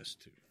access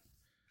to.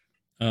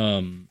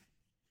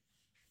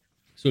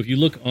 So if you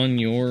look on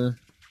your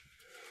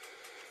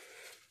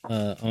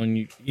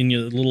in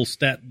your little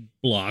stat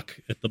block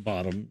at the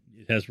bottom,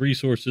 it has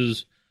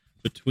resources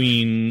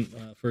between,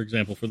 for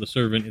example, for the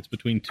servant, it's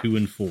between 2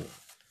 and 4.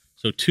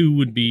 So 2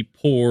 would be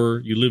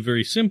poor. You live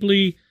very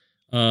simply.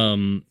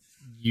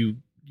 You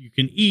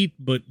can eat,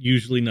 but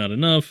usually not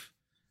enough.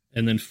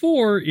 And then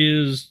 4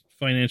 is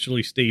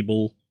financially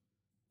stable.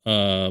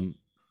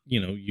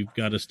 You've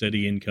got a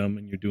steady income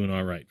and you're doing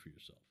all right for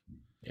yourself.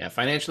 Yeah,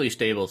 financially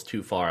stable is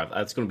too far.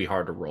 That's going to be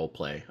hard to role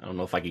play. I don't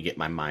know if I could get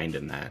my mind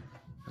in that.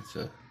 It's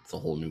a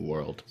whole new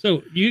world.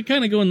 So you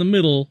kind of go in the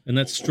middle, and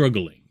that's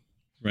struggling,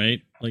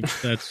 right? Like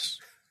that's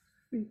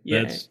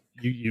Yeah. that's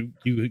you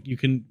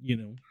can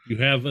you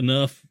have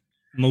enough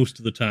most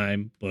of the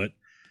time, but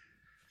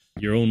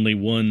you're only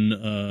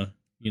one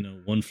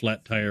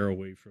flat tire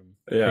away from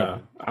Yeah.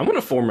 I'm going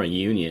to form a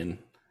union.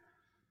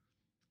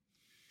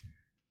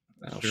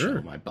 I'll Sure.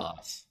 show my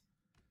boss.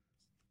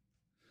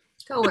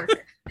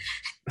 Coworker.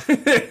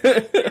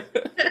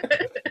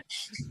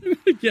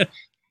 Yeah,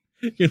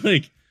 you're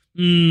like,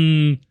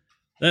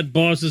 that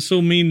boss is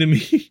so mean to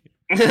me.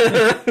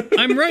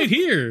 I'm right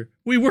here.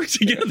 We work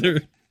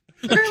together.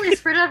 Literally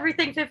spread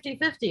everything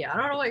 50-50. I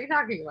don't know what you're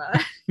talking about.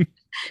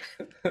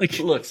 Like,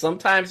 Look,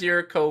 sometimes you're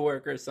a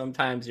coworker,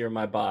 sometimes you're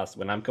my boss.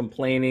 When I'm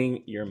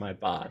complaining, you're my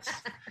boss.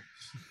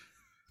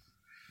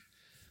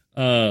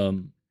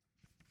 and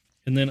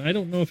then I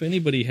don't know if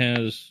anybody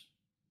has.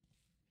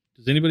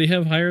 Does anybody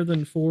have higher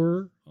than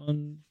 4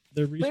 on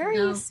their research? Where are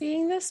No. you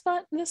seeing this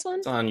one? It's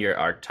on your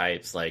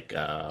archetypes, like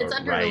It's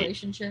under right.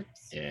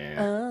 relationships. Yeah. In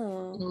a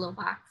Oh. little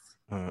box.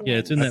 Yeah,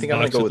 it's in I that think I'm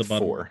gonna box go at with the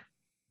bottom. 4.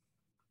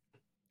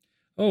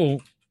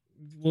 Oh,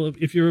 well,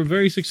 if you're a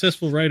very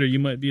successful writer, you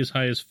might be as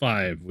high as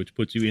 5, which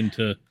puts you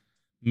into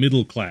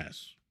middle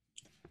class.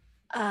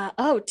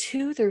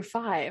 2 through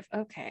 5.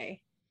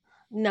 Okay.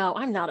 No,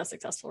 I'm not a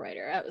successful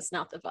writer. That was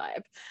not the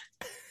vibe.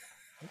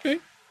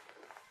 Okay.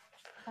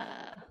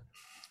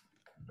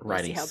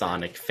 Writing how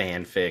Sonic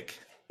fanfic.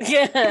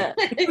 Yeah.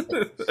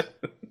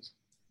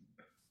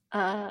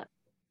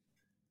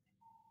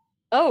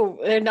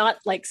 They're not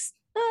like.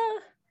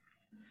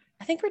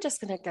 I think we're just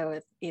gonna go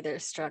with either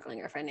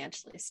struggling or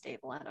financially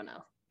stable. I don't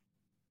know.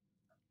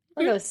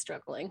 I'll go with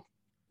struggling.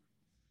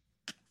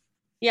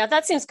 Yeah,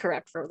 that seems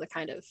correct for the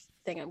kind of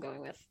thing I'm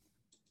going with.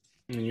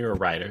 And you're a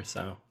writer,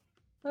 so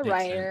A makes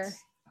writer.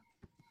 sense.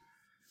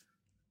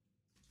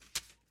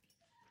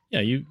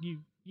 Yeah,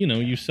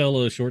 you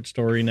sell a short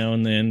story now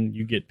and then,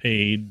 you get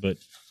paid, but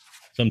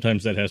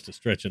sometimes that has to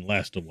stretch and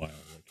last a while.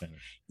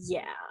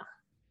 Yeah.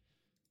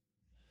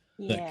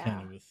 That Yeah.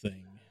 kind of a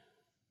thing.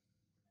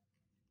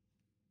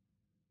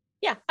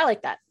 Yeah, I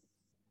like that.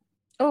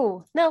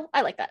 Oh, no,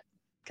 I like that.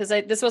 Because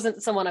this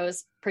wasn't someone I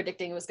was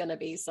predicting was going to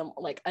be some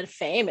like a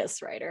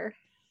famous writer.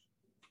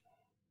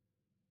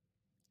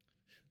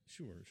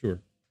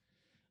 Sure.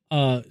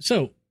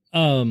 So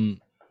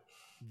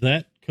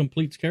that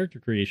completes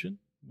character creation.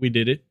 We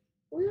did it.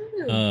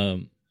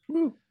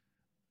 Woo.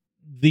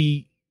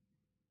 The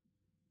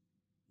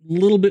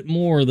little bit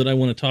more that I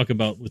want to talk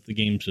about with the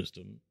game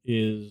system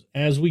is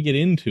as we get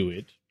into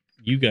it,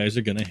 you guys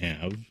are going to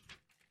have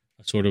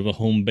a sort of a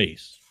home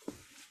base.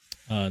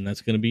 And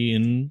that's going to be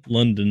in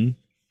London,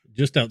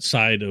 just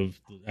outside of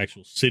the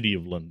actual city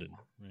of London,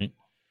 right?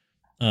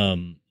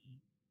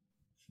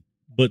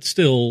 But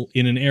still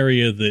in an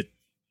area that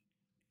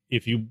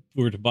if you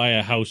were to buy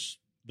a house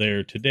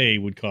there today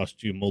would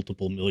cost you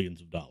multiple millions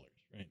of dollars,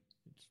 right?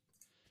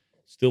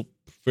 It's still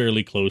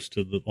fairly close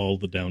to all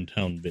the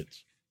downtown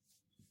bits.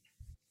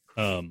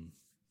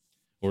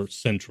 Or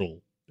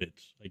central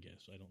bits, I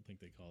guess. I don't think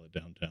they call it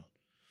downtown.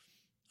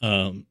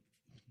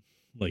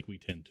 Like we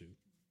tend to.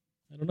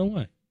 I don't know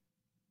why.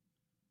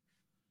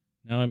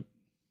 Now I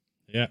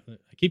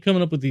keep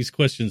coming up with these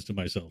questions to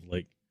myself,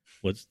 like,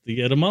 what's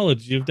the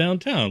etymology of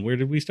downtown? Where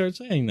did we start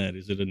saying that?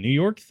 Is it a New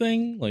York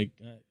thing? Like,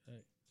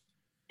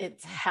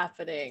 It's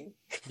happening.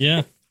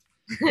 yeah.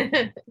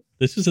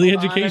 This is the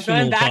Hold on, educational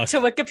I'm going back talk. to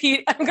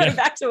Wikipedia. I'm going Yeah.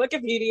 back to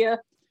Wikipedia.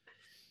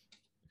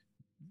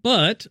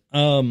 But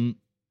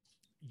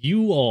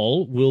you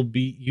all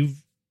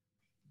you've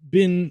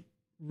been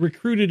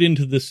recruited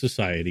into this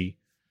society,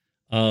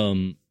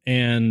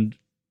 and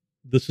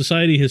the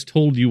society has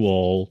told you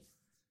all,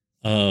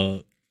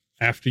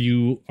 after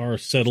you are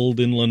settled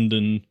in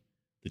London,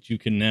 that you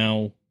can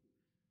now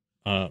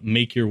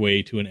make your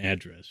way to an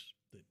address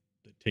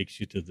that takes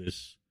you to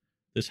this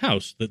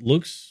house that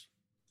looks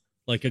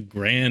like a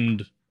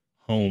grand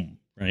home,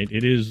 right?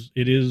 It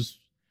is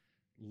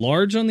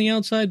large on the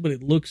outside, but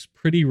it looks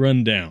pretty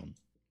run down,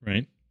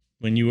 right?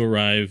 When you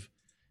arrive,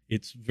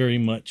 it's very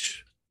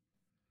much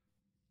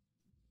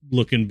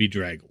looking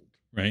bedraggled,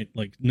 right?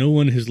 Like no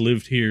one has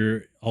lived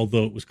here,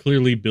 although it was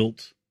clearly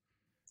built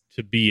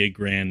to be a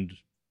grand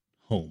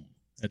home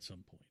at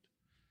some point.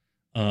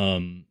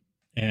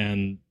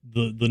 And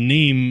the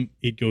name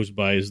it goes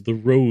by is the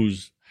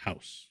Rose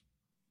House.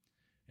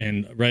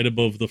 And right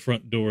above the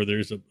front door,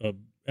 there's a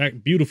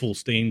beautiful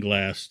stained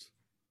glass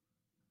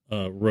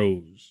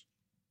rose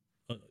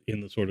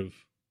in the sort of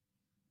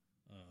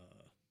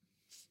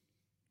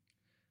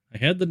I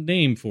had the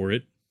name for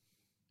it.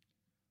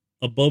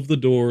 Above the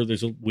door,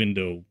 there's a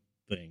window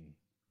thing.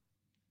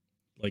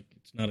 Like,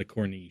 it's not a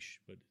corniche,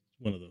 but it's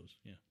one of those.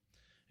 Yeah.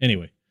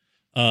 Anyway.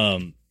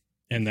 And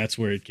And that's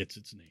where it gets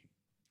its name.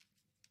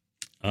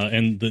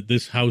 And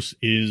this house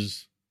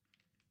is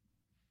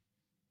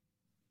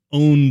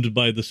owned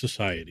by the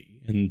society,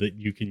 and that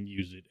you can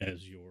use it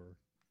as your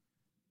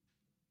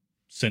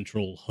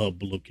central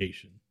hub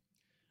location.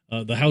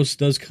 The house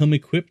does come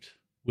equipped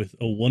with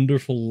a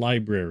wonderful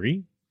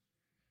library.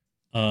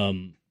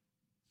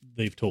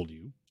 They've told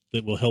you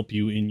that will help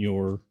you in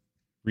your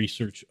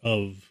research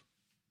of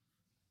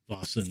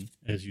Vossen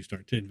as you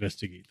start to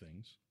investigate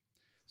things.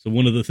 So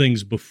one of the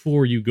things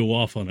before you go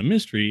off on a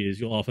mystery is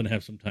you'll often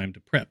have some time to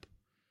prep.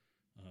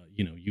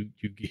 You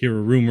hear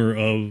a rumor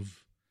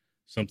of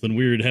something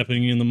weird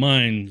happening in the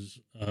mines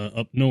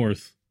up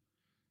north.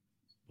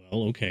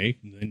 Well, okay,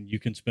 then you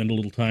can spend a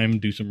little time,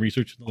 do some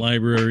research in the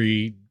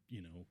library,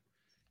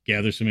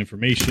 gather some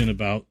information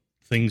about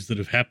things that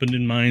have happened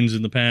in mines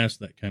in the past,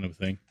 that kind of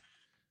thing.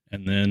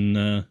 And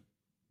then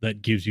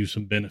that gives you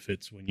some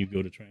benefits when you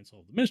go to try and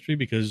solve the mystery,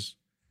 because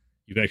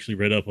you've actually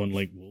read up on,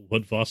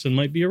 what Vossen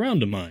might be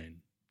around a mine.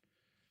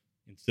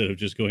 Instead of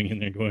just going in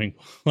there going,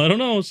 I don't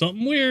know,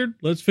 something weird,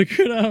 let's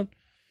figure it out.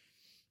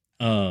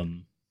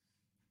 And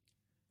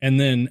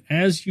then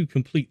as you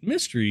complete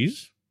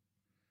mysteries,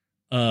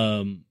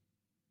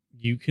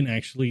 you can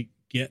actually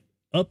get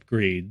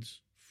upgrades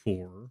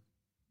for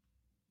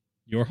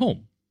your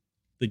home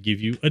that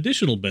give you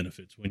additional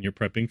benefits when you're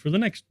prepping for the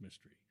next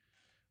mystery.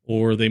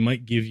 Or they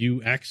might give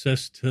you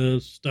access to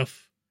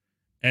stuff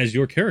as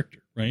your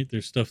character, right?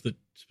 There's stuff that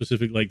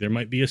specific, like there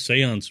might be a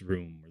seance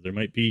room, or there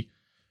might be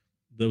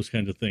those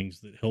kinds of things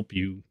that help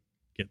you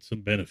get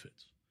some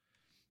benefits.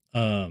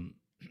 In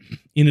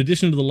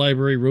addition to the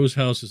library, Rose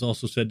House is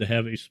also said to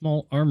have a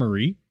small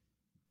armory.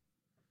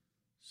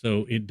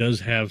 So it does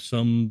have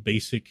some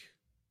basic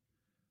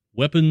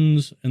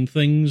weapons and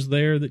things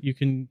there that you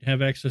can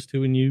have access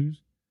to and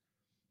use.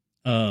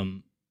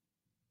 And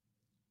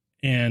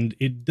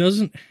it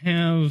doesn't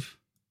have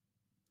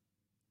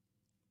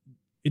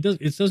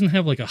it doesn't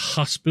have like a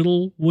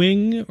hospital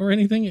wing or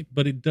anything,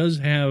 but it does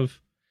have,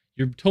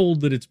 you're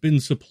told that it's been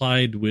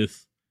supplied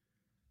with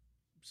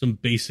some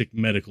basic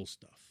medical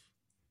stuff,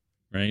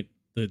 right?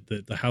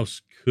 That the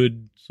house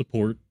could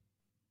support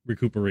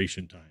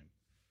recuperation time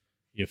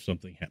if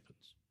something happens.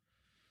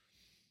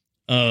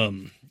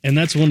 And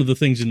that's one of the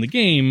things in the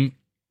game.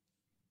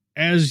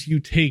 As you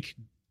take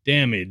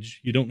damage,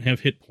 you don't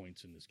have hit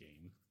points in this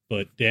game,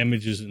 but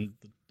damage isn't,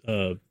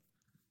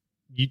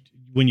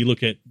 when you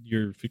look at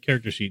your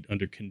character sheet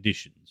under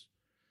conditions.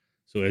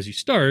 So as you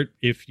start,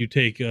 if you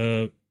take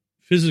a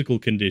physical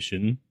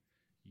condition,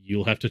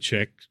 you'll have to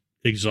check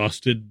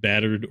exhausted,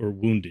 battered, or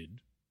wounded,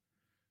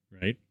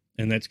 right?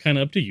 And that's kind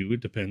of up to you.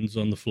 It depends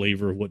on the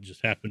flavor of what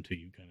just happened to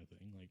you, kind of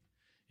thing. Like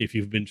if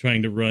you've been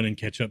trying to run and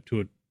catch up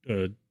to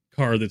a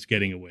car that's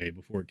getting away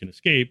before it can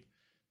escape,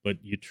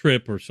 but you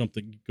trip or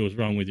something goes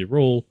wrong with your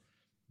roll,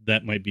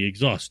 that might be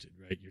exhausted,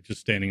 right? You're just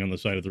standing on the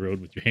side of the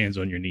road with your hands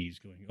on your knees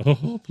going,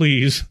 oh,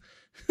 please.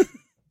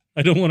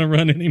 I don't want to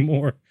run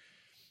anymore.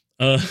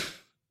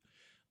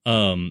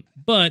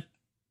 But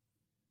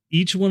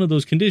each one of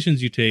those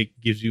conditions you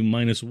take gives you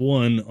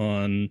 -1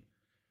 on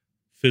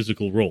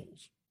physical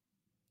rolls.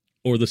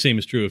 Or the same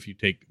is true if you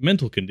take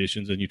mental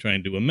conditions and you try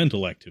and do a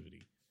mental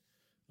activity.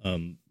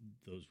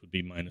 Those would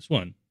be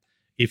 -1.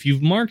 If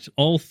you've marked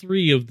all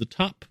 3 of the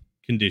top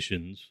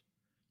conditions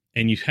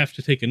and you have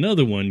to take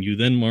another one, you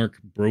then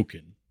mark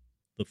broken,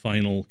 the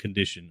final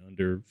condition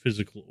under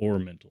physical or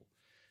mental.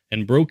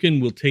 And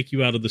broken will take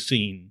you out of the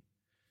scene.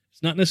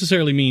 It's not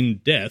necessarily mean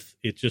death.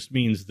 It just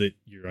means that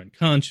you're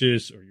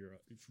unconscious, or you're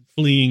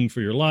fleeing for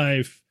your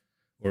life,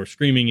 or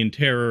screaming in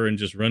terror and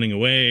just running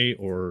away,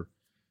 or,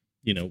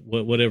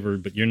 whatever,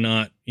 but you're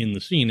not in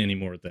the scene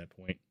anymore at that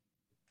point.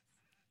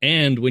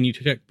 And when you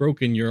check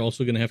broken, you're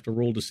also going to have to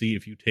roll to see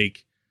if you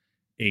take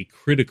a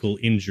critical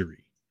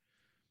injury.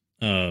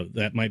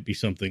 That might be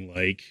something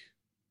like,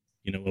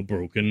 a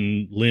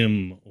broken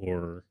limb,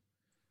 or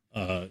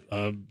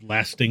a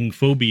lasting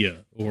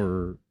phobia,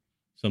 or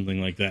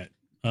something like that.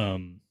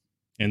 And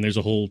there's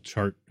a whole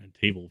chart and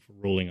table for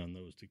rolling on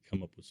those to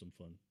come up with some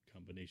fun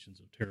combinations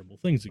of terrible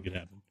things that could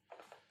happen.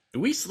 Do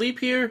we sleep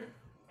here?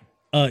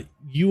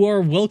 You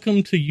are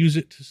welcome to use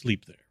it to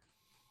sleep there.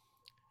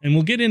 And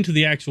we'll get into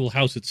the actual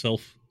house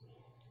itself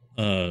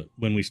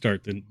when we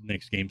start the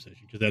next game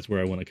session, because that's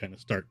where I want to kind of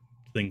start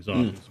things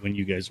off, is when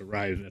you guys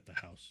arrive at the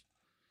house.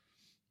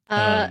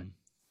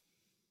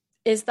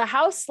 Is the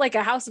house like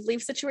a House of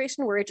Leaves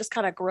situation where it just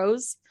kind of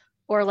grows?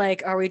 Or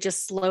are we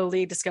just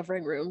slowly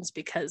discovering rooms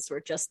because we're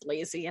just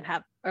lazy and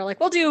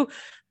we'll do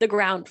the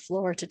ground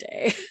floor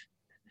today?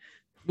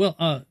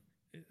 Well,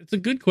 it's a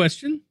good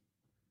question.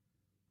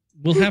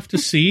 We'll have to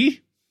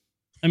see.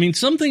 I mean,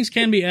 some things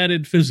can be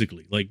added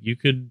physically. Like you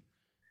could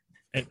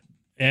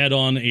add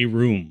on a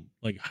room,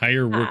 like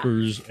hire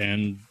workers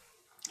and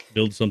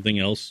build something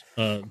else.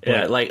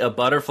 Yeah, like a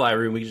butterfly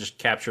room. We can just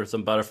capture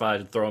some butterflies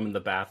and throw them in the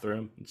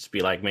bathroom. Just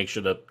be like, make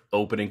sure to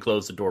open and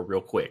close the door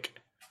real quick.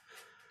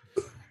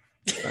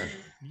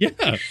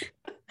 Yeah.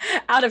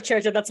 Out of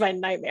character, that's my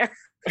nightmare.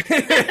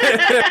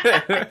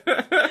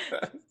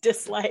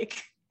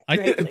 Dislike. I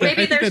think that,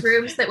 Maybe there's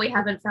rooms that we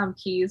haven't found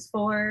keys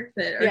for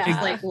that are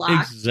just like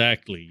locked.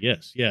 Exactly.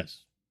 Yes.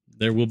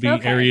 There will be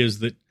areas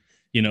that,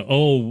 we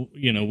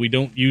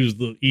don't use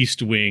the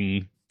east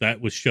wing. That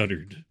was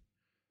shuttered.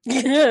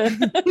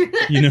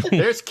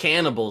 There's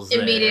cannibals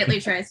there.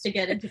 Immediately tries to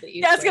get into the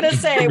east. I was gonna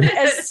say,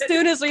 as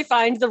soon as we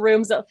find the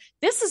rooms,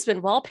 this has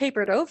been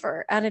wallpapered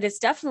over, and it is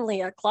definitely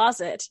a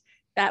closet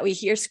that we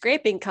hear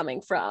scraping coming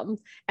from,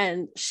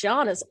 and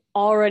Sean is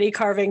already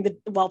carving the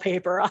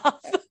wallpaper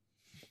off.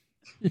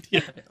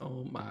 Yeah.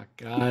 Oh my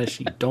gosh!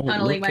 You don't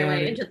funneling look my at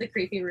way it. into the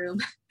creepy room.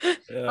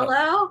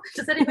 Hello?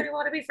 Does anybody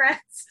want to be friends?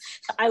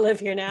 I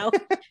live here now.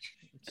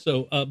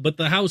 So, but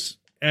the house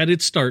at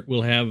its start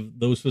will have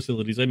those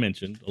facilities I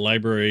mentioned: a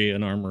library,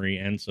 an armory,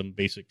 and some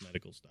basic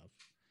medical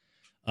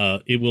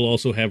stuff. It will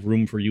also have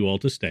room for you all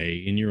to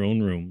stay in your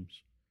own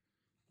rooms,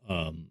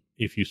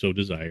 if you so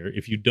desire.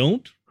 If you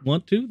don't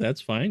want to, that's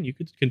fine. You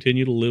could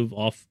continue to live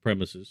off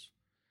premises,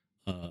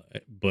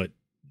 but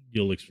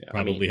you'll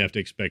probably have to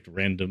expect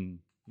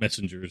random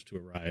messengers to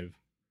arrive.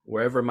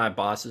 Wherever my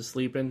boss is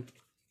sleeping,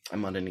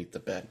 I'm underneath the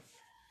bed.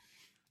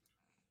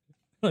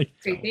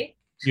 Creepy.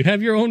 You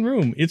have your own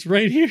room. It's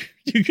right here.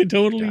 You could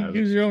totally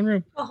use your own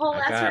room. A whole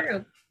ass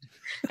room.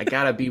 I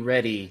gotta be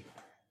ready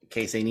in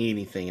case they need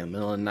anything in the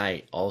middle of the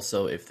night.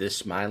 Also, if this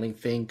smiling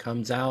thing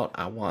comes out,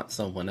 I want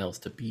someone else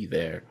to be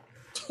there.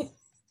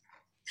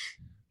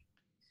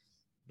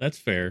 That's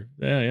fair.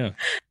 Yeah.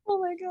 Oh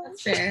my gosh.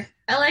 That's fair.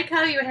 I like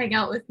how you hang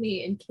out with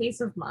me in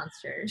case of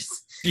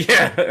monsters.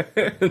 Yeah.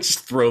 Just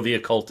throw the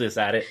occultist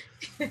at it.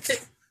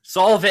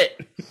 Solve it.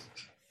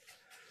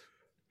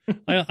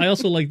 I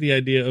also like the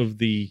idea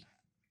of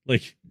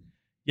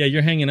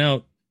you're hanging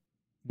out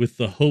with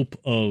the hope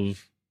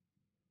of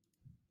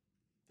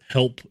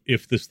help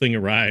if this thing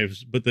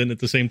arrives, but then at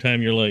the same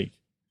time you're like,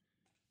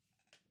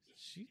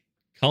 she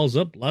calls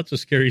up lots of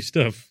scary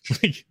stuff.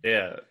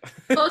 Yeah.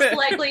 Most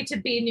likely to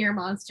be near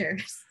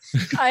monsters.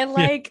 I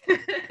like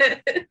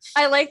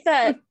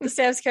that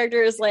Sam's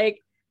character is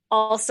like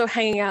also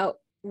hanging out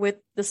with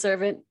the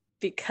servant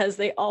because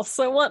they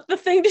also want the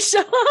thing to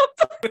show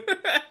up.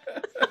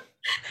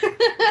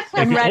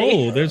 I'm ready.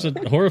 Oh, there's a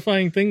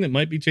horrifying thing that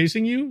might be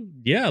chasing you?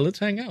 Yeah, let's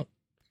hang out.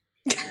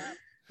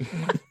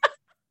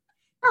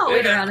 I'll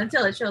wait around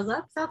until it shows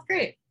up. Sounds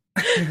great.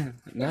 All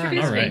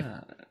right.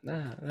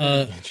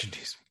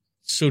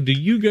 So do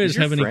you guys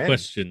have any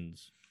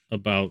questions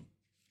about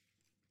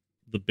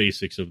the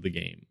basics of the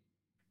game?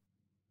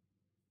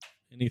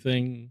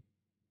 Anything?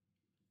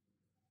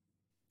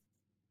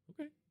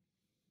 Okay.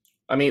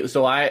 I mean,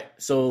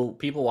 so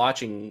people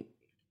watching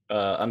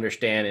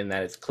understand in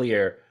that it's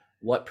clear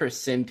what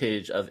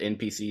percentage of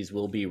NPCs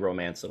will be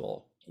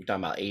romanceable. You're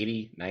talking about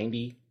 80,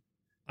 90?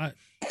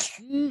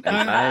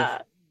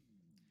 95?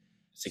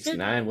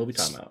 69? What are we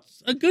talking about?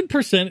 A good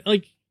percent.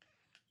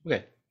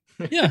 Okay.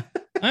 Yeah.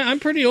 I'm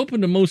pretty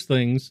open to most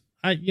things.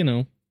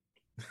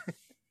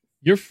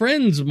 Your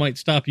friends might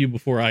stop you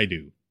before I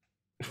do.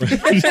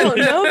 I don't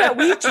know that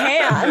we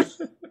can.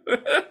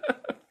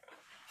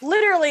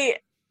 Literally,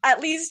 at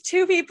least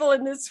 2 people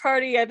in this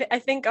party, I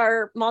think,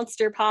 are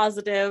monster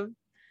positive.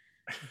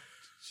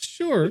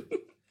 Sure.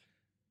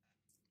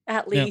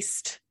 At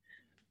least.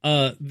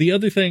 The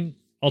other thing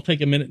I'll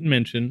take a minute and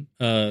mention,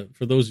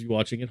 for those of you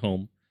watching at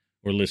home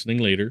or listening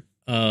later,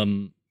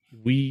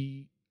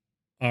 we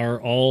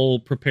are all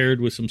prepared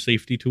with some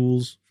safety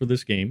tools for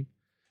this game.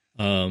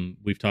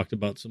 We've talked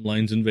about some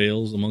lines and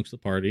veils amongst the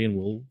party, and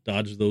we'll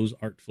dodge those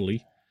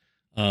artfully.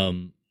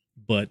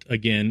 But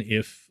again,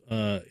 if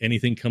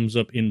anything comes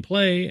up in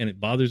play and it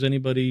bothers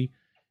anybody,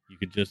 you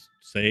could just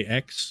say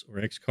X or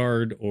X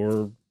card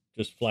or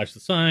just flash the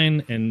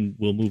sign and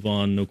we'll move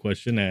on. No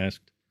question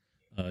asked.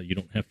 You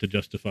don't have to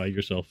justify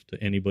yourself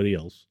to anybody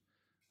else,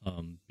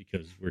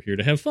 because we're here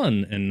to have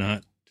fun and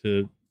not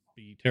to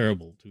be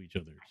terrible to each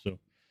other. So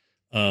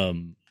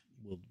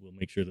we'll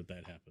make sure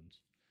that happens.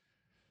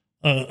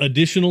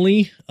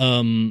 Additionally,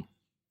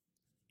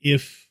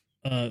 if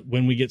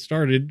when we get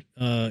started,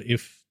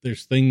 if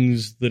there's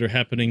things that are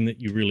happening that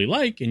you really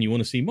like and you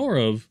want to see more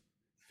of,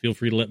 feel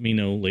free to let me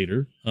know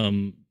later.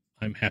 I'm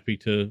happy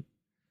to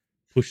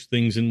push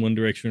things in one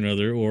direction or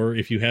another, or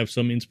if you have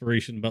some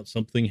inspiration about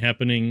something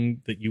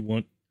happening that you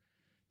want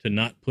to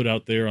not put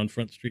out there on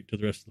Front Street to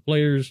the rest of the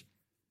players,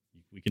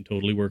 we can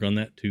totally work on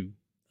that too.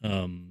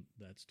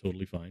 That's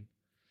totally fine.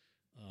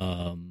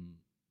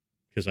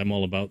 Because I'm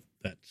all about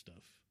that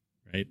stuff,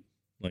 right?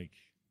 Like,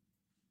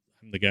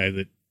 I'm the guy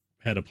that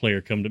had a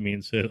player come to me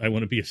and said, I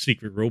want to be a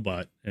secret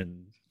robot.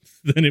 And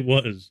then it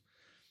was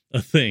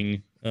a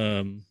thing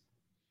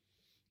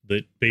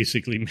that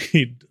basically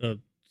made a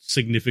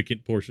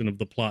significant portion of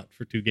the plot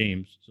for 2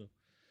 games. So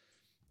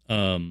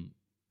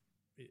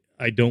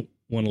I don't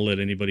want to let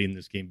anybody in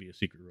this game be a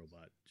secret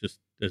robot, just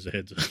as a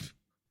heads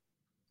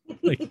up.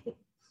 Like,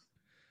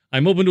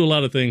 I'm open to a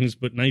lot of things,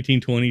 but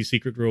 1920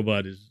 secret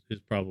robot is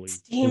probably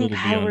Steam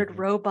powered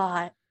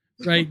robot.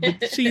 Right.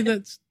 But see,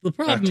 that's the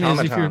problem. Is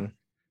if you're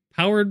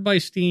powered by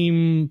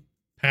Steam,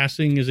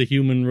 passing as a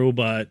human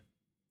robot,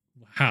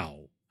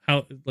 how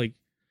like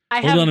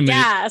I Hold on a have minute.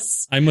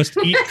 gas. I must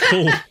eat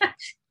coal.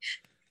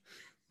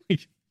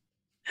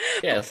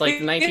 Yeah, it's like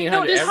the We 1900s.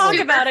 don't just talk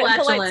Everyone- about it in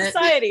polite flatulent.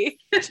 society.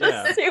 Just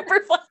Yeah.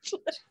 super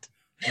flatulent.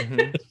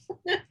 Mhm.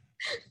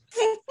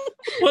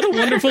 What a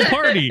wonderful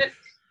party.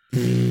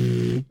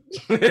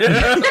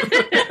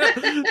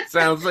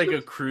 Sounds like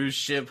a cruise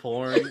ship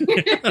horn.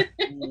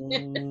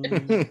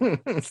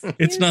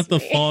 It's not the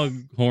Excuse me. fog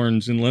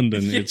horns in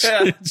London. It's,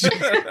 Yeah. it's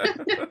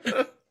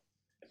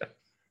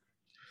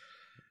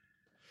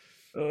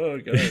Oh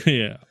god.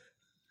 yeah.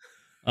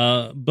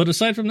 But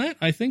aside from that,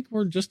 I think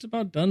we're just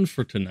about done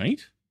for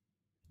tonight.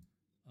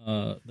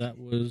 That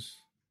was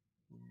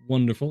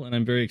wonderful, and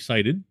I'm very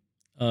excited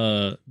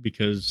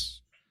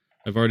because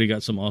I've already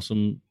got some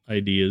awesome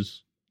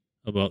ideas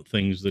about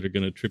things that are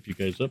going to trip you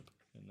guys up,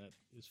 and that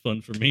is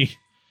fun for me.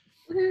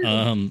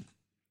 And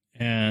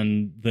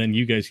then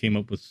you guys came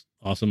up with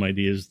awesome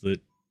ideas that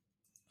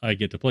I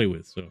get to play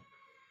with, so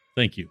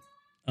thank you.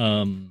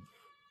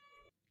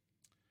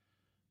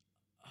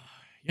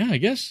 Yeah, I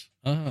guess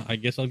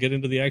I'll get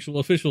into the actual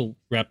official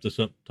wrap this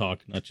up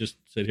talk, not just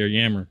sit here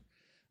yammer.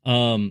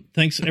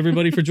 Thanks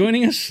everybody for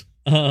joining us.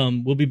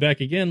 We'll be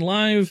back again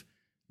live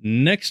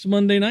next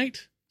Monday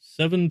night,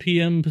 7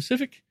 p.m.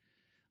 Pacific,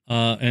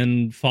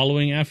 and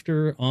following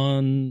after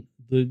on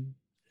the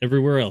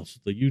everywhere else,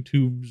 the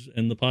YouTubes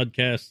and the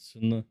podcasts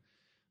and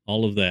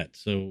all of that.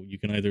 So you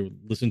can either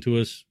listen to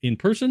us in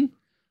person,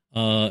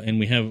 and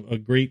we have a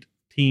great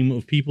team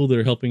of people that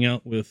are helping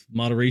out with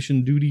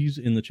moderation duties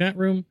in the chat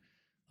room.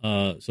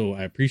 So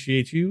I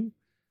appreciate you.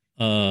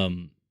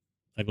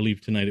 I believe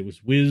tonight it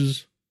was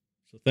Wiz.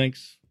 So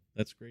thanks.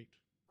 That's great.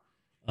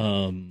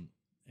 And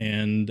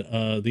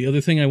the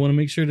other thing I want to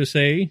make sure to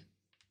say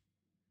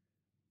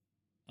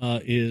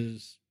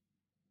is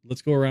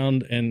let's go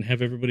around and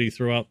have everybody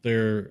throw out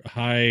their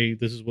hi,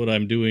 this is what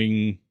I'm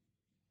doing.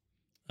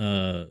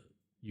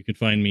 You can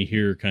find me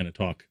here kind of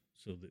talk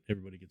so that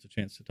everybody gets a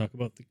chance to talk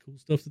about the cool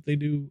stuff that they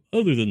do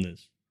other than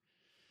this.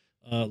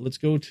 Let's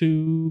go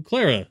to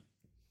Clara.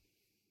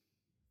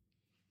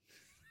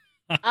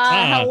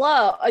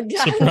 Hello.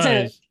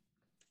 Surprise.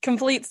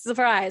 Complete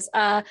surprise.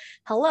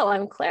 Hello,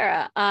 I'm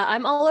Clara.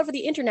 I'm all over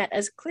the internet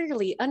as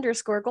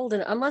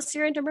clearly_golden, unless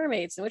you're into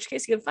mermaids, in which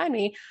case you can find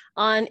me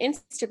on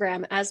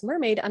Instagram as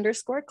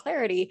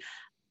mermaid_clarity.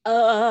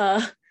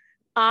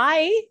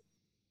 I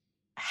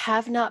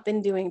have not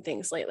been doing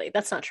things lately.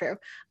 That's not true.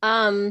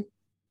 You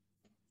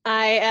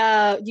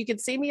can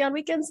see me on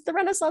weekends at the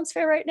Renaissance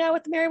Fair right now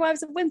with the Merry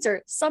Wives of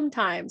Windsor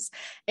sometimes.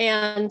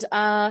 And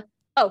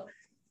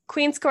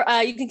Queen's Court,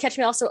 you can catch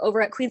me also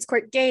over at Queen's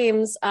Court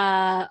Games.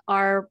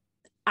 Our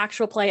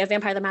actual play of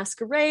Vampire the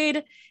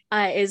Masquerade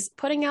is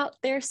putting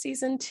out their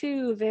season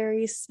 2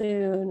 very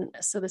soon.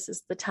 So this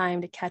is the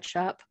time to catch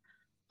up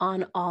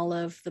on all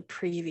of the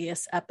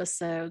previous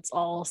episodes,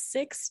 all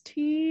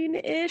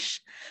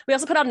 16-ish. We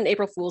also put out an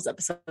April Fool's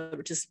episode,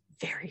 which is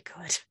very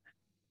good.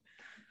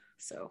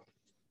 So,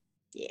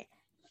 yeah.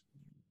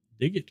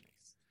 Dig it.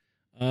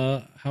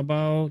 How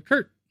about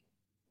Kurt?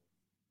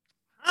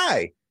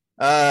 Hi.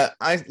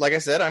 Like I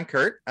said, I'm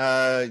Kurt.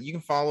 You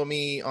can follow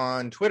me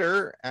on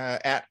Twitter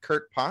at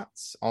Kurt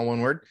Potts, all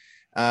one word.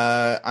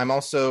 I'm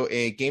also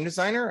a game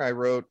designer. I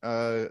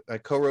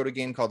co-wrote a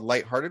game called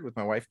Lighthearted with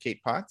my wife,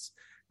 Kate Potts.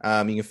 You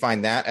can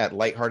find that at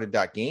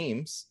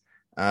lighthearted.games.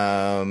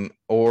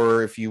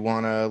 Or if you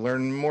want to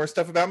learn more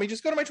stuff about me,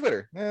 just go to my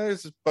Twitter.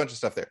 There's a bunch of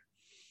stuff there.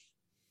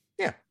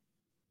 Yeah.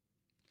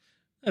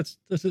 That's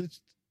a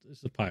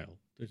pile.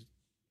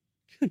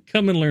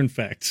 Come and learn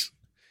facts.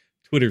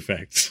 Twitter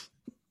facts.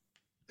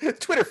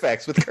 Twitter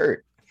facts with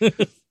Kurt.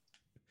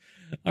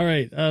 All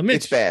right, Mitch.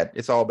 It's bad.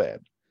 It's all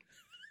bad.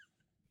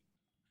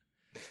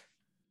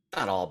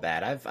 Not all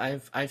bad.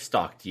 I've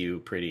stalked you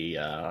pretty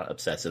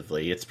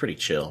obsessively. It's pretty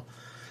chill.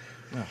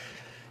 Oh.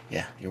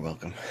 Yeah, you're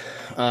welcome.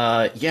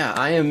 Yeah,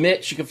 I am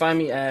Mitch. You can find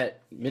me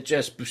at Mitch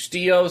S.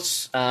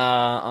 Bustillos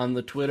on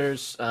the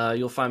Twitters.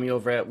 You'll find me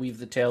over at Weave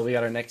the Tale. We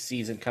got our next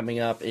season coming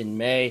up in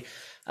May.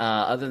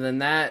 Other than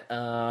that,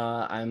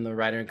 I'm the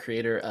writer and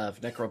creator of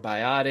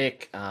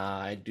Necrobiotic.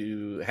 I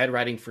do head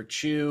writing for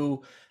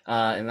Chew,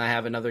 and I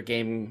have another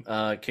game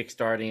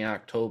kickstarting in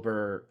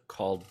October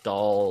called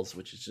Dolls,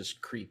 which is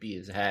just creepy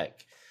as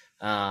heck.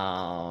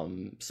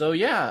 So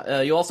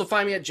yeah, you'll also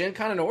find me at Gen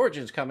Con and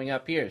Origins coming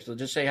up here. So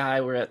just say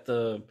hi.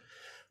 We'll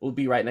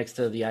be right next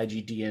to the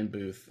IGDN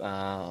booth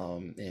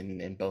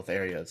in both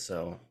areas.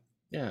 So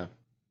yeah.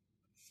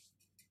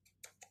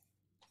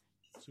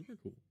 Super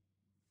cool.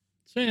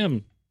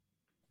 Sam.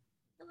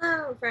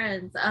 Hello,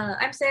 friends.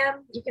 I'm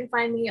Sam. You can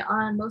find me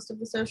on most of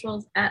the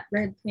socials at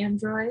Red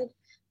Pandroid.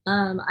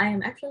 I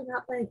am actually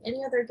not playing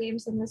any other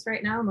games than this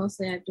right now.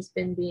 Mostly I've just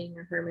been being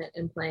a hermit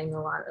and playing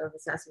a lot of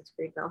Assassin's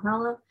Creed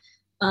Valhalla.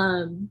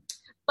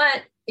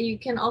 But you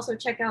can also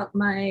check out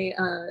my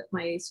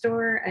my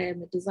store. I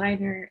am a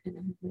designer and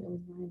I have my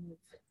own line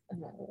of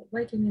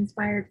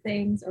Viking-inspired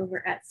things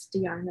over at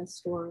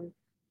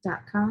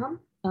stianastore.com.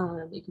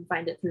 You can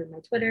find it through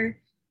my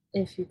Twitter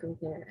if you go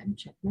there and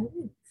check my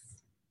links.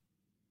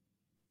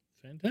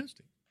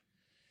 Fantastic.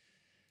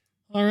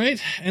 All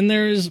right, and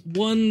there is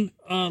one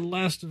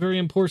last very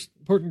important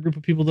group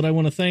of people that I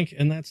want to thank,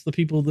 and that's the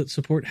people that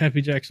support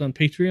Happy Jacks on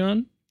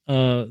Patreon.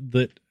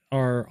 That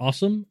are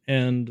awesome,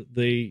 and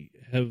they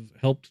have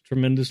helped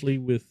tremendously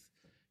with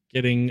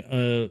getting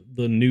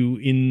the new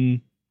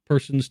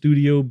in-person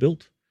studio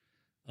built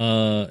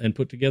and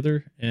put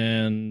together.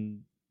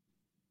 And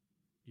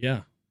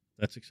yeah,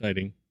 that's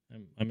exciting.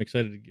 I'm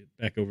excited to get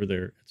back over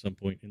there at some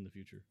point in the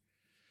future.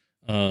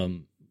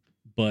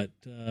 But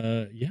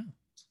yeah,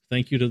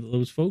 thank you to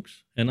those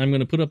folks. And I'm going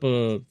to put up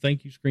a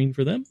thank you screen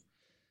for them.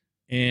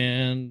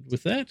 And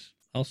with that,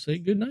 I'll say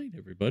good night,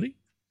 everybody.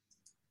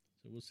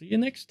 So we'll see you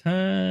next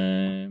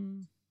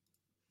time.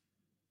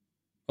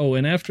 Oh,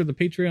 and after the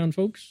Patreon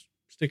folks,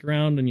 stick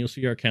around and you'll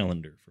see our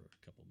calendar for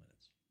a couple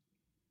minutes.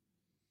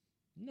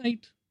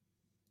 Night.